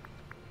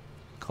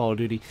Call of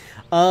Duty.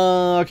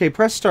 Okay,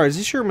 press start. Is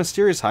this your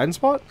mysterious hiding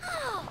spot?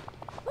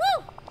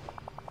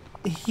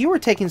 You were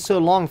taking so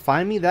long to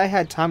find me that I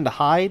had time to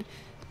hide,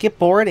 get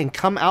bored, and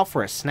come out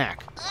for a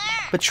snack.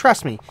 But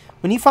trust me,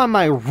 when you find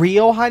my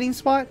real hiding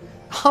spot,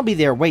 I'll be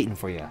there waiting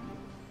for you.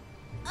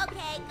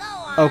 Okay, go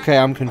on. Okay,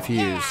 I'm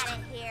confused. Get out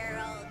of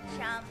here, old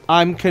chump.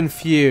 I'm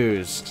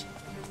confused.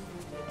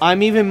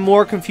 I'm even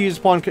more confused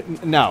upon...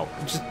 No.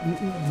 Just...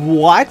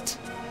 What?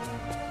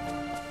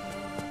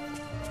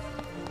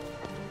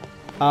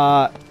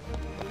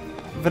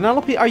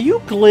 Vanellope, are you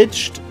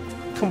glitched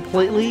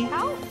completely?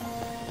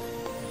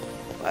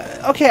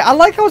 Okay, I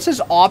like how it says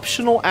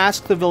optional,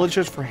 ask the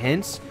villagers for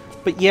hints,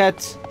 but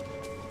yet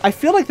I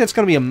feel like that's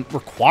going to be a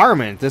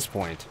requirement at this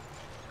point.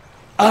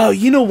 Oh,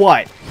 you know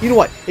what? You know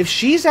what? If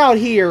she's out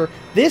here,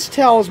 this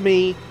tells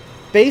me,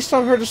 based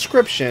on her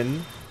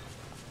description...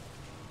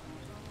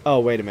 Oh,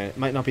 wait a minute. It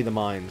might not be the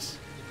mines.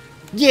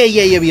 Yeah,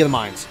 be the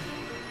mines.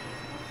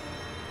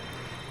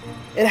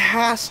 It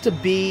has to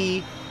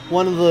be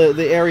one of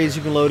the areas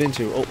you can load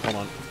into. Oh, hold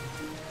on.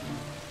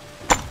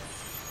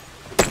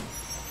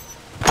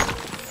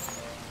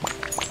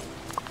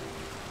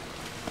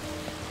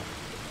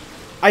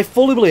 I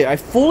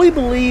fully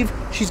believe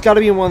she's got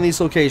to be in one of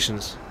these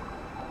locations.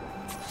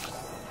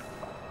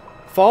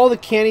 Follow the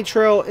candy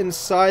trail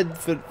inside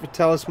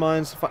Vitalis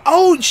Mines.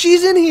 Oh,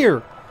 she's in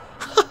here!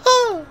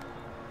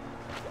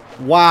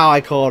 Wow, I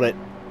called it.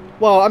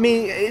 Well, I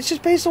mean, it's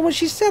just based on what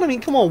she said. I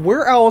mean, come on,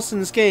 where else in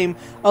this game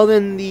other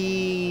than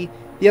the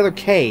other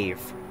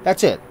cave?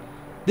 That's it.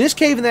 This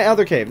cave and that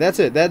other cave. That's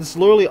it. That's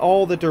literally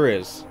all that there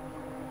is.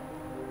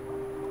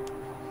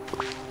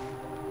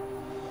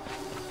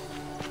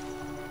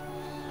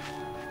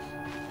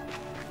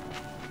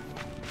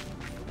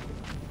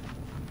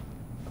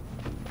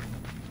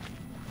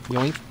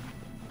 Yoink.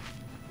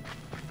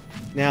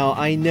 Now,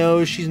 I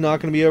know she's not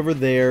going to be over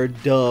there,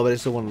 duh, but I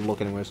still want to look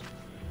anyways.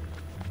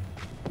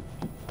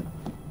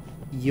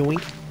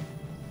 Yoink.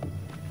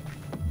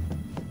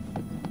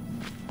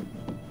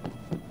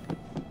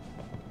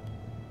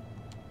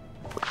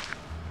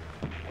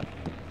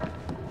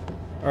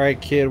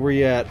 Alright, kid, where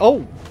you at?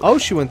 Oh! Oh,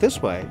 she went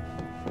this way.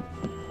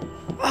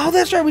 Oh,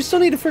 that's right, we still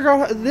need to figure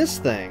out this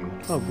thing.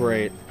 Oh,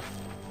 great.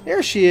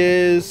 There she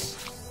is.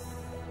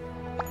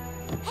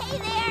 Hey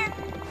there!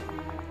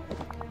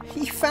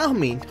 You found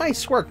me.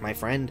 Nice work, my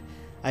friend.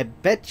 I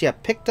bet you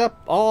picked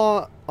up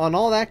on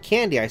all that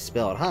candy I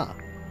spilled, huh?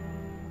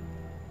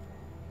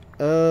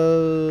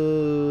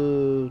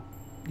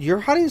 Your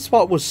hiding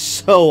spot was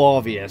so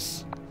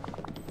obvious.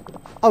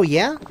 Oh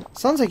yeah?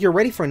 Sounds like you're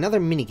ready for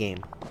another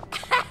minigame.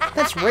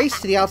 Let's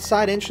race to the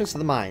outside entrance of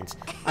the mines.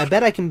 I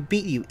bet I can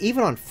beat you,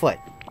 even on foot.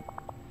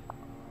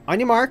 On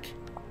your mark.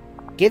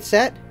 Get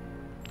set.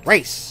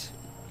 Race.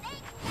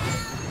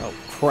 Oh,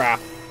 crap.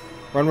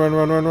 Run, run,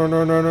 run, run, run,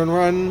 run, run, run,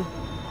 run.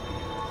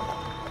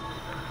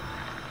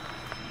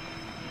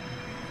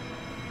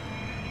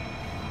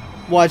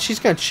 What? She's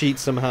gonna cheat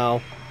somehow.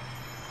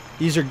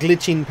 Use her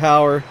glitching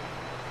power.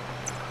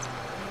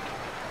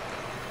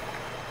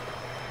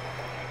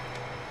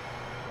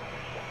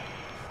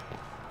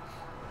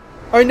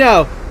 Or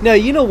no. No,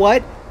 you know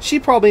what? She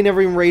probably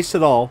never even raced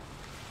at all.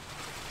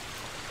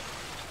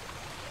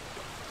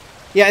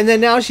 Yeah, and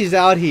then now she's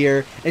out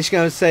here, and she's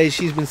gonna say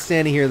she's been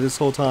standing here this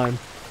whole time.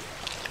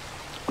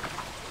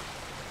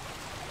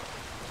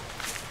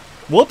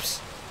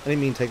 Whoops! I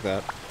didn't mean to take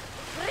that.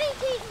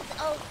 Greetings,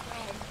 old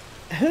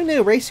friend. Who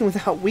knew racing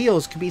without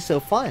wheels could be so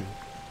fun?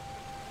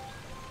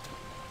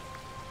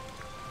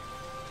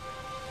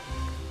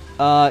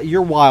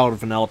 You're wild,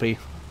 Vanellope.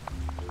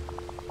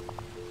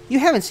 You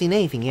haven't seen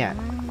anything yet.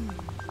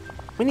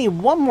 We need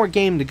one more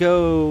game to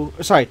go...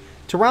 Sorry,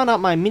 to round out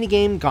my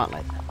minigame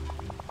gauntlet.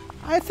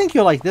 I think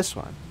you'll like this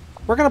one.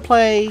 We're gonna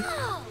play...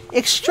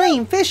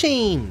 Extreme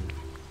Fishing!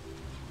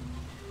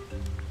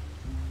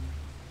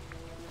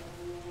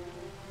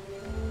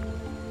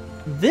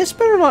 This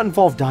better not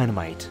involve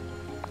dynamite.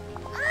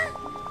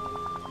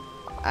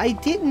 I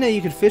didn't know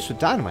you could fish with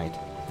dynamite.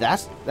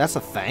 That's a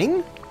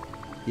thing?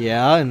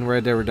 Yeah, in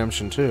Red Dead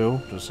Redemption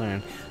 2. Just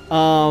saying.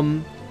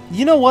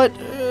 You know what?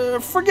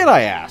 Forget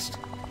I asked.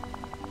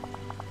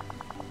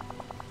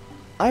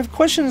 I have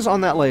questions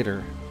on that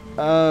later.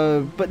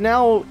 But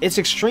now it's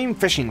extreme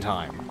fishing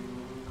time.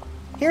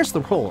 Here's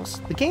the rules.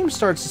 The game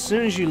starts as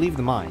soon as you leave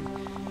the mine.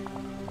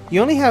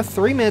 You only have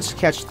 3 minutes to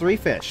catch 3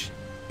 fish.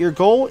 Your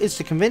goal is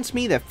to convince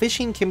me that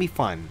fishing can be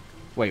fun.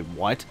 Wait,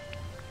 what?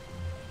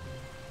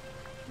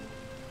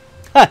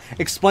 Ha!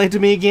 Explain to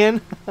me again?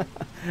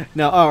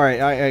 No,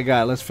 alright, I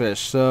got it. Let's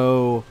fish.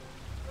 So,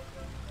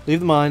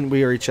 leave the mine.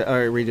 We already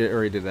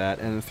did that.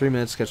 And in 3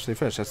 minutes, catch 3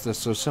 fish. That's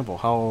so simple.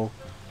 How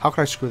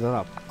could I screw that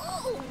up?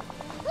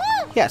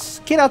 Yes,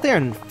 get out there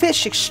and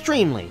fish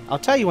extremely. I'll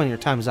tell you when your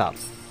time's up.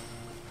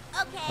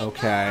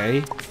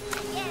 Okay. Get out of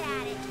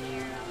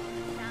here,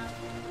 old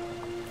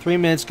chum. 3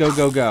 minutes, go,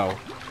 go, go.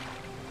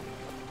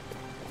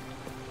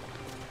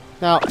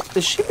 Now,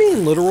 is she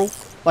being literal?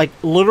 Like,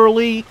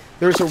 literally,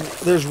 there's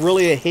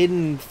really a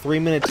hidden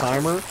 3-minute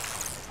timer?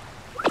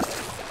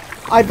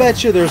 I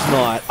bet you there's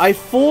not. I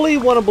fully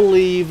want to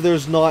believe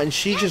there's not, and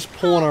she's just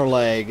pulling our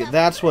leg.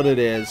 That's what it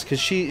is, because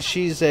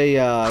she's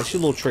a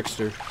little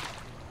trickster.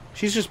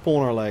 She's just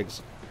pulling our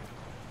legs.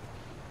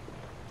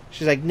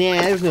 She's like,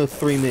 nah, there's no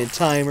 3-minute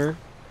timer.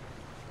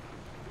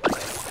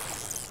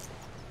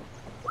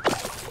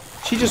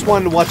 She just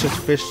wanted to watch us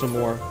fish some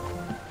more.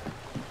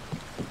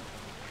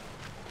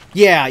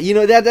 Yeah, you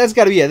know that's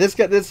got to be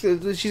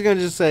it. She's gonna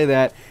just say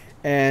that,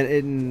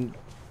 and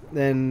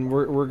then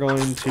we're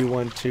going to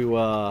want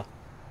to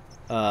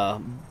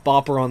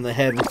bop her on the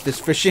head with this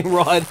fishing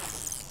rod.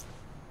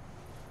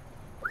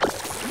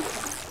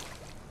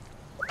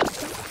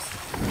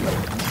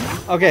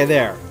 Okay,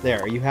 there.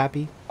 Are you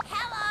happy?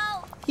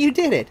 Hello. You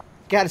did it.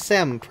 Gotta say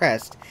I'm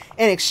impressed.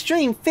 And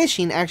extreme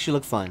fishing actually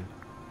looked fun.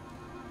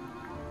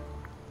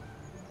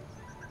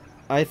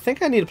 I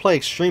think I need to play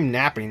extreme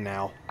napping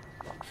now.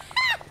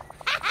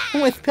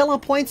 With pillow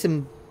points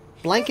and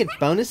blanket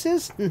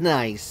bonuses?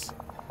 Nice.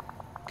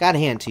 Gotta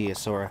hand to you,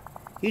 Sora.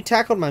 You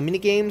tackled my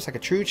minigames like a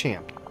true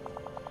champ.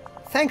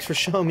 Thanks for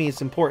showing me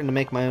it's important to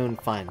make my own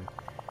fun.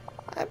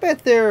 I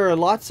bet there are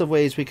lots of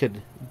ways we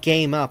could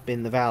game up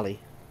in the valley.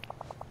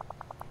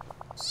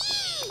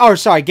 Oh,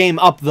 sorry, game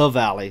up the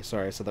valley.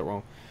 Sorry, I said that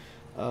wrong.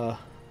 I'll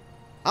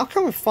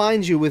come and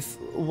find you with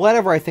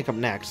whatever I think up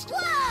next.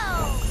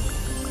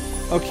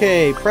 Whoa.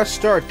 Okay, press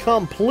start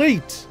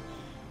complete.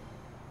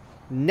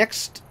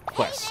 Next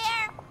quest.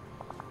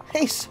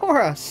 Hey,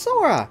 Sora!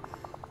 Sora!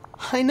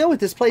 I know what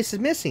this place is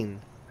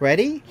missing.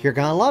 Ready? You're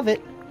gonna love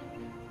it.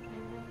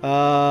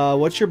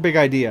 What's your big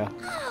idea?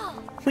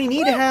 We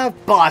need to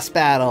have boss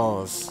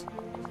battles.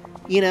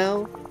 You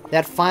know,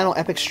 that final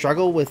epic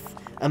struggle with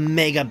a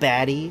mega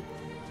baddie.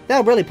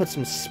 That'll really put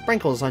some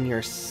sprinkles on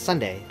your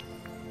sundae.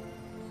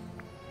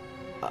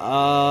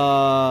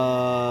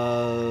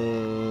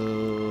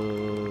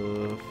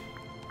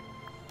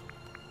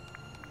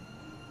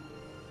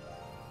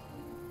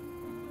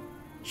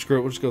 Screw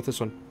it, we'll just go with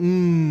this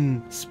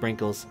one.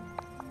 Sprinkles.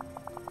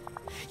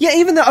 Yeah,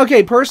 even though,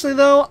 okay, personally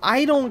though,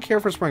 I don't care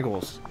for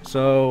sprinkles.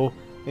 So,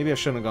 maybe I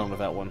shouldn't have gone with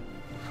that one.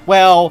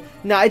 Well,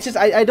 no, it's just,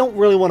 I don't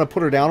really want to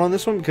put her down on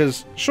this one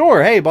because,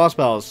 sure, hey, boss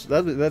battles,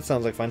 that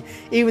sounds like fun.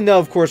 Even though,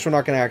 of course, we're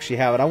not going to actually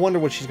have it. I wonder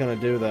what she's going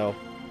to do, though.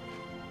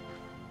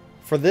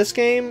 For this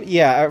game,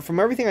 yeah, from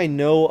everything I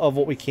know of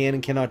what we can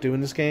and cannot do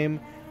in this game,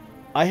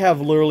 I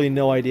have literally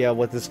no idea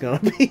what this is going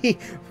to be.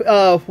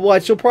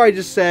 What, she'll probably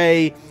just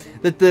say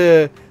that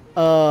the,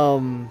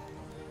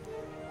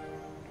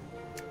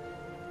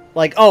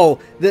 like, oh,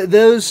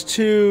 those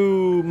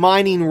two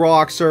mining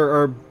rocks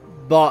are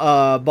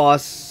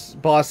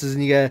bosses,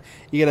 and you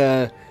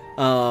gotta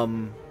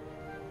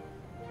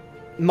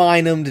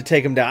mine them to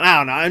take them down.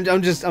 I don't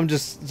know. I'm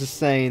just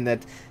saying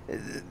that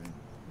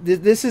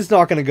this is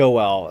not gonna go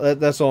well.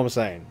 That's all I'm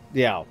saying.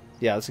 Yeah,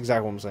 that's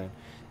exactly what I'm saying.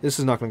 This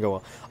is not gonna go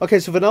well. Okay,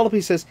 so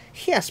Vanellope says,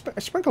 yeah,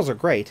 sprinkles are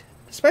great,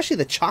 especially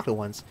the chocolate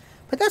ones.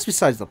 But that's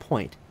besides the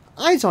point.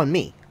 Eyes on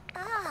me.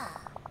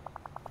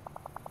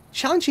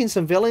 Challenging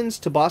some villains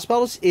to boss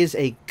battles is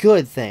a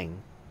good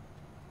thing.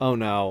 Oh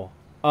no.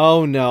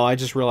 Oh no, I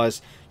just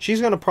realized she's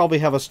gonna probably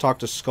have us talk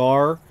to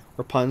Scar,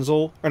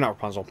 Rapunzel, or not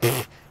Rapunzel,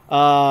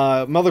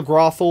 Mother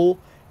Grothel,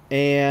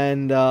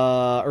 and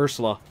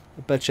Ursula.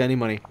 I bet you any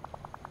money.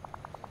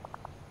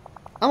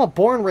 I'm a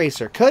born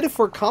racer, coded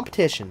for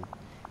competition.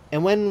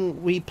 And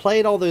when we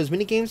played all those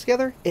mini games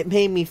together, it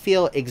made me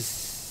feel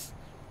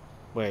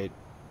Accelerated?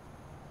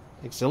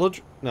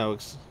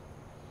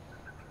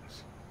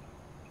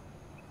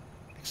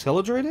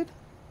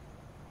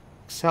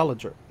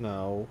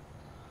 No.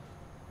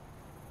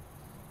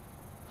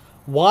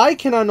 Why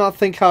can I not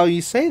think how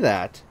you say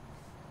that?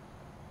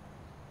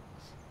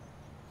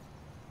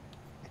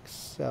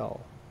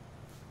 Excel.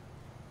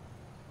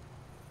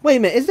 Wait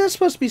a minute, isn't that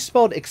supposed to be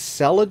spelled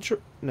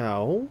Accelerated?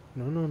 No.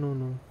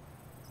 No.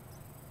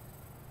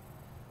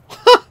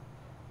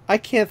 I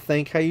can't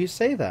think how you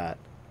say that.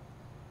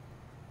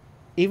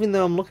 Even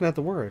though I'm looking at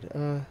the word.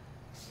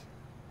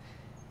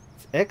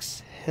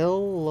 It's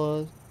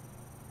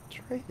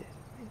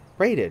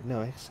Rated.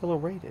 No,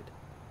 accelerated.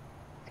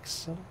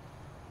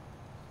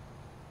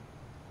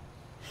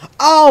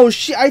 Oh,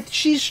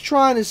 she's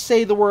trying to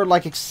say the word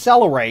like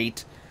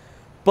accelerate,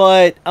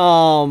 but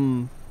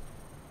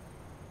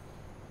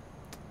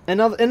in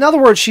other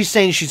words, she's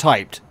saying she's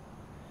hyped.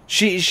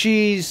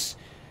 She's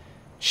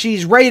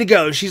ready to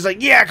go. She's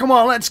like, yeah, come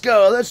on, let's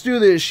go, let's do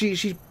this.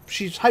 She's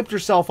hyped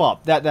herself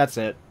up. That's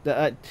it.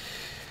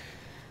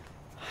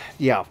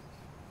 Yeah.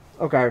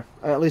 Okay,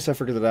 at least I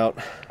figured it out.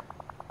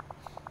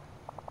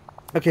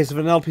 Okay, so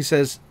Vanellope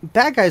says,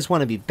 bad guys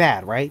want to be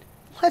bad, right?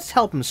 Let's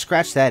help them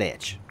scratch that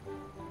itch.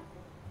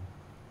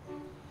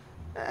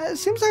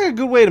 Seems like a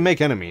good way to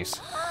make enemies.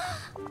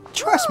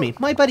 Trust me,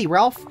 my buddy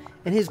Ralph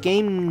and his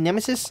game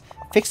nemesis,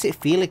 Fix-It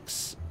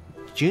Felix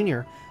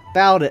Jr.,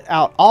 bowed it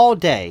out all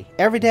day,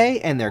 every day,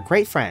 and they're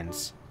great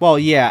friends. Well,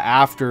 yeah,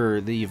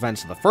 after the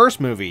events of the first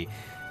movie,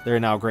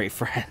 they're now great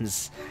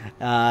friends.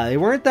 They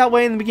weren't that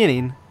way in the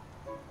beginning.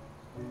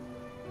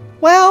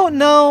 Well,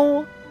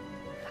 no.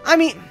 I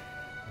mean,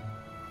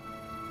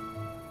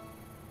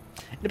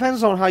 it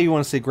depends on how you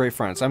want to say great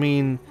friends. I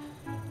mean,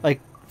 like,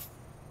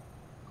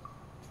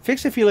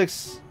 Fix-It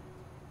Felix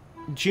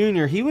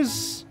Jr., he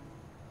was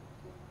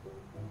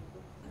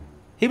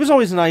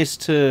always nice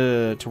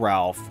to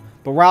Ralph,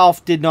 but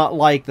Ralph did not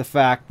like the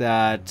fact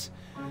that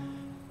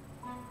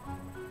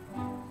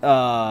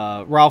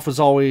Ralph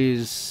was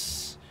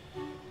always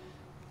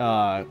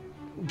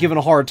given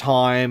a hard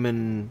time,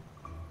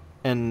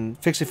 and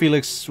Fix-It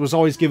Felix was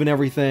always given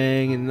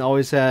everything and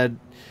always had...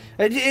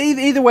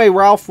 Either way,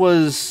 Ralph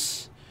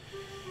was...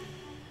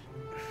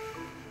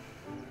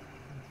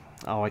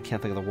 Oh, I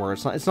can't think of the word.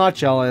 It's not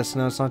jealous.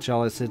 No, it's not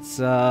jealous. It's,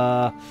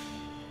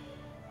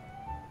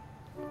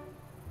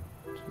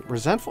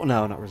 resentful?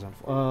 No, not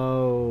resentful.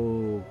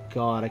 Oh,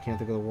 God, I can't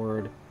think of the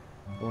word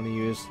I want to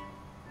use.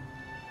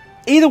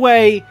 Either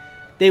way,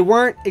 they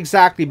weren't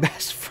exactly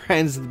best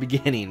friends at the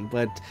beginning,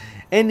 but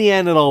in the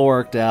end, it all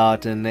worked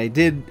out, and they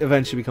did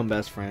eventually become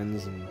best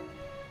friends, and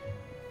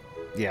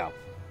yeah.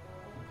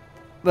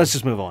 Let's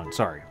just move on.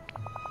 Sorry.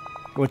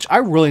 Which I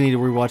really need to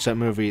rewatch that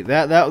movie.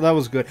 That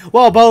was good.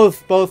 Well,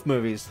 both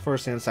movies, the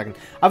first and the second.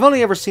 I've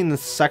only ever seen the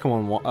second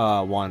one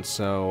once,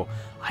 so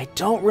I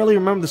don't really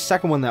remember the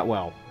second one that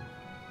well.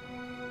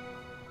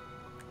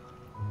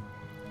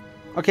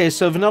 Okay,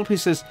 so Vanellope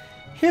says,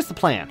 here's the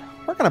plan.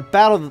 We're gonna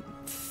battle the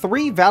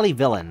 3 Valley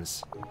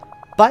villains,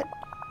 but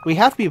we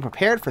have to be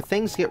prepared for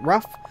things to get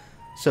rough.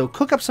 So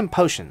cook up some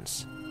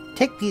potions.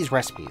 Take these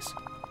recipes.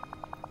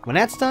 When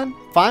that's done,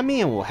 find me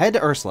and we'll head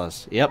to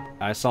Ursula's. Yep,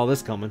 I saw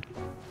this coming.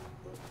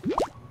 Okay,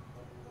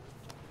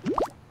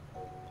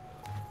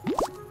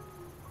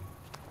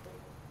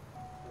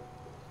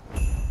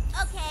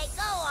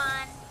 go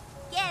on.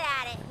 Get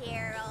out of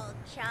here, old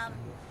chum.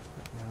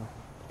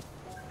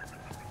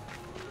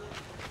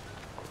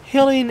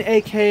 Healing,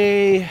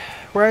 aka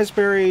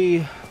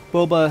Raspberry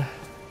Boba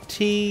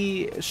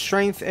Tea,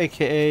 Strength,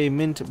 aka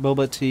Mint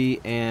Boba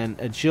Tea, and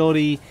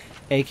Agility,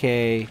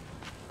 aka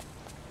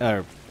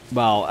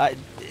Well,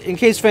 in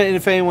case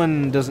if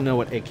anyone doesn't know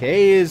what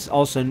AKA is,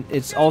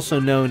 it's also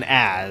known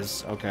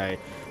as. Okay.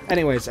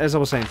 Anyways, as I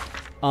was saying,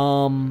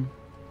 oh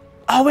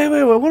wait,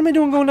 what am I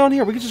doing going down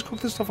here? We can just cook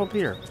this stuff up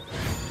here.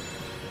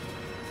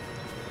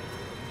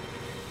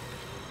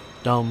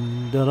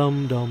 Dum da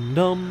dum dum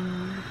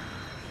dum.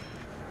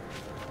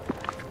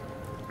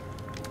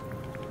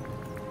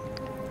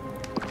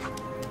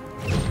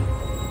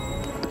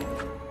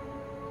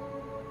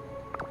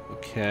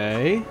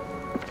 Okay.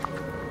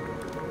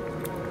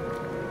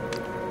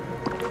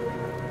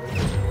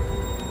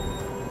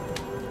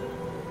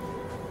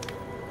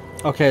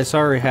 Okay, so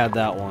I already had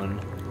that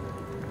one.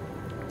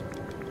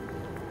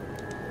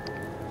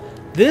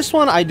 This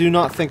one I do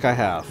not think I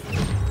have.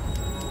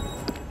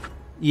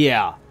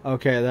 Yeah.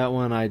 Okay, that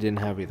one I didn't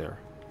have either.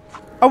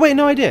 Oh wait,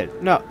 no, I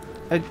did. No,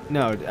 I don't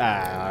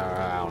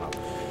know.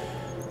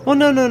 Well,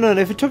 no.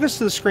 If it took us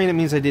to the screen, it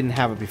means I didn't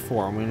have it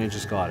before. I mean, I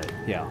just got it.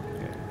 Yeah.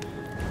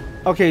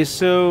 Okay,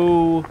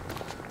 so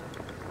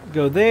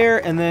go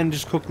there and then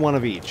just cook one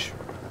of each.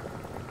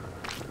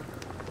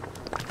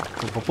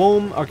 Boom,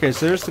 boom. Okay,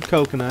 so there's the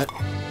coconut.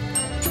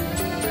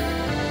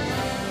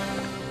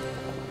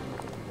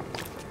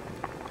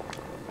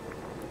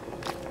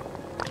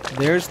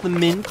 There's the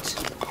mint.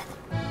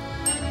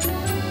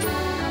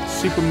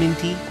 Super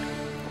minty.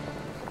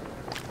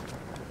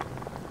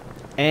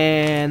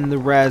 And the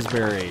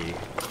raspberry.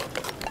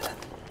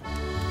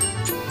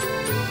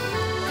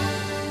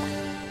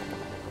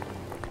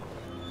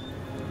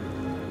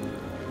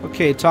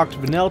 Okay, talk to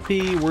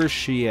Penelope. Where's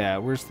she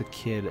at? Where's the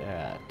kid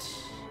at?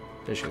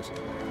 There she is.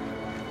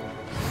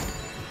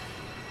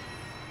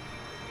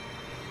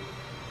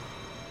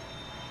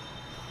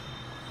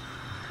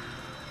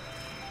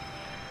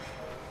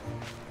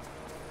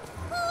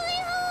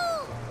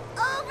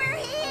 Over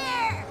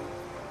here!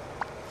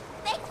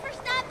 Thanks for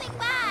stopping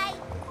by.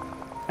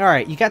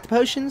 Alright, you got the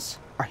potions?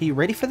 Are you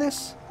ready for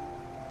this?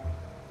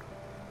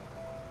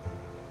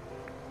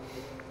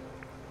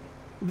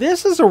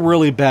 This is a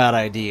really bad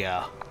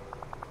idea.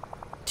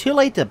 Too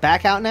late to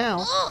back out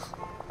now. Ugh.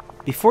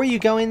 Before you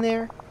go in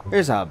there,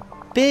 here's a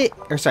big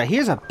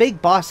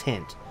boss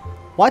hint.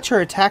 Watch her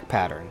attack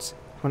patterns.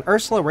 When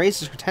Ursula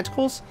raises her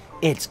tentacles,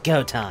 it's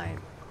go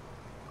time.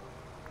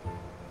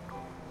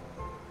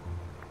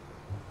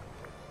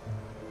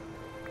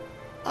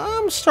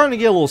 I'm starting to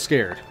get a little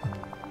scared.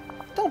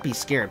 Don't be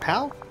scared,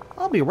 pal.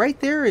 I'll be right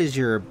there as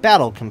your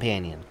battle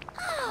companion.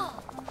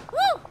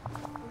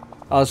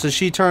 Oh, so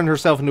she turned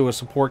herself into a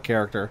support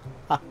character.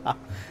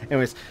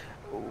 Anyways,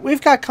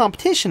 we've got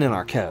competition in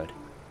our code.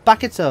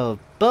 Buckets of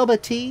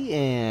boba tea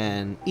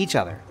and each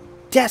other.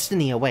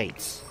 Destiny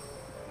awaits.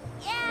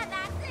 Yeah,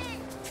 that's it.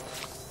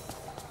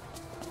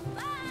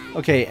 Bye.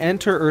 Okay,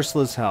 enter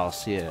Ursula's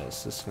house.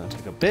 Yes, this is going to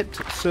take a bit,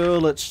 so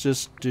let's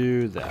just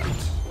do that.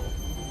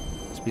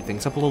 Speed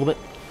things up a little bit.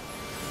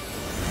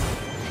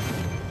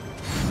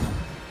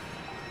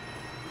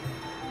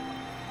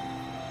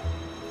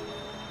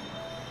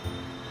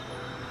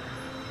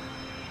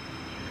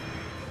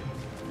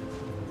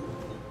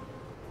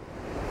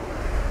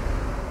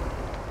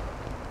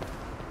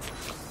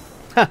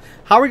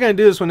 How are we going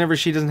to do this whenever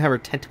she doesn't have her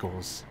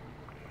tentacles?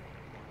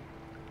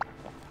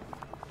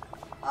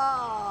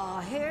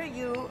 Oh, here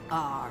you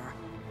are.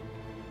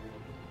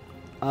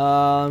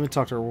 Let me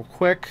talk to her real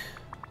quick.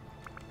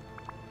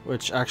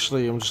 Which,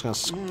 actually, I'm just going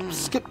to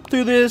skip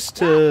through this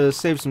to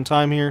save some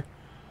time here.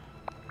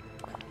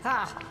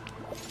 Ha.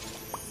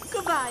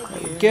 Goodbye,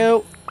 dear.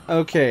 Go.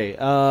 Okay,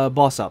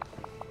 boss up.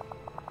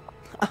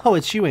 Oh,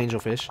 it's you,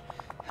 Angelfish.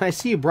 I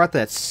see you brought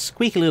that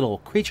squeaky little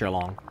creature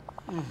along.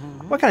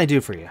 What can I do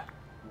for you?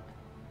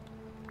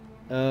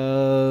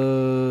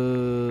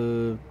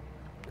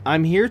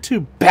 I'm here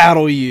to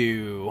battle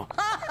you.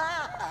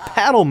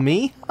 Battle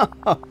me?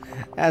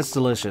 That's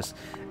delicious.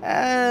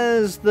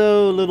 As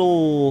though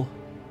little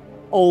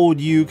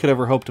old you could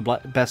ever hope to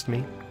best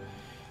me.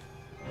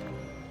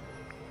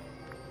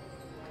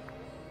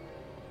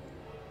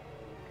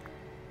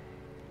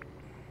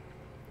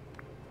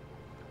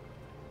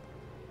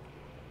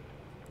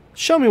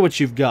 Show me what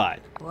you've got.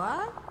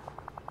 What?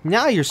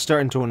 Now you're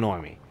starting to annoy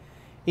me.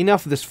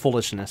 Enough of this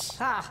foolishness.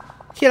 Ha.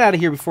 Get out of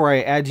here before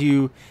I add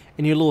you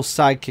and your little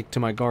sidekick to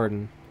my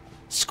garden.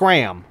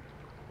 Scram.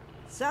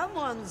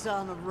 Someone's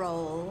on a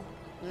roll.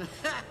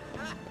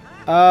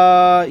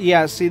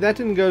 Yeah, see, that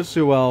didn't go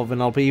so well,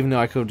 Vanellope, even though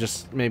I could have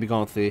just maybe gone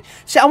with the...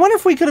 See, I wonder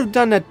if we could have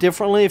done that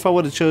differently if I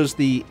would have chose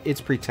the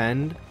It's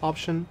Pretend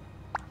option.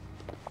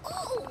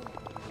 Ooh. Woo.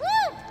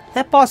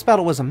 That boss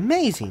battle was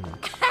amazing.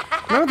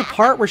 Remember the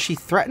part where she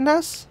threatened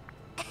us?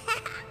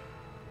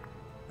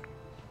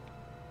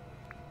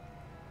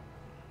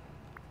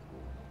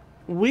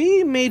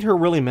 We made her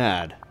really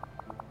mad.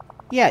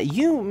 Yeah,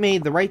 you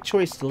made the right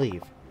choice to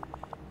leave.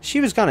 She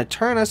was gonna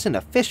turn us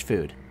into fish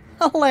food.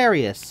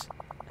 Hilarious.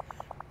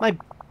 My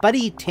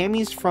buddy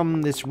Tammy's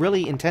from this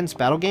really intense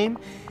battle game,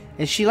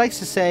 and she likes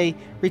to say,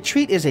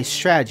 retreat is a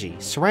strategy,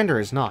 surrender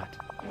is not.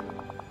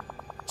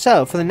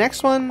 So, for the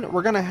next one,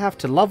 we're gonna have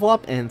to level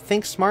up and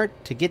think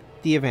smart to get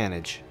the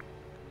advantage.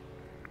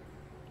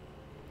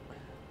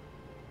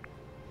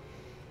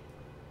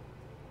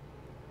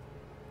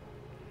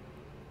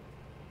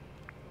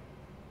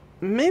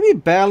 maybe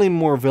battling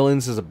more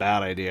villains is a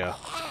bad idea.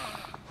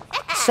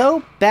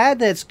 So bad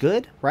that it's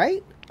good,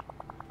 right?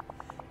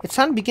 It's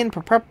time to begin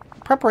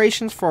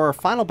preparations for our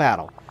final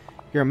battle.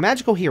 You're a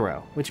magical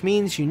hero, which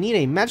means you need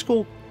a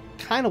magical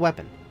kind of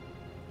weapon.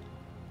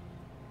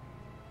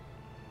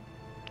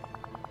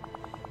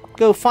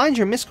 Go find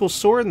your mystical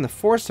sword in the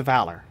Forest of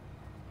Valor.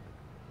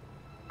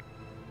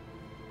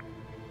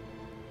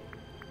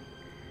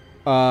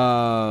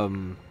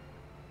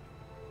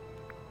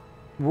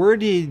 Where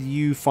did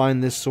you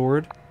find this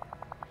sword?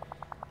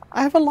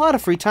 I have a lot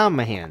of free time on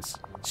my hands,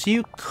 so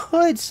you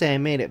could say I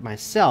made it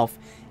myself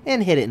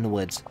and hid it in the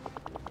woods.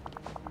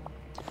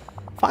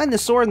 Find the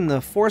sword in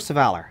the Forest of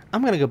Valor.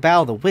 I'm gonna go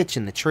battle the witch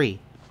in the tree.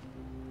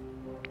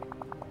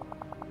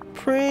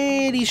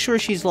 Pretty sure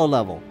she's low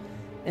level,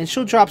 and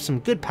she'll drop some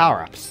good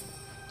power-ups.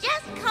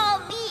 Just call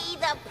me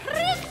the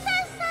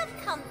Princess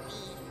of Comfy.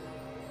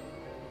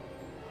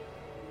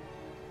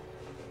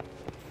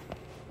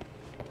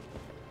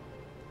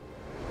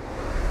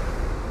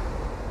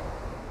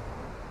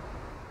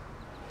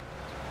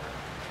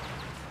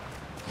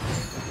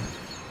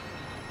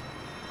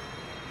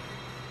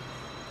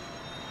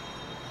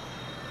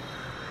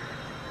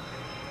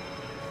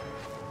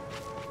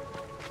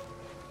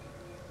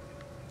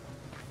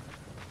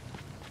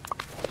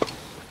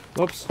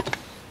 Whoops.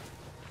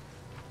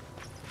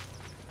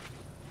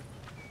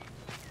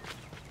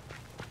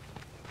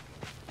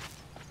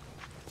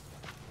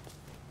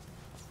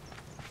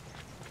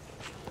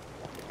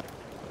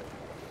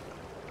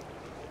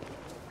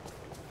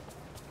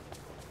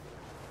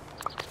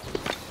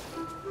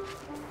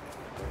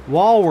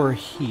 While we're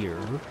here...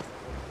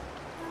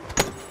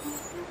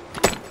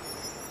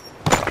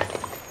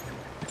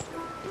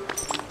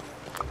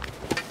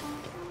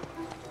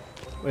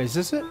 Wait, is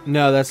this it?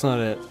 No, that's not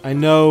it. I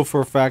know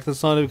for a fact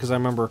that's not it because I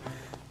remember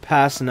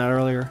passing that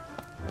earlier.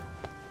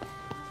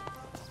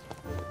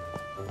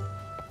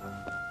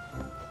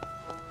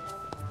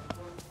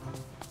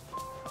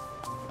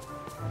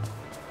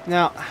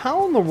 Now,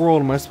 how in the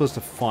world am I supposed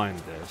to find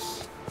this?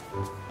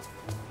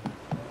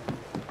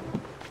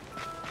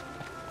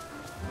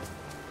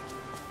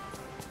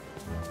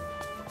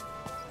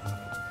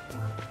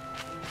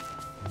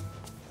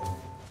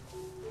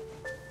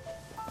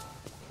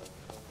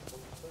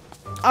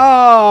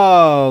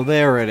 Oh,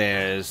 there it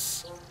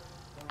is.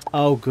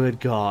 Oh, good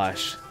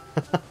gosh.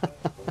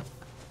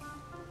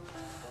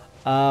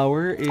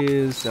 Where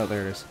is... Oh,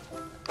 there it is.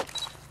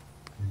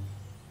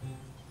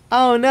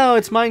 Oh, no,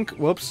 it's mine.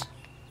 Whoops.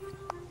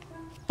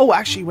 Oh,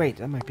 actually, wait.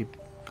 That might be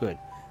good.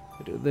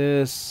 I do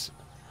this.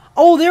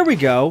 Oh, there we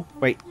go.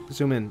 Wait,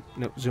 zoom in.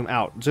 No, zoom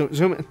out.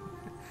 Zoom in.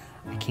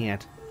 I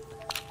can't.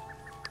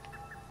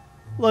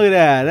 Look at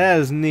that. That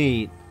is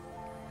neat.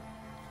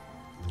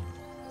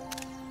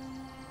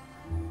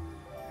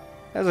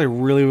 That's like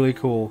really, really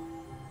cool.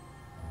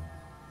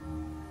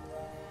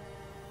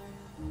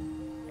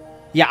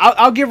 Yeah,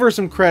 I'll give her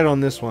some credit on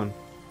this one.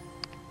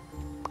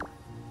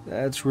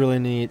 That's really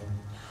neat.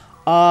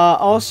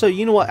 Also,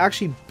 you know what?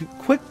 Actually,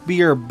 quick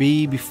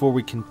BRB before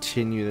we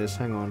continue this.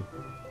 Hang on.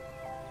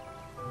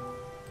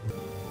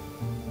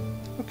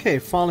 Okay,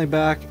 finally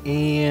back.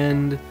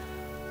 And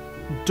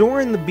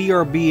during the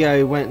BRB,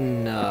 I went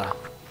and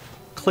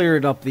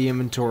cleared up the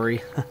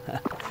inventory.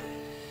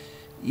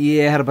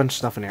 Yeah, I had a bunch of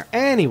stuff in there.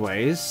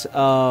 Anyways,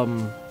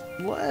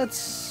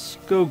 let's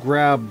go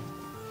grab...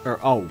 Or,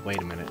 oh,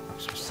 wait a minute. I'm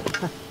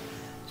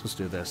supposed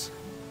to do this.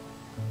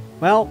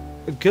 Well,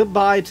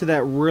 goodbye to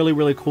that really,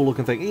 really cool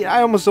looking thing. Yeah,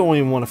 I almost don't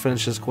even want to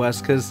finish this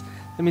quest, because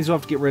that means we'll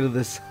have to get rid of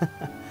this.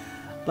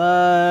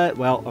 But,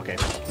 well, okay.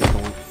 Keep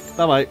going.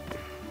 Bye-bye.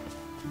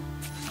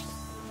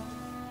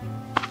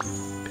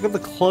 Pick up the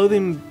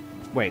clothing...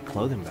 Wait,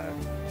 clothing bag.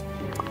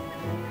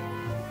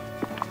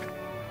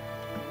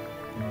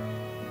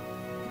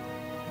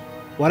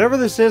 Whatever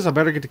this is, I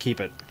better get to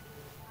keep it.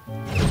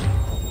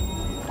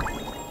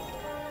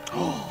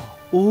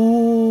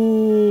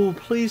 Ooh,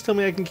 please tell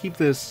me I can keep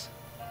this.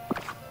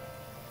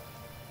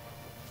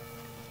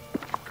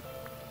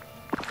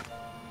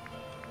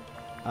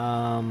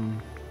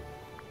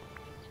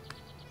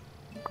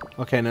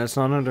 Okay, no, it's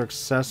not under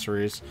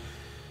accessories.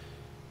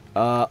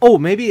 Oh,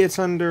 maybe it's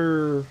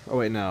under... Oh,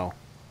 wait, no.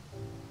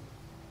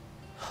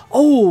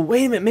 Oh,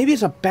 wait a minute. Maybe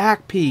it's a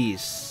back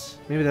piece.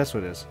 Maybe that's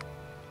what it is.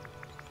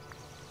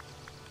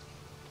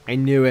 I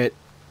knew it.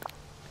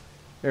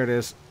 There it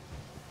is.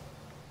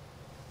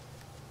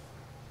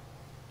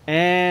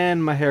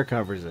 And my hair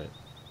covers it.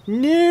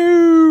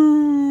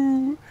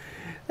 No!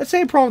 That's the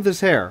same problem with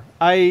this hair.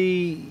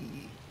 I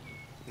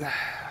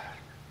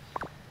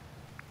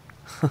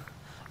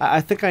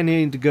think I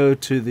need to go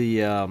to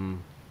the, oh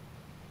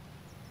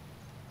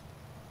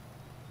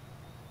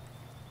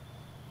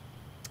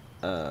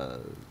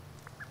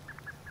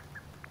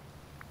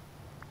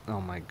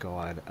my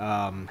god.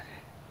 What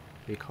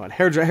do you call it?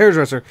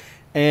 Hairdresser.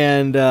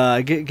 And,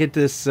 get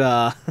this,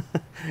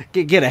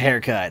 get a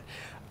haircut.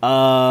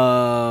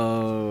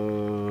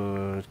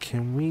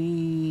 Can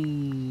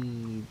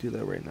we do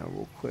that right now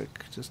real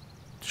quick? Just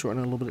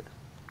shorten it a little bit.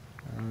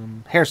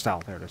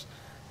 Hairstyle. There it is.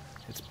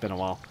 It's been a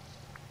while.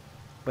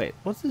 Wait,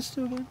 what's this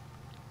do again?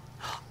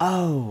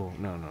 Oh,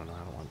 no,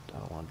 I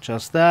don't want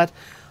just that.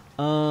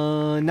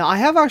 Now, I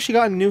have actually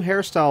gotten new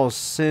hairstyles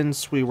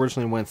since we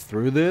originally went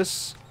through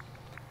this.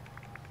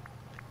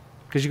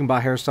 Because you can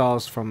buy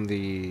hairstyles from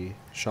the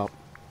shop.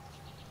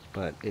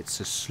 But it's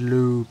a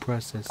slow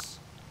process.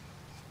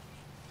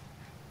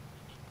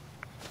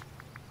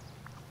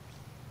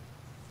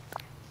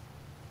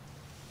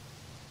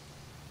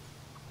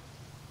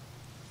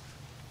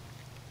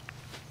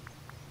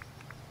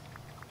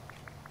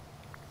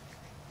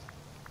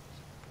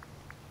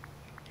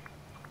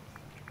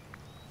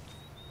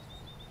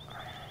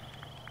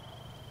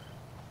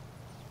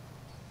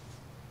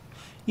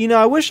 You know,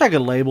 I wish I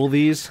could label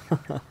these.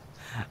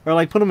 Or,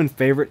 like, put them in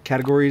favorite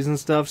categories and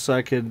stuff so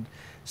I could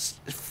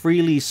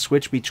freely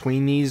switch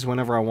between these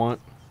whenever I want.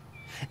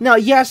 Now,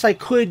 yes, I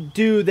could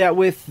do that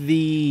with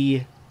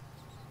the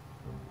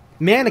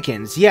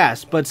mannequins,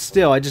 yes, but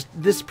still,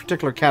 this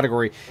particular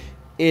category,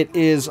 it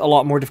is a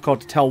lot more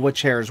difficult to tell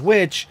which hair is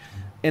which,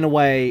 in a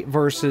way,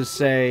 versus,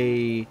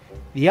 say,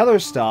 the other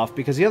stuff,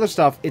 because the other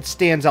stuff, it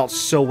stands out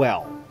so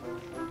well.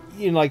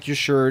 You know, like your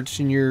shirts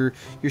and your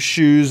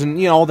shoes and,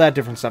 you know, all that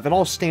different stuff. It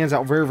all stands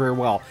out very, very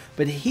well.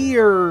 But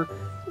here,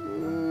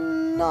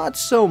 not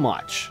so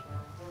much.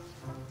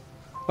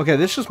 Okay,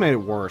 this just made it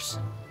worse.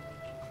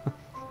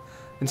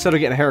 Instead of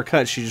getting a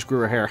haircut, she just grew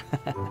her hair.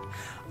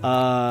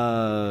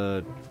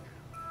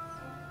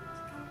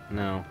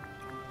 No.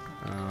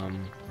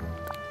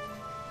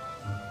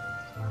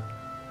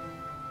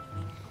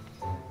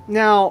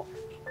 Now,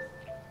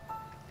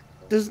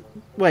 doesn't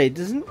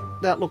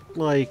that look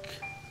like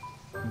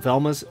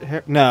Velma's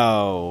hair?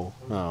 No.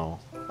 I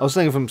was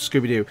thinking from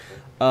Scooby-Doo.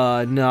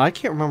 No, I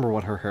can't remember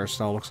what her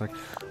hairstyle looks like.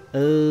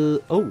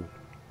 Oh,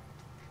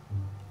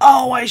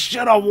 I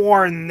should have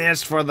worn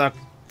this for the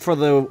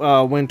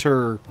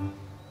winter.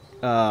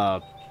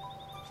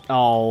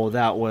 Oh,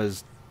 that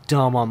was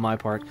dumb on my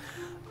part.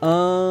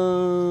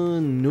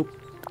 Nope.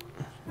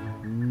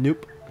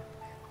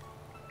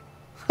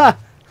 Ha!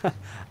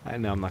 I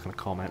know, I'm not gonna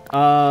comment.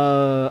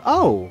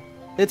 Oh,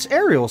 it's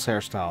Ariel's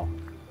hairstyle.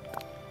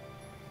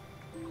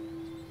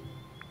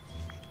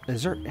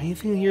 Is there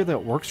anything here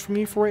that works for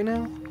me for right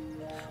now?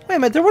 Wait a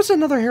minute, there was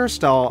another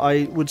hairstyle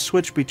I would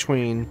switch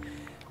between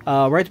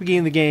right at the beginning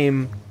of the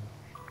game.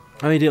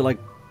 I only did it like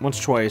once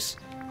or twice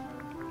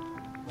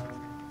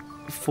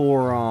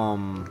for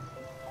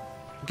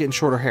getting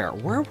shorter hair.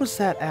 Where was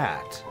that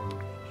at?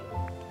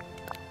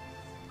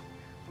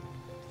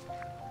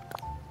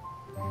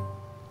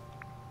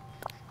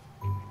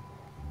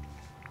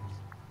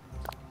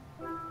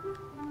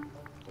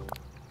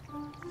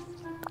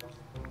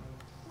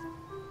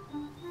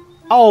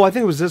 Oh, I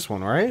think it was this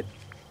one, right?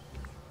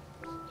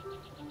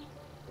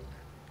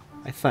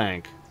 I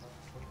think.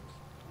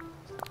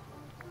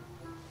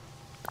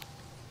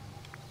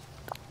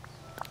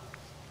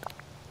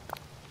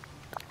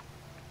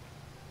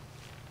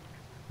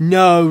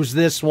 No, it was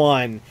this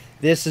one.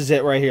 This is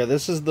it right here.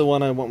 This is the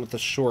one I went with the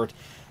short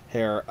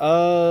hair.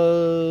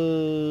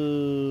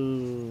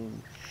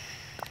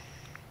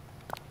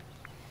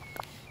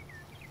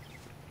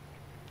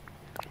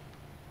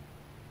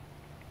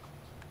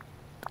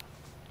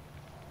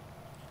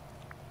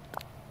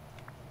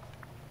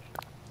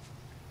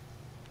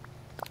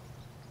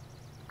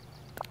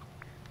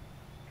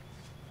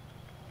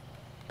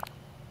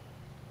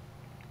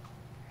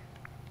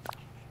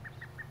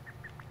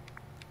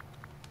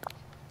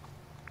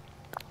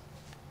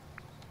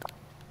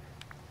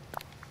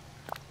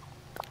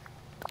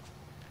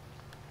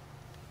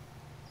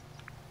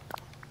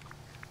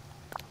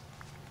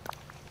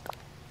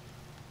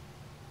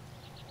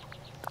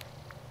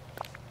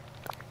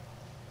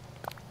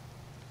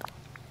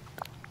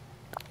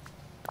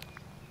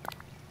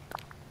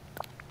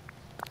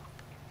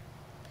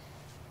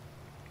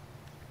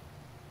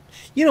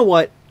 You know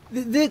what?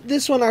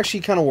 This one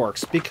actually kind of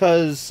works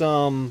because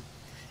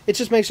it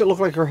just makes it look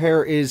like her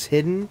hair is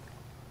hidden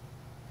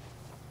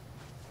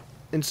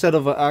instead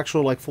of an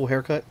actual like full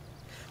haircut.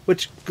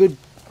 Which, good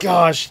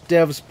gosh,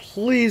 devs,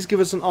 please give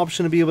us an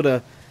option to be able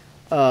to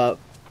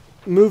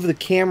move the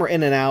camera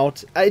in and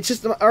out. It's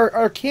just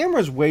our camera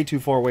is way too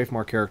far away from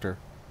our character.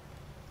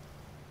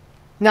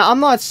 Now, I'm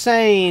not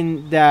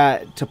saying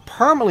that to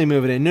permanently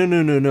move it in.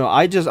 No.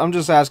 I'm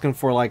just asking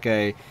for like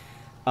a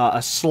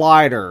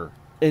slider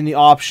in the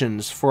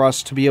options for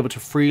us to be able to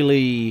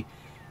freely,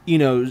 you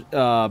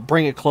know,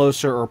 bring it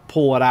closer or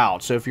pull it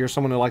out. So if you're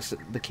someone who likes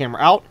the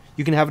camera out,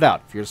 you can have it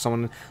out. If you're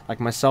someone like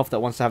myself that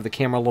wants to have the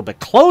camera a little bit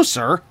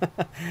closer, you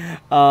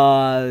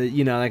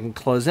know, I can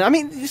close it. I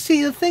mean, you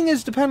see, the thing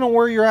is, depending on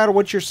where you're at or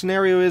what your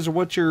scenario is or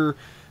what your,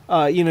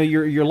 you know,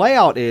 your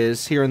layout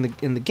is here in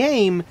the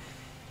game,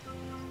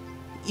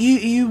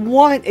 you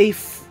want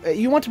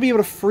to be able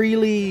to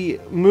freely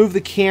move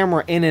the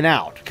camera in and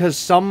out, because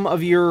some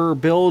of your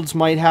builds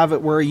might have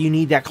it where you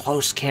need that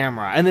close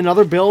camera, and then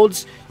other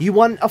builds you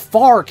want a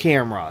far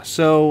camera.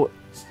 So,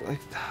 like,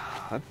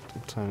 I'm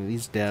telling you,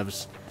 these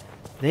devs,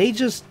 they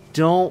just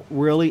don't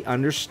really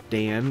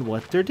understand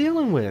what they're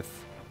dealing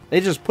with.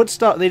 They just put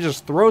stuff, they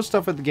just throw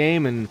stuff at the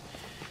game, and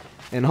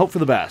and hope for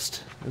the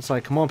best. It's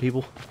like, come on,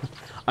 people.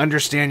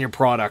 Understand your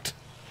product.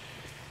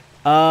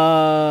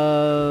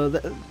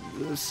 Let's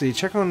see.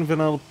 Check on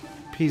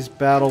Vanellope's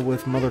battle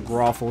with Mother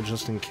Groffle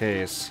just in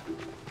case.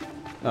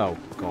 Oh,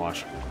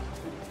 gosh.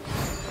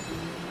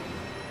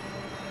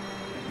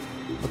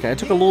 Okay, I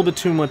took a little bit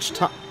too much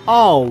time.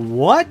 Oh,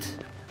 what?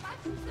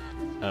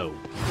 Oh.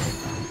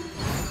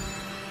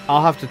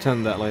 I'll have to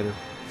tend to that later.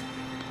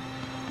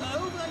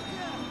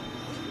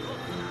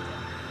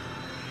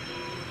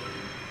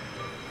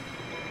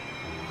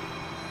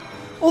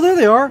 Oh, there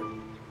they are.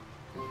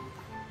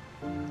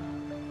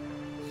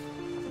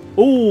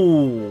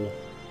 Ooh.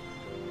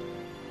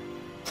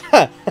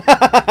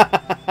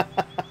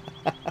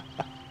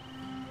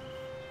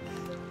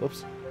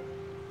 Whoops.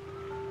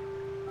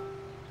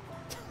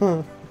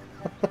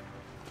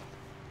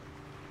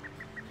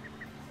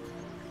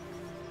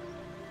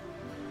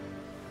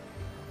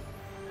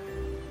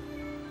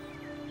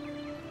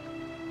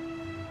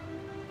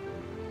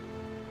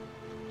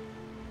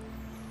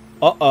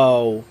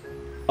 Uh-oh.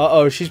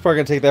 Uh-oh, she's probably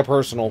gonna take that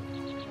personal.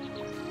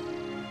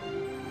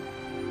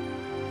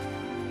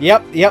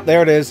 Yep,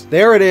 there it is.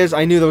 There it is.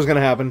 I knew that was gonna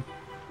happen.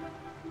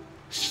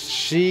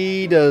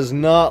 She does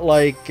not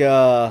like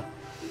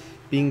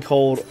being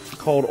called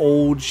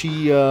old.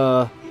 She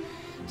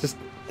just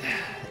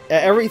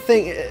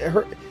everything.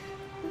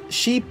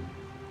 She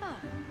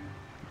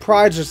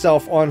prides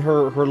herself on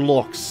her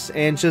looks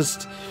and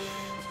just.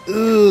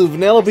 Ooh,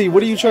 Vanellope,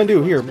 what are you trying to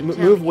do? Here,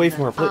 move away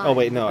from her. Oh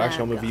wait, no, actually,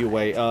 I'll move you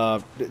away.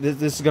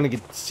 This is gonna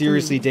get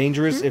seriously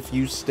dangerous if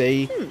you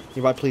stay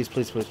nearby. Please.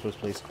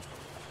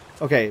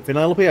 Okay,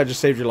 Vanellope, I just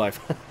saved your life.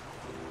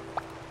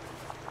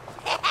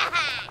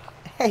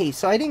 Hey,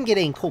 so I didn't get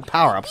any cool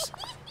power-ups.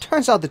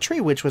 Turns out the tree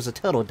witch was a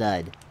total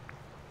dud.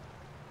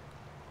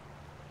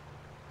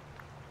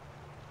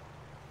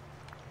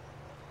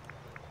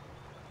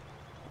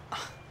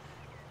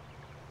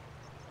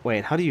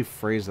 Wait, how do you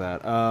phrase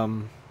that?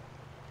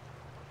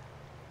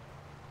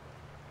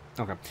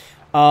 Okay.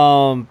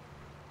 I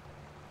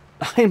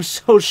am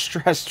so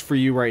stressed for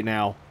you right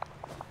now.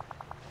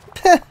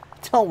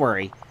 Don't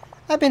worry.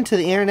 I've been to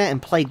the internet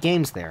and played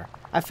games there.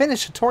 I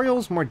finished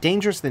tutorials more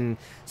dangerous than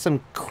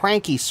some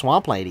cranky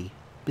swamp lady.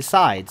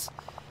 Besides,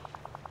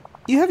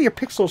 you have your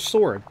pixel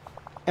sword,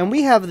 and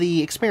we have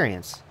the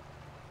experience.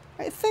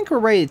 I think we're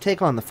ready to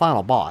take on the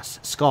final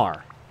boss,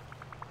 Scar.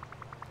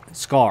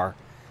 Scar?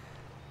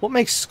 What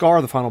makes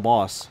Scar the final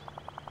boss?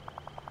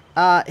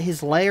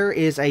 His lair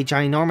is a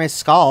ginormous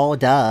skull,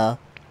 duh.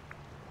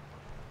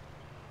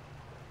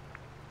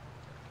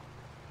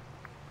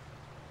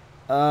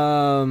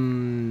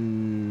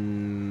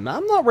 I'm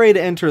not ready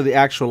to enter the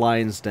actual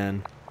lion's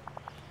den.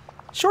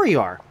 Sure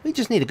you are. We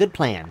just need a good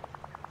plan.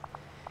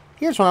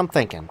 Here's what I'm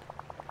thinking.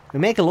 We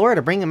make a lure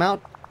to bring him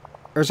out...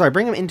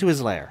 bring him into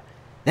his lair.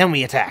 Then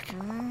we attack.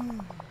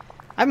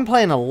 I've been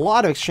playing a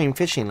lot of extreme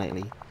fishing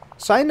lately,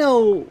 so I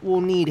know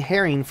we'll need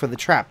herring for the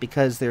trap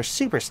because they're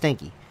super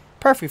stinky.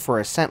 Perfect for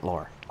a scent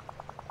lure.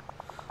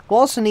 We'll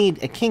also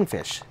need a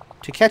kingfish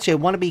to catch a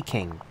wannabe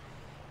king.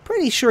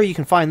 Pretty sure you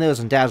can find those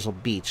on Dazzle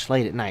Beach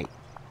late at night.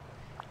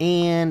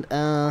 And,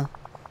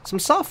 some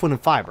softwood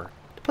and fiber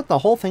to put the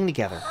whole thing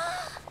together.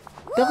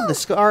 Build the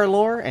Scar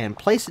lure and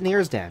place it near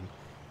his den.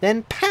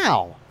 Then,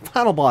 pow!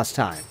 Final boss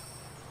time.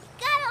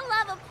 Gotta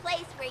love a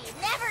place where you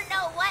never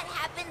know what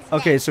happens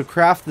Okay, next. so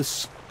craft the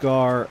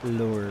Scar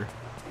lure.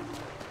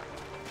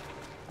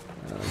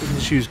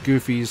 Let's use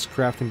Goofy's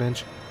crafting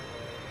bench.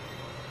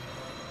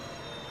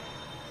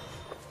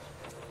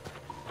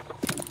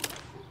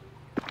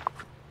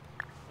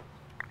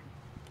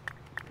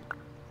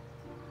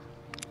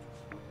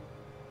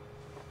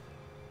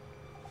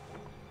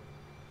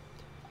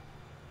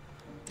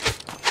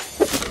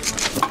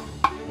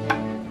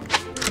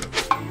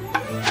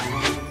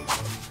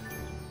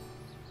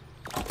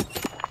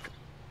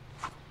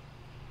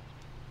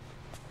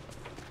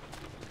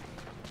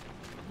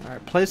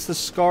 Alright, place the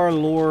Scar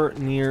lure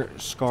near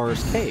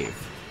Scar's cave.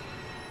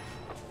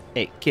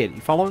 Hey, kid,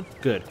 you following?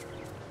 Good.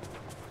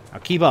 Now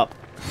keep up.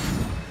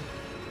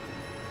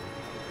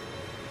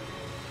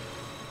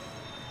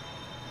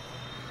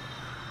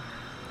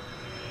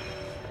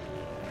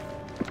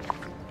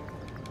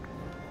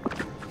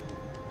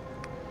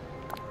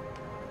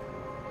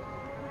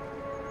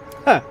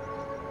 Huh.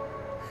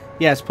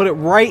 Yes, put it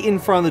right in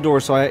front of the door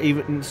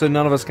so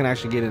none of us can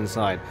actually get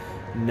inside.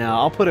 No,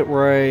 I'll put it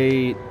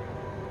right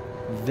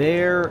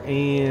there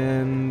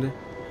and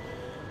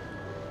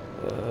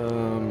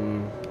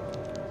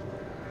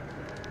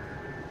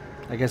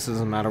I guess it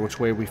doesn't matter which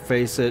way we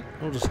face it.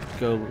 We'll just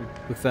go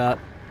with that.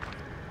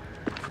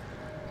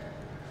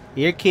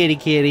 Here,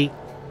 kitty.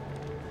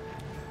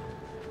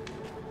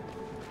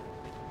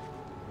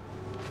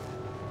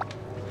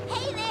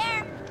 Hey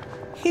there!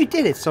 You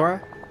did it,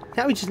 Sora.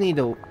 Now we just need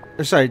to...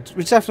 we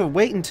just have to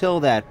wait until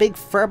that big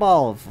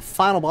furball of a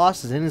final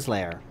boss is in his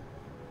lair.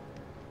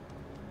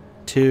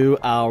 2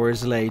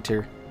 hours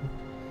later.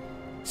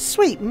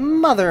 Sweet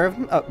mother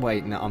of...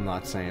 wait, no, I'm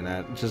not saying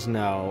that. Just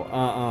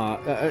no.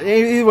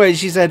 Anyway,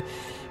 she said,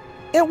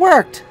 it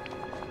worked!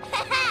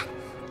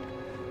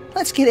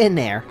 Let's get in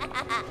there.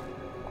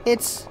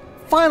 It's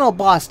final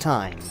boss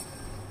time.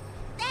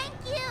 Thank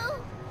you.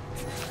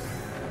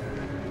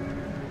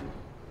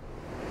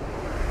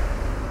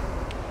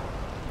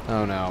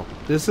 Oh no.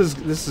 This is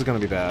gonna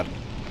be bad.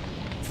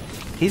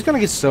 He's gonna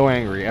get so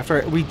angry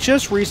after we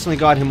just recently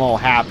got him all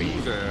happy.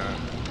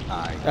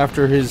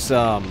 After his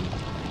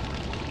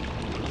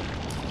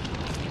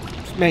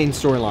main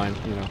storyline,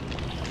 you know.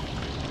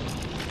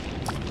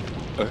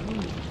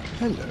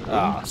 Hello.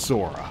 Ah,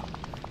 Sora.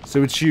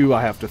 So it's you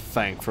I have to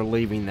thank for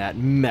leaving that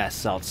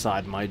mess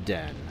outside my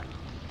den.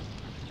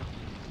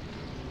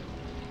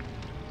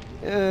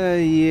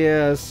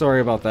 Yeah,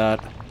 sorry about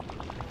that.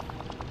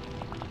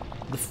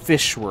 The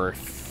fish were a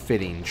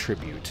fitting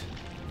tribute.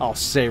 I'll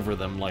savor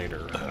them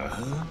later.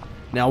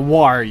 Now,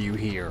 why are you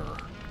here?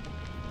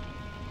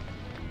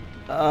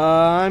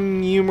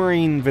 I'm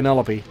humoring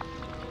Vanellope.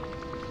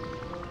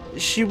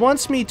 She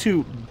wants me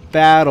to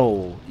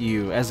battle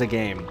you as a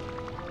game.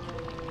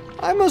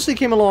 I mostly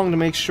came along to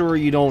make sure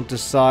you don't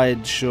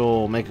decide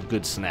she'll make a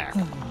good snack.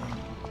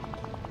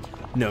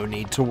 No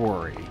need to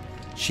worry.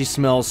 She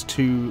smells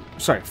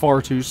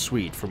far too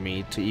sweet for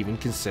me to even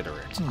consider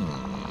it.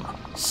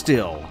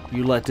 Still,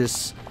 you let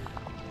this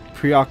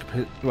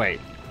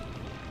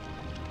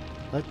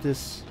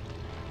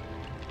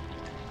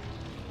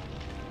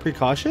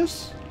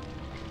precautious?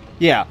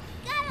 Yeah,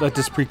 let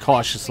this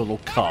precautious little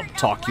cub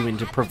talk you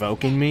into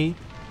provoking me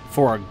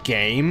for a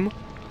game?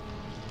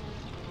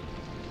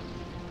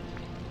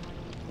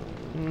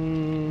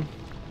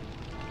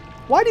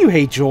 Why do you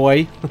hate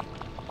Joy?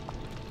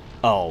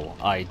 Oh,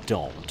 I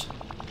don't.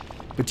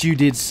 But you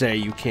did say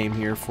you came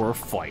here for a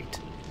fight.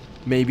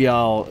 Maybe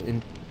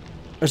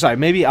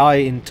maybe I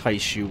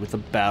entice you with a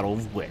battle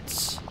of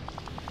wits.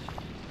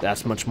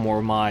 That's much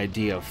more my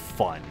idea of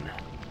fun.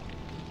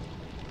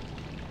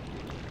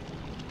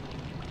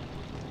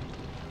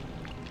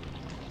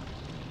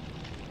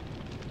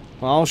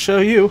 Well, I'll show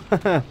you.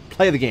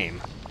 Play the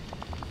game.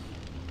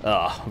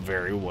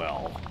 Very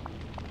well.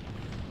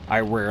 I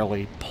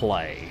rarely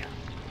play.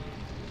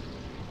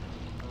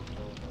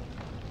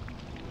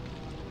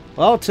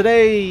 Well,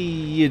 today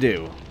you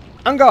do.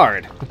 On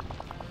guard!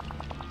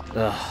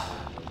 Ugh.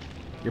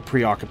 Your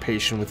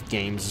preoccupation with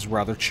games is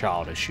rather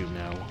childish, you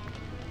know.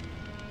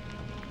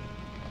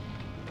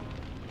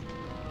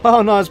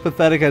 Well, not as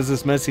pathetic as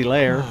this messy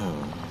lair.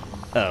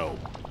 Oh,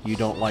 you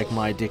don't like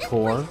my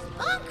decor?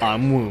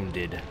 I'm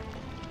wounded.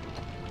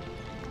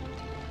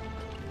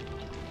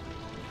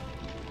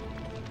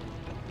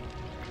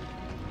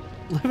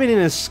 Living in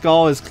a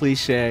skull is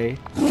cliche.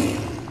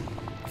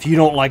 If you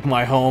don't like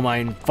my home, I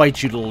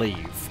invite you to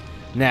leave.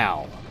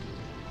 Now.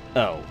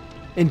 Oh,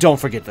 and don't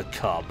forget the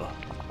cub.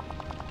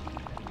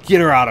 Get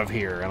her out of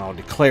here, and I'll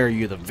declare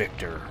you the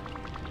victor.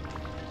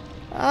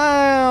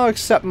 I'll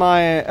accept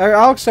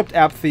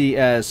apathy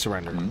as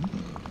surrender.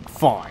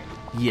 Fine.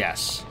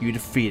 Yes, you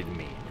defeated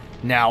me.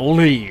 Now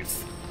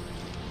leave.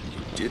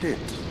 You did it.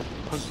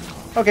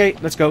 Okay,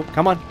 let's go.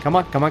 Come on, come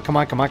on, come on, come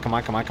on, come on, come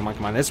on, come on, come on,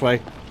 come on, this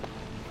way.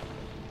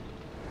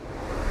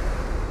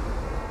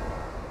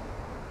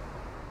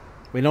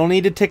 We don't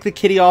need to tick the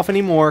kitty off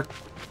anymore.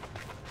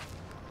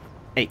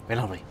 Hey,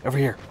 Vanellope, over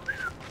here.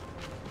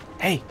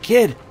 Hey,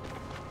 kid.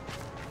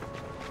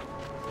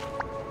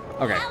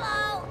 Okay.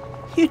 Hello.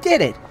 You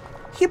did it.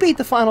 You beat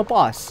the final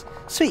boss.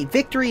 Sweet,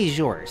 victory is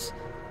yours.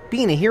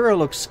 Being a hero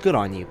looks good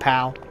on you,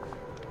 pal.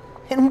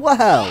 And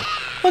whoa!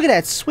 Look at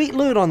that sweet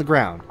loot on the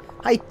ground.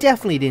 I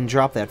definitely didn't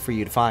drop that for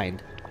you to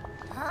find.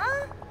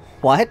 Huh?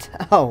 What?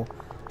 Oh,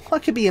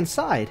 what could be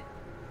inside?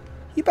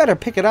 You better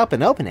pick it up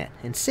and open it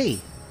and see.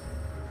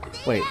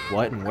 Wait,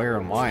 what and where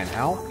and why and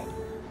how?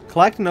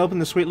 Collect and open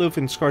the sweet loot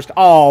and scores.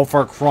 Oh,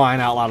 for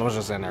crying out loud, I was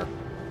just in there.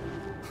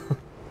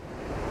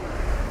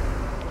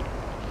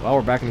 Well,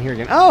 we're back in here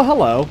again. Oh,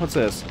 hello. What's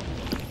this?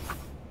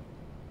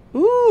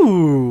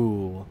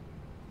 Ooh.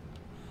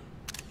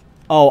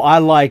 Oh, I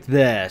like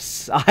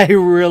this. I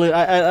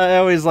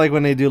always like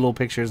when they do little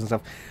pictures and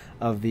stuff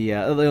of the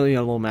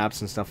little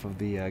maps and stuff of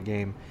the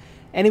game.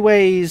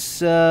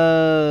 Anyways,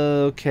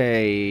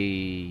 okay,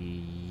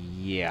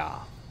 yeah.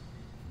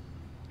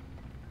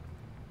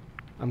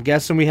 I'm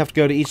guessing we have to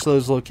go to each of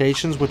those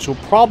locations, which will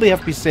probably have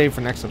to be saved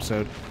for next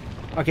episode.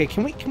 Okay,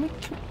 can we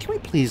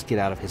please get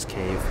out of his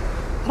cave?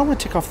 I don't want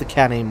to tick off the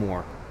cat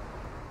anymore.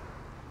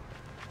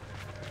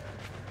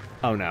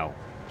 Oh no,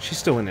 she's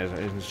still in there,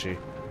 isn't she?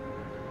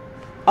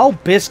 Oh,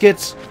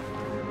 biscuits!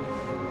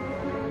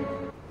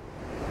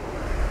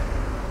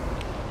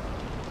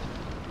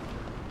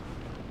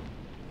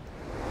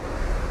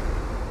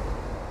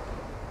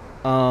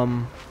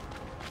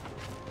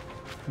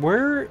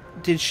 Where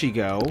did she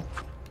go?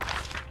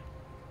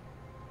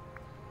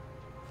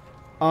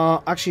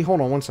 Actually, hold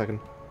on one second.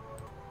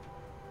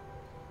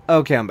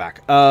 Okay, I'm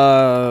back.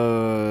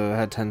 I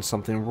had to tend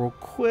something real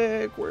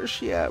quick. Where's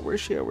she at? Where's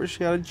she at? Where's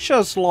she at? I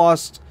just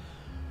lost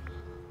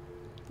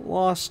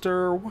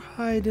her.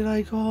 Why did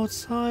I go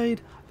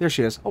outside? There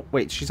she is. Oh,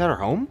 wait, she's at her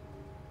home?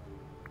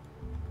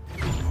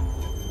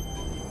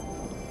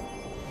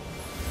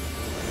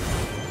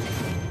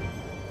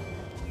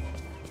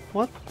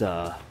 What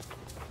the...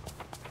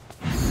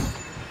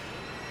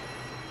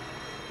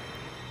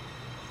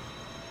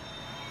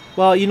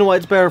 Well, you know what?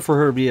 It's better for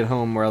her to be at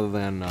home rather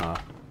than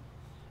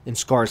in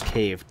Scar's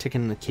cave,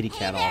 ticking the kitty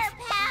cat Hey there, off.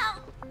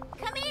 pal.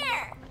 Come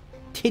here.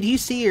 Did you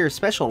see your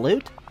special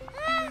loot?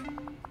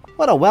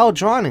 What a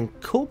well-drawn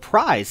and cool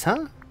prize,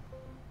 huh?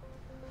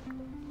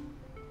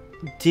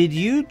 Did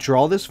you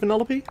draw this,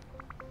 Vanellope?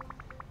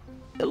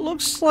 It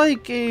looks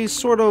like a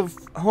sort of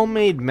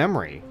homemade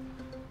memory.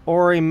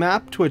 Or a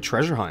map to a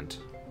treasure hunt.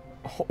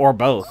 Or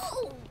both.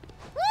 Ooh.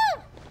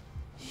 Woo.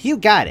 You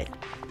got it.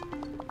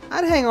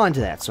 I'd hang on to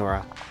that,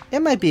 Sora.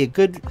 It might be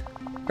good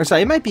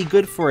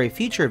for a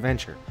future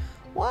adventure.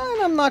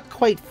 One I'm not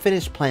quite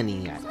finished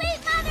planning yet. Sweet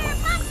mother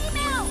of monkey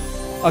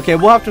milk. Okay,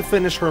 we'll have to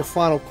finish her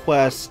final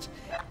quest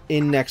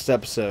in next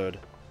episode.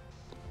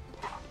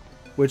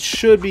 Which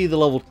should be the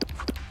level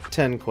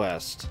 10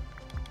 quest.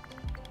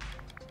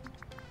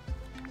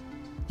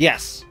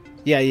 Yes.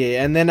 Yeah.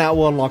 And then that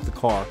will unlock the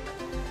car.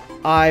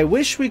 I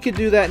wish we could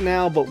do that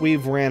now, but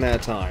we've ran out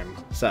of time,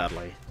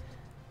 sadly.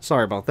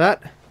 Sorry about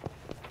that.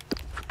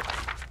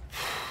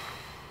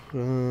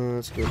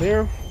 Let's go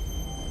there.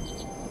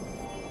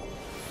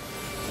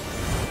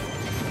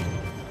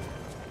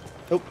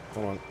 Oh,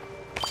 hold on.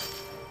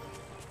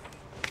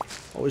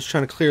 Always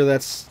trying to clear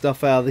that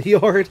stuff out of the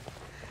yard.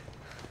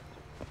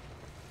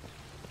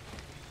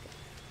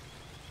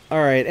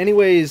 Alright,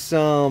 anyways,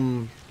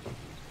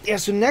 yeah,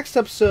 so next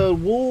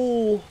episode,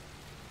 we'll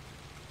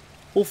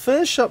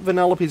finish up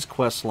Vanellope's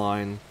quest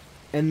line,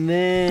 and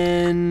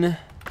then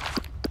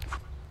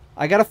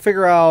I gotta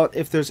figure out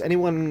if there's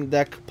anyone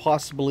that could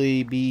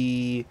possibly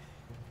be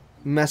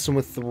messing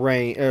with the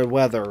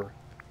weather.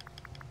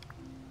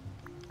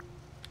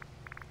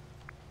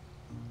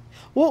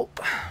 Well,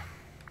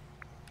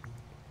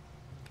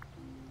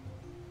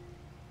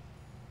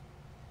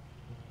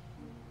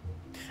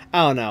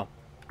 I don't know.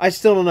 I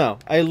still don't know.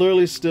 I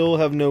literally still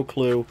have no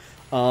clue.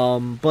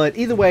 But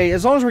either way,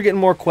 as long as we're getting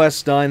more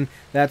quests done,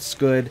 that's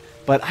good.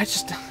 But I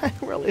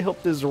really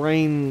hope this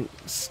rain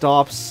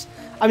stops.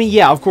 I mean,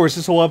 yeah, of course,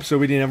 this whole episode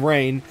we didn't have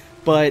rain.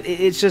 But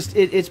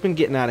it's been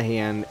getting out of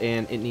hand,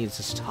 and it needs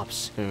to stop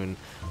soon.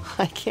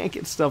 I can't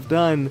get stuff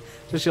done,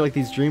 especially like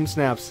these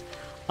Dreamsnaps.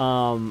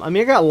 I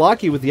mean, I got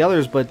lucky with the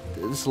others, but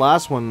this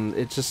last one,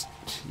 it just,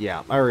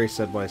 yeah, I already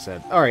said what I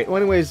said. Alright, well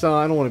anyways,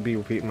 I don't want to be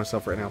repeating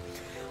myself right now.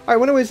 Alright,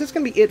 well anyways, that's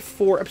going to be it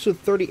for episode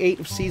 38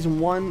 of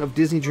Season 1 of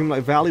Disney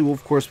Dreamlight Valley. We'll,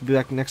 of course, be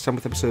back next time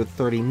with episode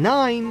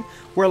 39,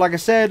 where, like I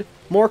said,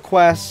 more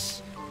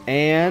quests,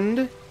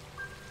 and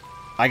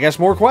I guess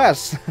more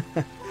quests.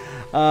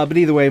 But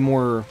either way,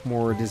 more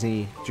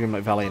Disney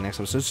Dreamlight Valley in next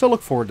episode, so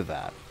look forward to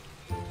that.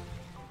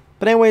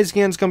 But anyways,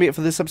 again, it's going to be it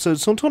for this episode,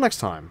 so until next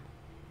time,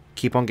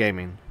 keep on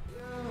gaming.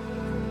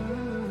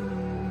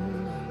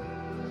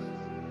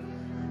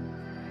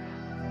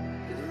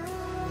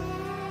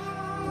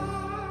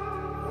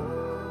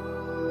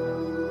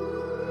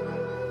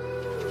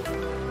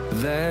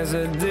 There's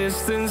a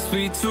distance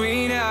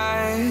between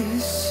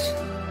us.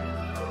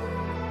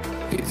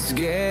 It's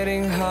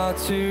getting hard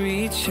to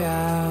reach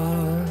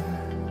out.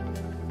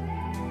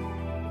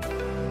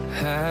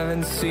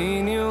 Haven't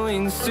seen you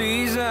in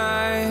seasons,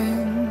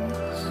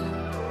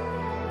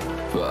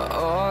 but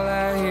all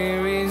I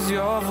hear is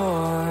your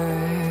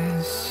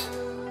voice.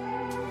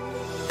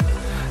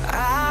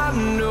 I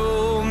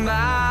know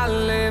my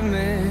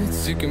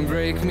limits, you can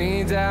break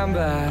me down,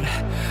 but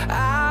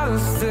I'll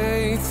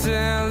stay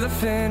till the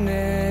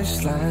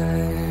finish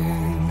line.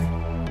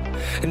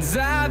 And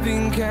I've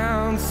been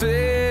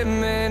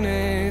counting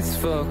minutes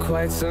for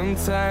quite some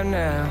time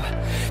now,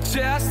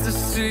 just to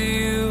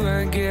see you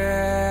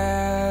again.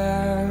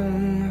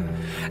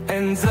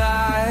 And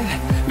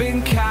I've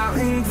been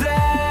counting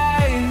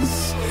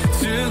days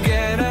to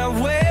get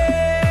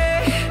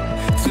away,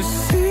 to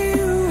see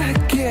you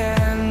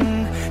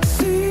again,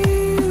 see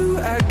you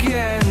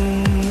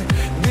again.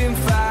 Been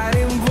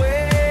fighting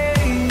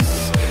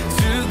ways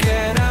to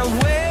get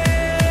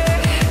away,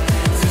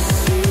 to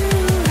see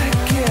you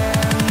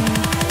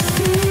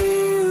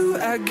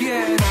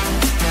again.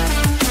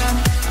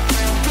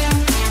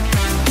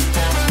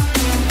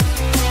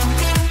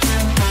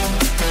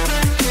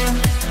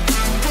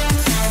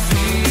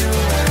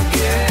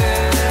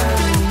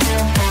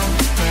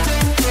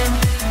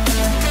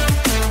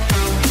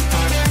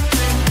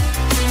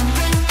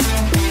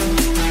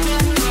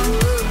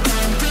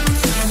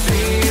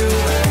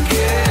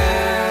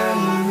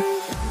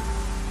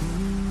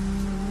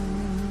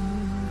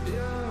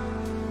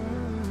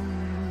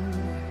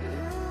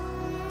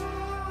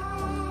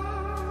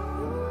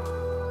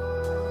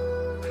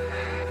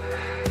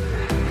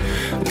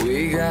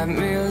 We got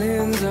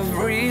millions of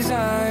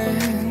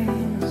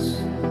reasons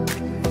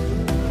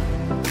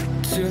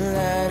to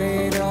let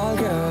it all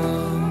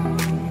go.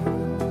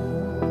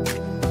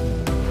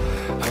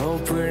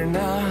 Hope we're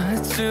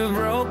not too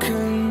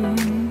broken.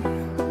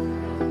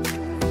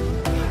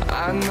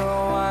 I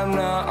know I'm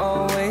not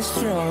always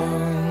strong.